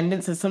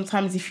independence. And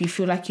sometimes if you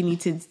feel like you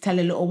need to tell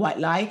a little white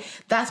lie,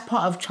 that's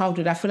part of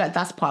childhood. I feel like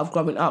that's part of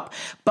growing up.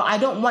 But I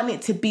don't want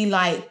it to be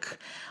like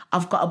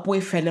I've got a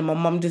boyfriend and my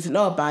mum doesn't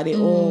know about it,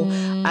 or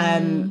I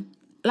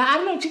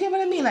don't know, do you get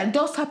what I mean? Like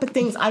those type of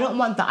things, I don't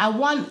want that. I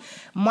want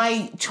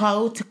my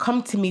child to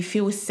come to me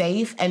feel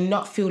safe and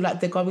not feel like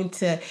they're going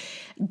to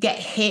get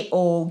hit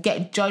or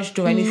get judged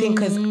or anything,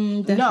 because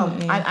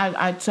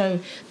so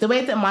the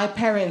way that my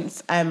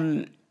parents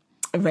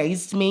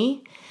raised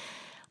me,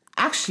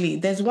 actually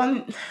there's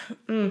one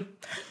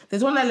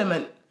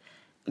element,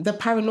 the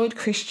paranoid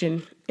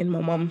Christian in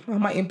my mum. I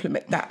might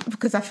implement that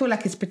because I feel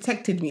like it's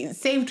protected me. It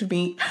saved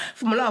me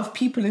from a lot of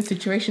people and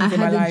situations in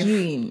my life. I had a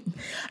dream.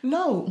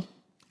 No,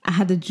 I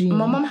had a dream.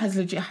 My mum has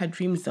legit had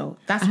dreams though.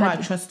 That's why I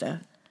trust her.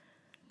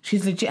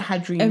 She's legit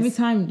had dreams. Every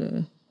time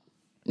though?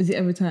 Is it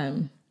every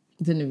time?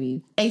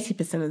 Genevieve?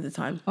 80% of the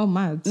time. Oh,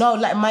 mad. No,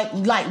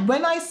 like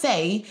when I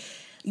say,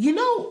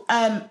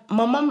 my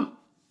mum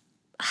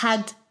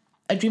had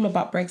a dream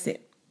about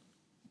Brexit.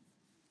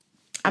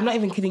 I'm not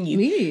even kidding you.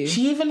 Really?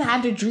 She even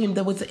had a dream.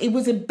 It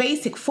was a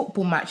basic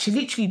football match. She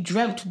literally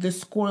dreamt the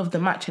score of the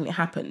match and it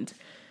happened.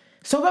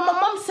 So when my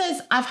mum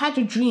says, I've had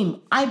a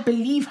dream, I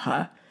believe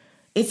her.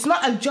 It's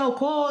not a joke.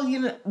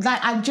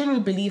 I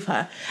genuinely believe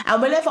her. And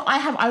whenever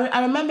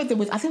I remember I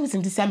think it was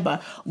in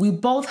December, we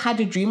both had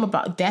a dream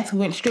about death. We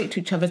went straight to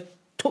each other,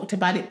 talked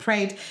about it,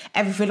 prayed,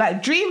 everything.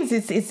 Like dreams,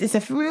 it's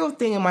a real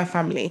thing in my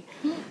family.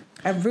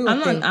 A real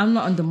thing. I'm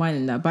not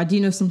undermining that, but I do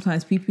know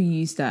sometimes people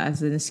use that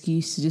as an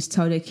excuse to just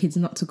tell their kids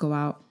not to go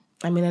out.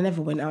 I mean, I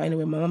never went out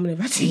anyway. My mum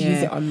never had to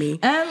use it on me.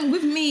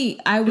 With me,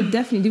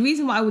 the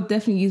reason why I would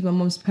definitely use my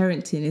mum's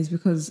parenting is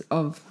because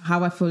of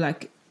how I feel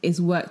like it's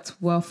worked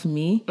well for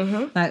me.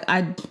 Mm-hmm. Like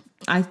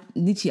I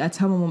literally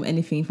tell my mum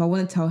anything. If I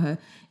want to tell her,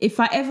 if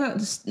I ever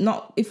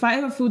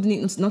feel the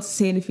need not to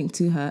say anything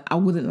to her, I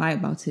wouldn't lie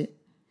about it.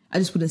 I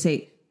just wouldn't say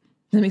it.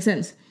 Does that make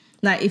sense?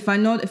 Like if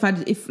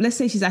let's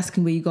say she's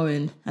asking where you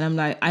going, and I'm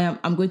like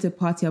I'm going to a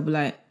party, I'll be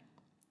like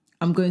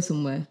I'm going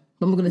somewhere.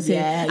 But I'm not gonna say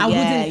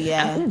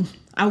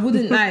I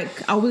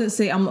wouldn't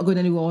say I'm not going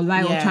anywhere or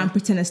lie or try and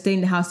pretend to stay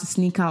in the house to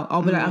sneak out.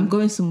 I'll be like I'm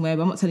going somewhere,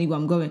 but I'm not telling you where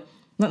I'm going.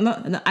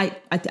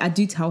 I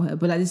do tell her,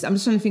 but like this, I'm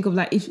just trying to think of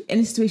like if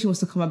any situation was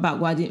to come about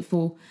where I didn't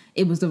feel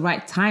it was the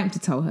right time to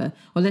tell her,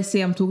 or let's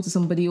say I'm talking to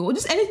somebody, or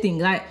just anything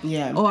like,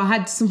 or I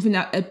had something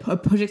that a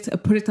project.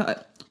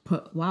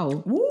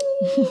 Wow.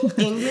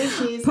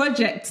 English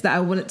project that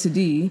I wanted to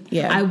do.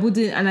 Yeah. I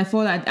wouldn't, and I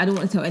feel like I don't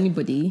want to tell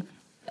anybody.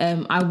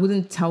 I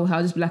wouldn't tell her.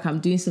 I'll just be like, I'm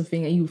doing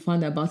something, and you will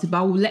find out about it. But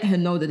I will let her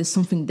know that there's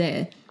something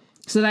there.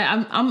 So like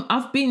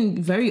I've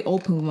been very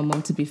open with my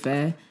mom, to be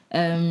fair.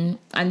 And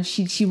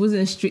she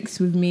wasn't strict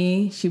with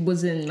me. She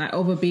wasn't like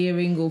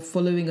overbearing or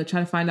following or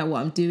trying to find out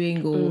what I'm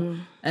doing or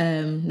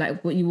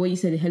like what you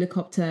said, the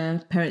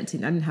helicopter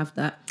parenting. I didn't have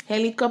that.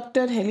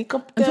 Helicopter.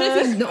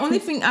 The only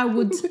thing I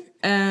would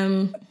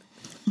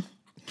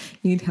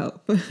need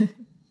help.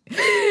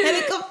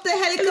 helicopter.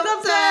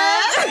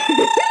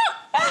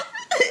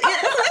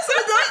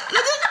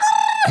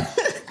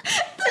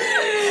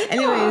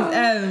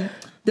 Anyways,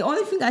 the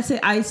only thing I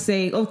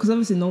say, because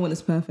obviously no one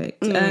is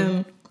perfect.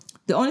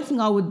 The only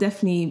thing I would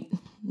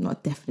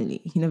not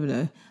definitely, you never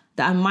know,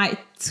 that I might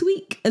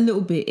tweak a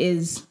little bit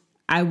is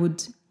I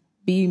would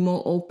be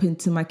more open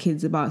to my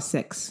kids about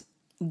sex.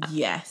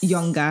 Yes.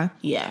 Younger.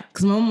 Yeah.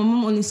 Because my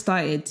mum only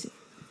started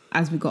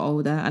as we got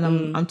older,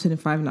 and I'm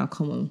 25 now.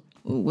 Come on.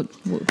 What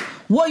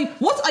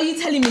are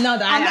you telling me now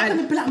that I'm not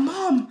going to be like,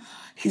 Mom,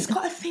 he's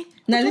got a thing.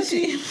 No,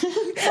 literally.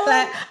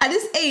 Like, at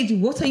this age,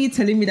 what are you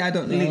telling me that I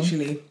don't know?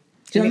 Literally.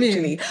 Do you know what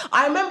I mean?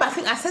 I remember, I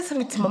think I said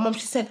something to my mum.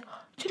 She said,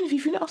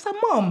 Genevieve, you know, I was like,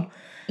 Mom.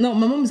 No,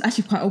 my mum is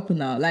actually quite open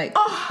now. Like,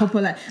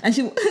 proper, like, and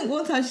she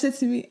one time she said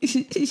to me,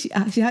 she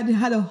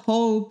had a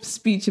whole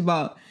speech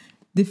about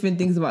different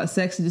things about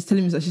sex and just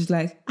telling me that she's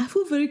like, I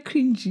feel very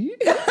cringy.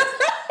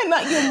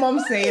 Like your mum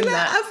saying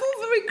that. I feel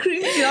very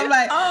cringy. I'm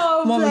like,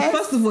 Mom,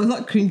 first of all, it's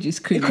not cringy, it's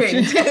cringe.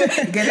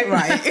 Get it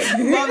right.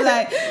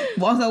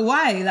 But I was like,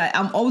 why? Like,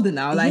 I'm older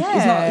now. Like,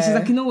 it's not. She's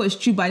like, you know what? It's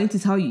true, but I need to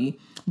tell you.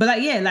 But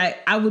like, yeah, like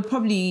I would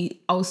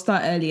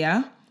start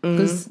earlier.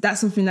 Because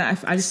that's something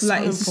that I just feel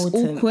like it's just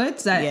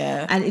awkward, like,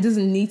 and it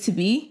doesn't need to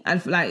be.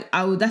 And like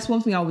that's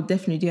one thing I would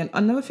definitely do. And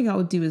another thing I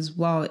would do as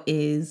well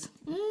is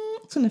I'm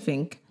trying to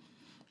think.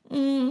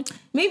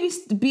 Maybe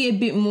be a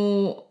bit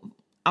more.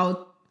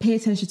 I'll pay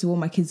attention to what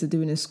my kids are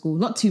doing in school.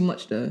 Not too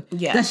much though.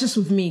 Yeah, that's just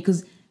with me.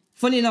 Because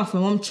funny enough,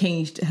 my mom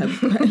changed her.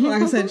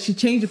 Like I said, she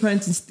changed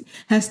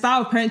her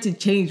style of parenting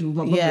changed with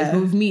my brothers.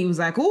 But with me, it was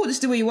like, oh,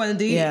 just do what you want to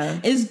do. Yeah,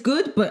 it's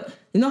good, but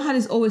you know how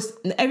there's always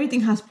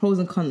everything has pros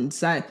and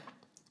cons. Like,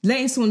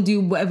 letting someone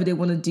do whatever they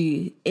want to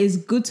do is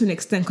good to an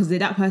extent because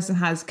that person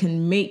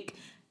can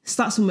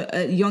start from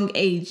a young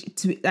age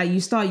to you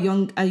start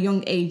at a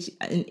young age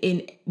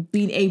in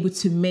being able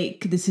to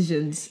make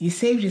decisions. You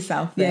saved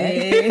yourself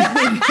there. Yeah.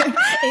 I'm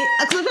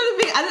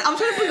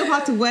trying to think of how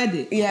to word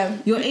it. Yeah,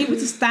 you're able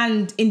to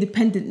stand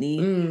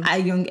independently at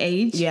a young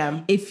age.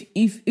 Yeah,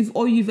 if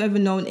all you've ever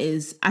known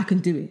is I can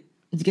do it,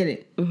 you get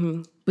it.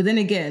 Mm-hmm. But then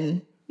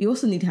again, you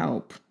also need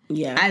help.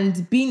 Yeah,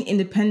 and being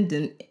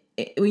independent.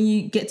 When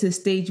you get to a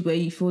stage where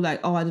you feel like,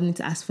 oh, I don't need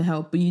to ask for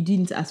help, but you do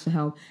need to ask for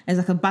help. It's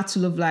like a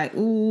battle of like,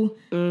 so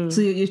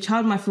your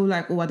child might feel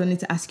like, oh, I don't need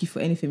to ask you for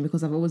anything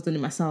because I've always done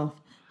it myself.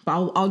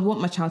 But I would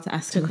want my child to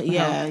ask me for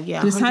help.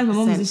 Yeah. There's times my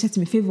mom just said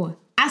to me, "Favor,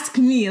 ask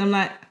me," and I'm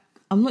like,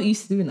 I'm not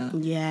used to doing that.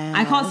 Yeah,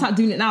 I can't start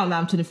doing it now.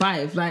 I'm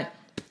 25. Like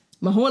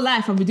my whole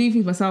life, I've been doing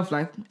things myself.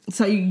 Like,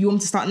 so you want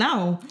me to start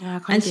now?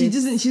 Yeah, and she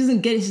doesn't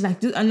get it. She's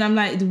like, and I'm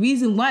like, the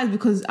reason why is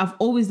because I've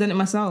always done it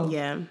myself.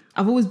 Yeah,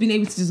 I've always been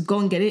able to just go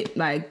and get it.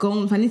 Like, go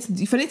on, if I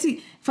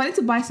need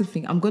to buy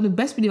something, I'm gonna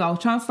best believe I'll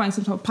try and find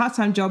some type of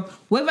part-time job.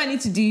 Whatever I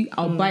need to do,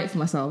 I'll buy it for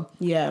myself.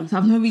 Yeah. So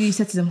I've not really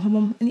said to them,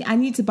 Mom, I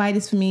need to buy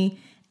this for me.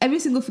 Every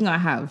single thing I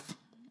have,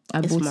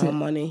 I bought it.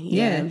 Money.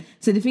 Yeah.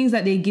 So the things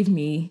that they give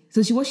me.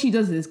 So what she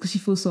does is because she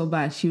feels so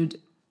bad, she would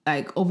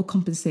like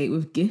overcompensate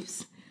with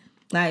gifts.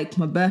 Like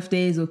my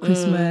birthdays or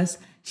Christmas,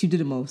 she do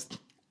the most.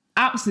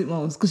 Absolute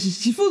most. Because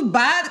she feels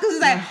bad. Because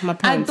it's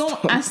like, I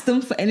don't ask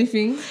them for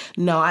anything.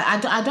 No, I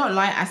don't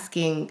like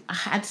asking.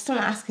 I just don't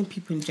like asking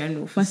people in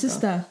general for my stuff.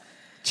 Sister,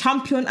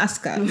 champion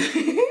asker.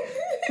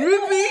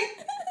 Ruby.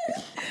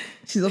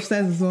 She's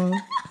upstairs as well.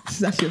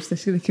 She's actually upstairs.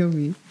 She's going to kill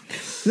me.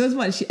 You know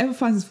what? If she ever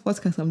finds this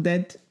podcast, I'm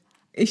dead.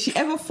 If she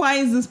ever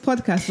finds this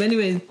podcast. But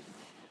anyway,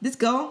 this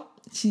girl...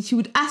 She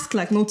would ask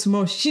like no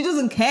tomorrow. She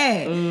doesn't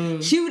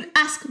care. She would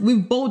ask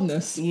with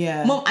boldness.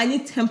 Yeah. Mom, I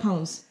need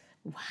 £10.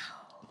 Wow.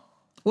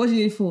 What do you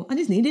need it for? I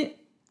just need it.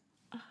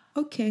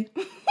 Okay.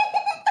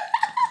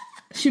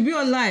 She'll be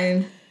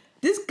online.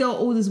 This girl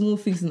orders more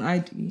things than I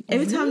do.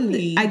 Every time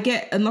I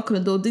get a knock on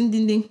the door, ding,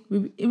 ding, ding.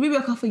 Ruby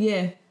a couple,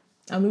 yeah.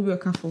 I'm Ruby a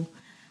couple.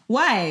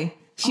 Why?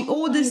 She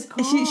orders.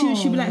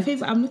 She'll be like,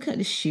 Faith, I'm looking at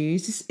the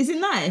shoes. Is it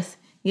nice?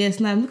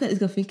 Yes, now I'm looking at this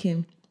girl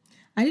thinking,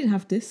 I didn't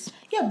have this.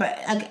 Yeah, but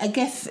I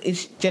guess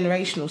it's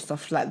generational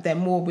stuff. Like they're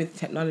more with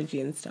technology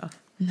and stuff.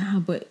 Nah,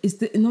 but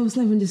it's not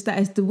even just that.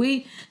 It's the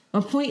way. My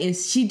point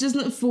is, she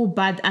doesn't feel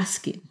bad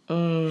asking,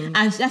 and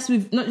that's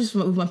with not just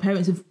with my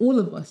parents, with all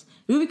of us.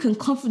 We can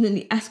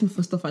confidently ask me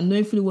for stuff and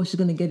knowing fully well she's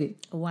gonna get it.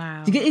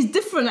 Wow, you get it's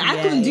different. Like,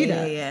 I couldn't do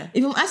that. Yeah.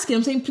 If I'm asking,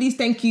 I'm saying please,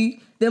 thank you.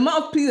 The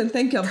amount of please and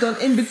thank you I've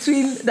done in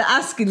between the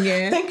asking,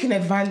 thank you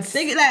in advance.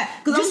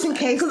 Just in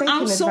case, because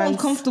I'm so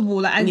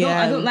uncomfortable. Like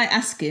I don't like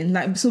asking.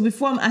 Like so,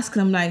 before I'm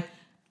asking, I'm like,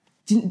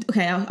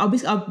 okay, I'll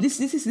this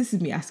is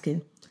me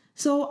asking.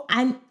 So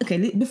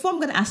before I'm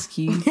gonna ask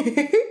you,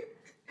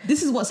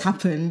 this is what's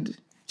happened.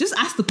 Just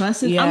ask the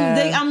person.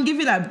 Yeah. I'm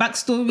giving like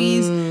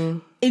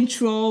backstories,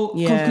 intro,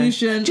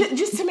 conclusion,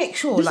 just to make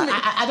sure.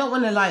 I don't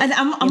want to like. And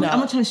I'm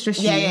not trying to stress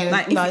you. Yeah.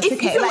 Like, no, if it's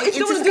okay. If you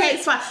don't want to do it,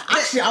 it's fine.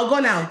 Actually, I'll go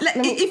now. Like,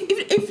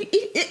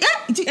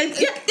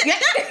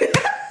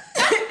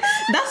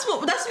 that's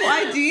what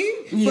I do.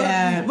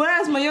 Yeah. But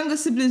whereas my younger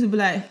siblings would be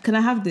like, "Can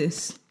I have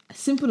this?"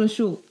 Simple and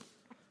short.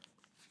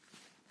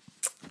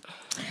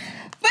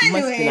 But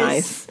anyways, must be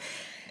nice.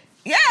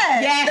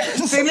 Yeah.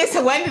 So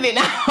listen, we're ending it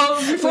now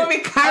before we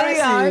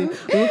carry on.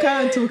 We'll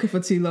carry on talking for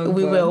too long.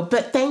 We will.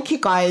 But thank you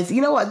guys.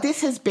 You know what?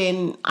 This has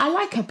been, I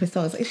like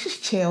episodes. It's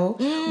just chill.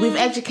 We've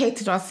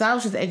educated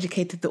ourselves. We've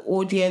educated the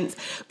audience.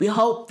 We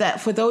hope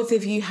that for those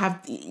of you have...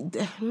 La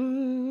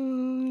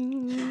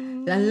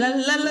la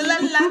la la la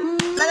la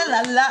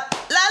la la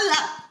la la.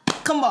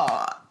 Come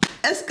on.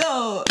 Let's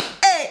go.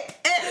 Hey.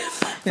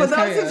 For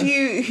those of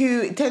you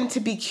who tend to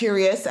be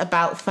curious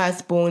about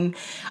firstborn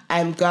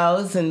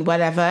girls and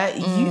whatever,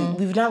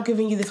 we've now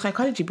given you the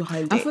psychology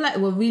behind it. I feel like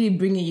we're really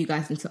bringing you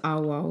guys into our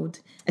world.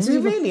 We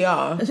really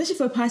are. Especially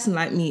for a person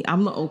like me,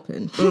 I'm not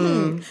open. People,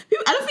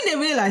 I don't think they're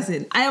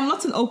realising I am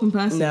not an open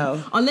person.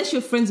 No. Unless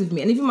you're friends with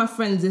me. And even my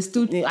friends, they're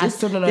still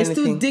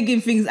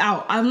digging things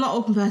out. I'm not an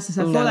open person.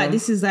 So I feel like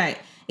this is like...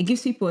 It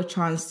gives people a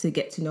chance to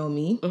get to know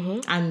me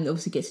and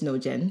obviously get to know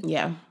Jen.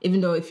 Yeah.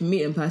 Even though if you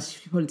meet in person,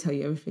 she'll probably tell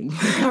you everything.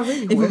 I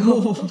really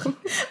will.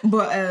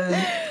 But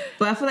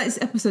I feel like this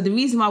episode, the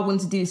reason why I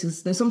wanted to do this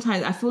is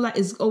sometimes I feel like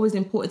it's always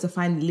important to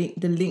find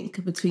the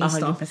link between 100%,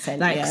 stuff.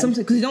 Like sometimes,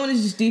 because you don't want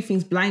to just do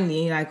things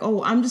blindly. Like,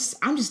 oh, I'm just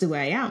the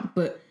way I am.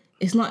 But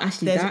it's not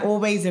actually there's that. There's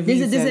always a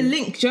reason. There's a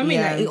link. Do you know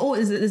what I mean?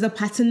 Like, there's a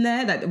pattern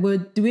there. Like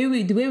the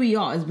way we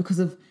are is because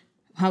of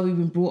how we've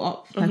been brought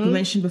up, like we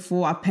mentioned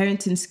before, our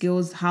parenting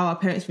skills, how our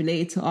parents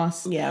related to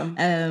us,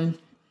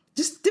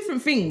 just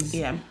different things.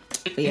 But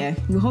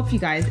we hope you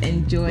guys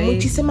enjoy.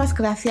 Muchísimas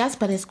gracias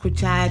por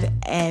escuchar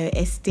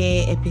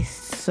este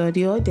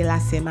episodio de la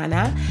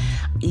semana.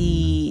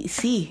 Y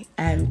sí,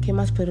 ¿qué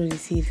más puedo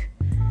decir?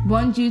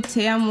 Bonjour,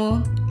 te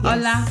amo.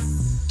 Hola.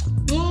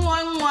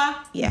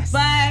 Yes.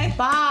 Bye.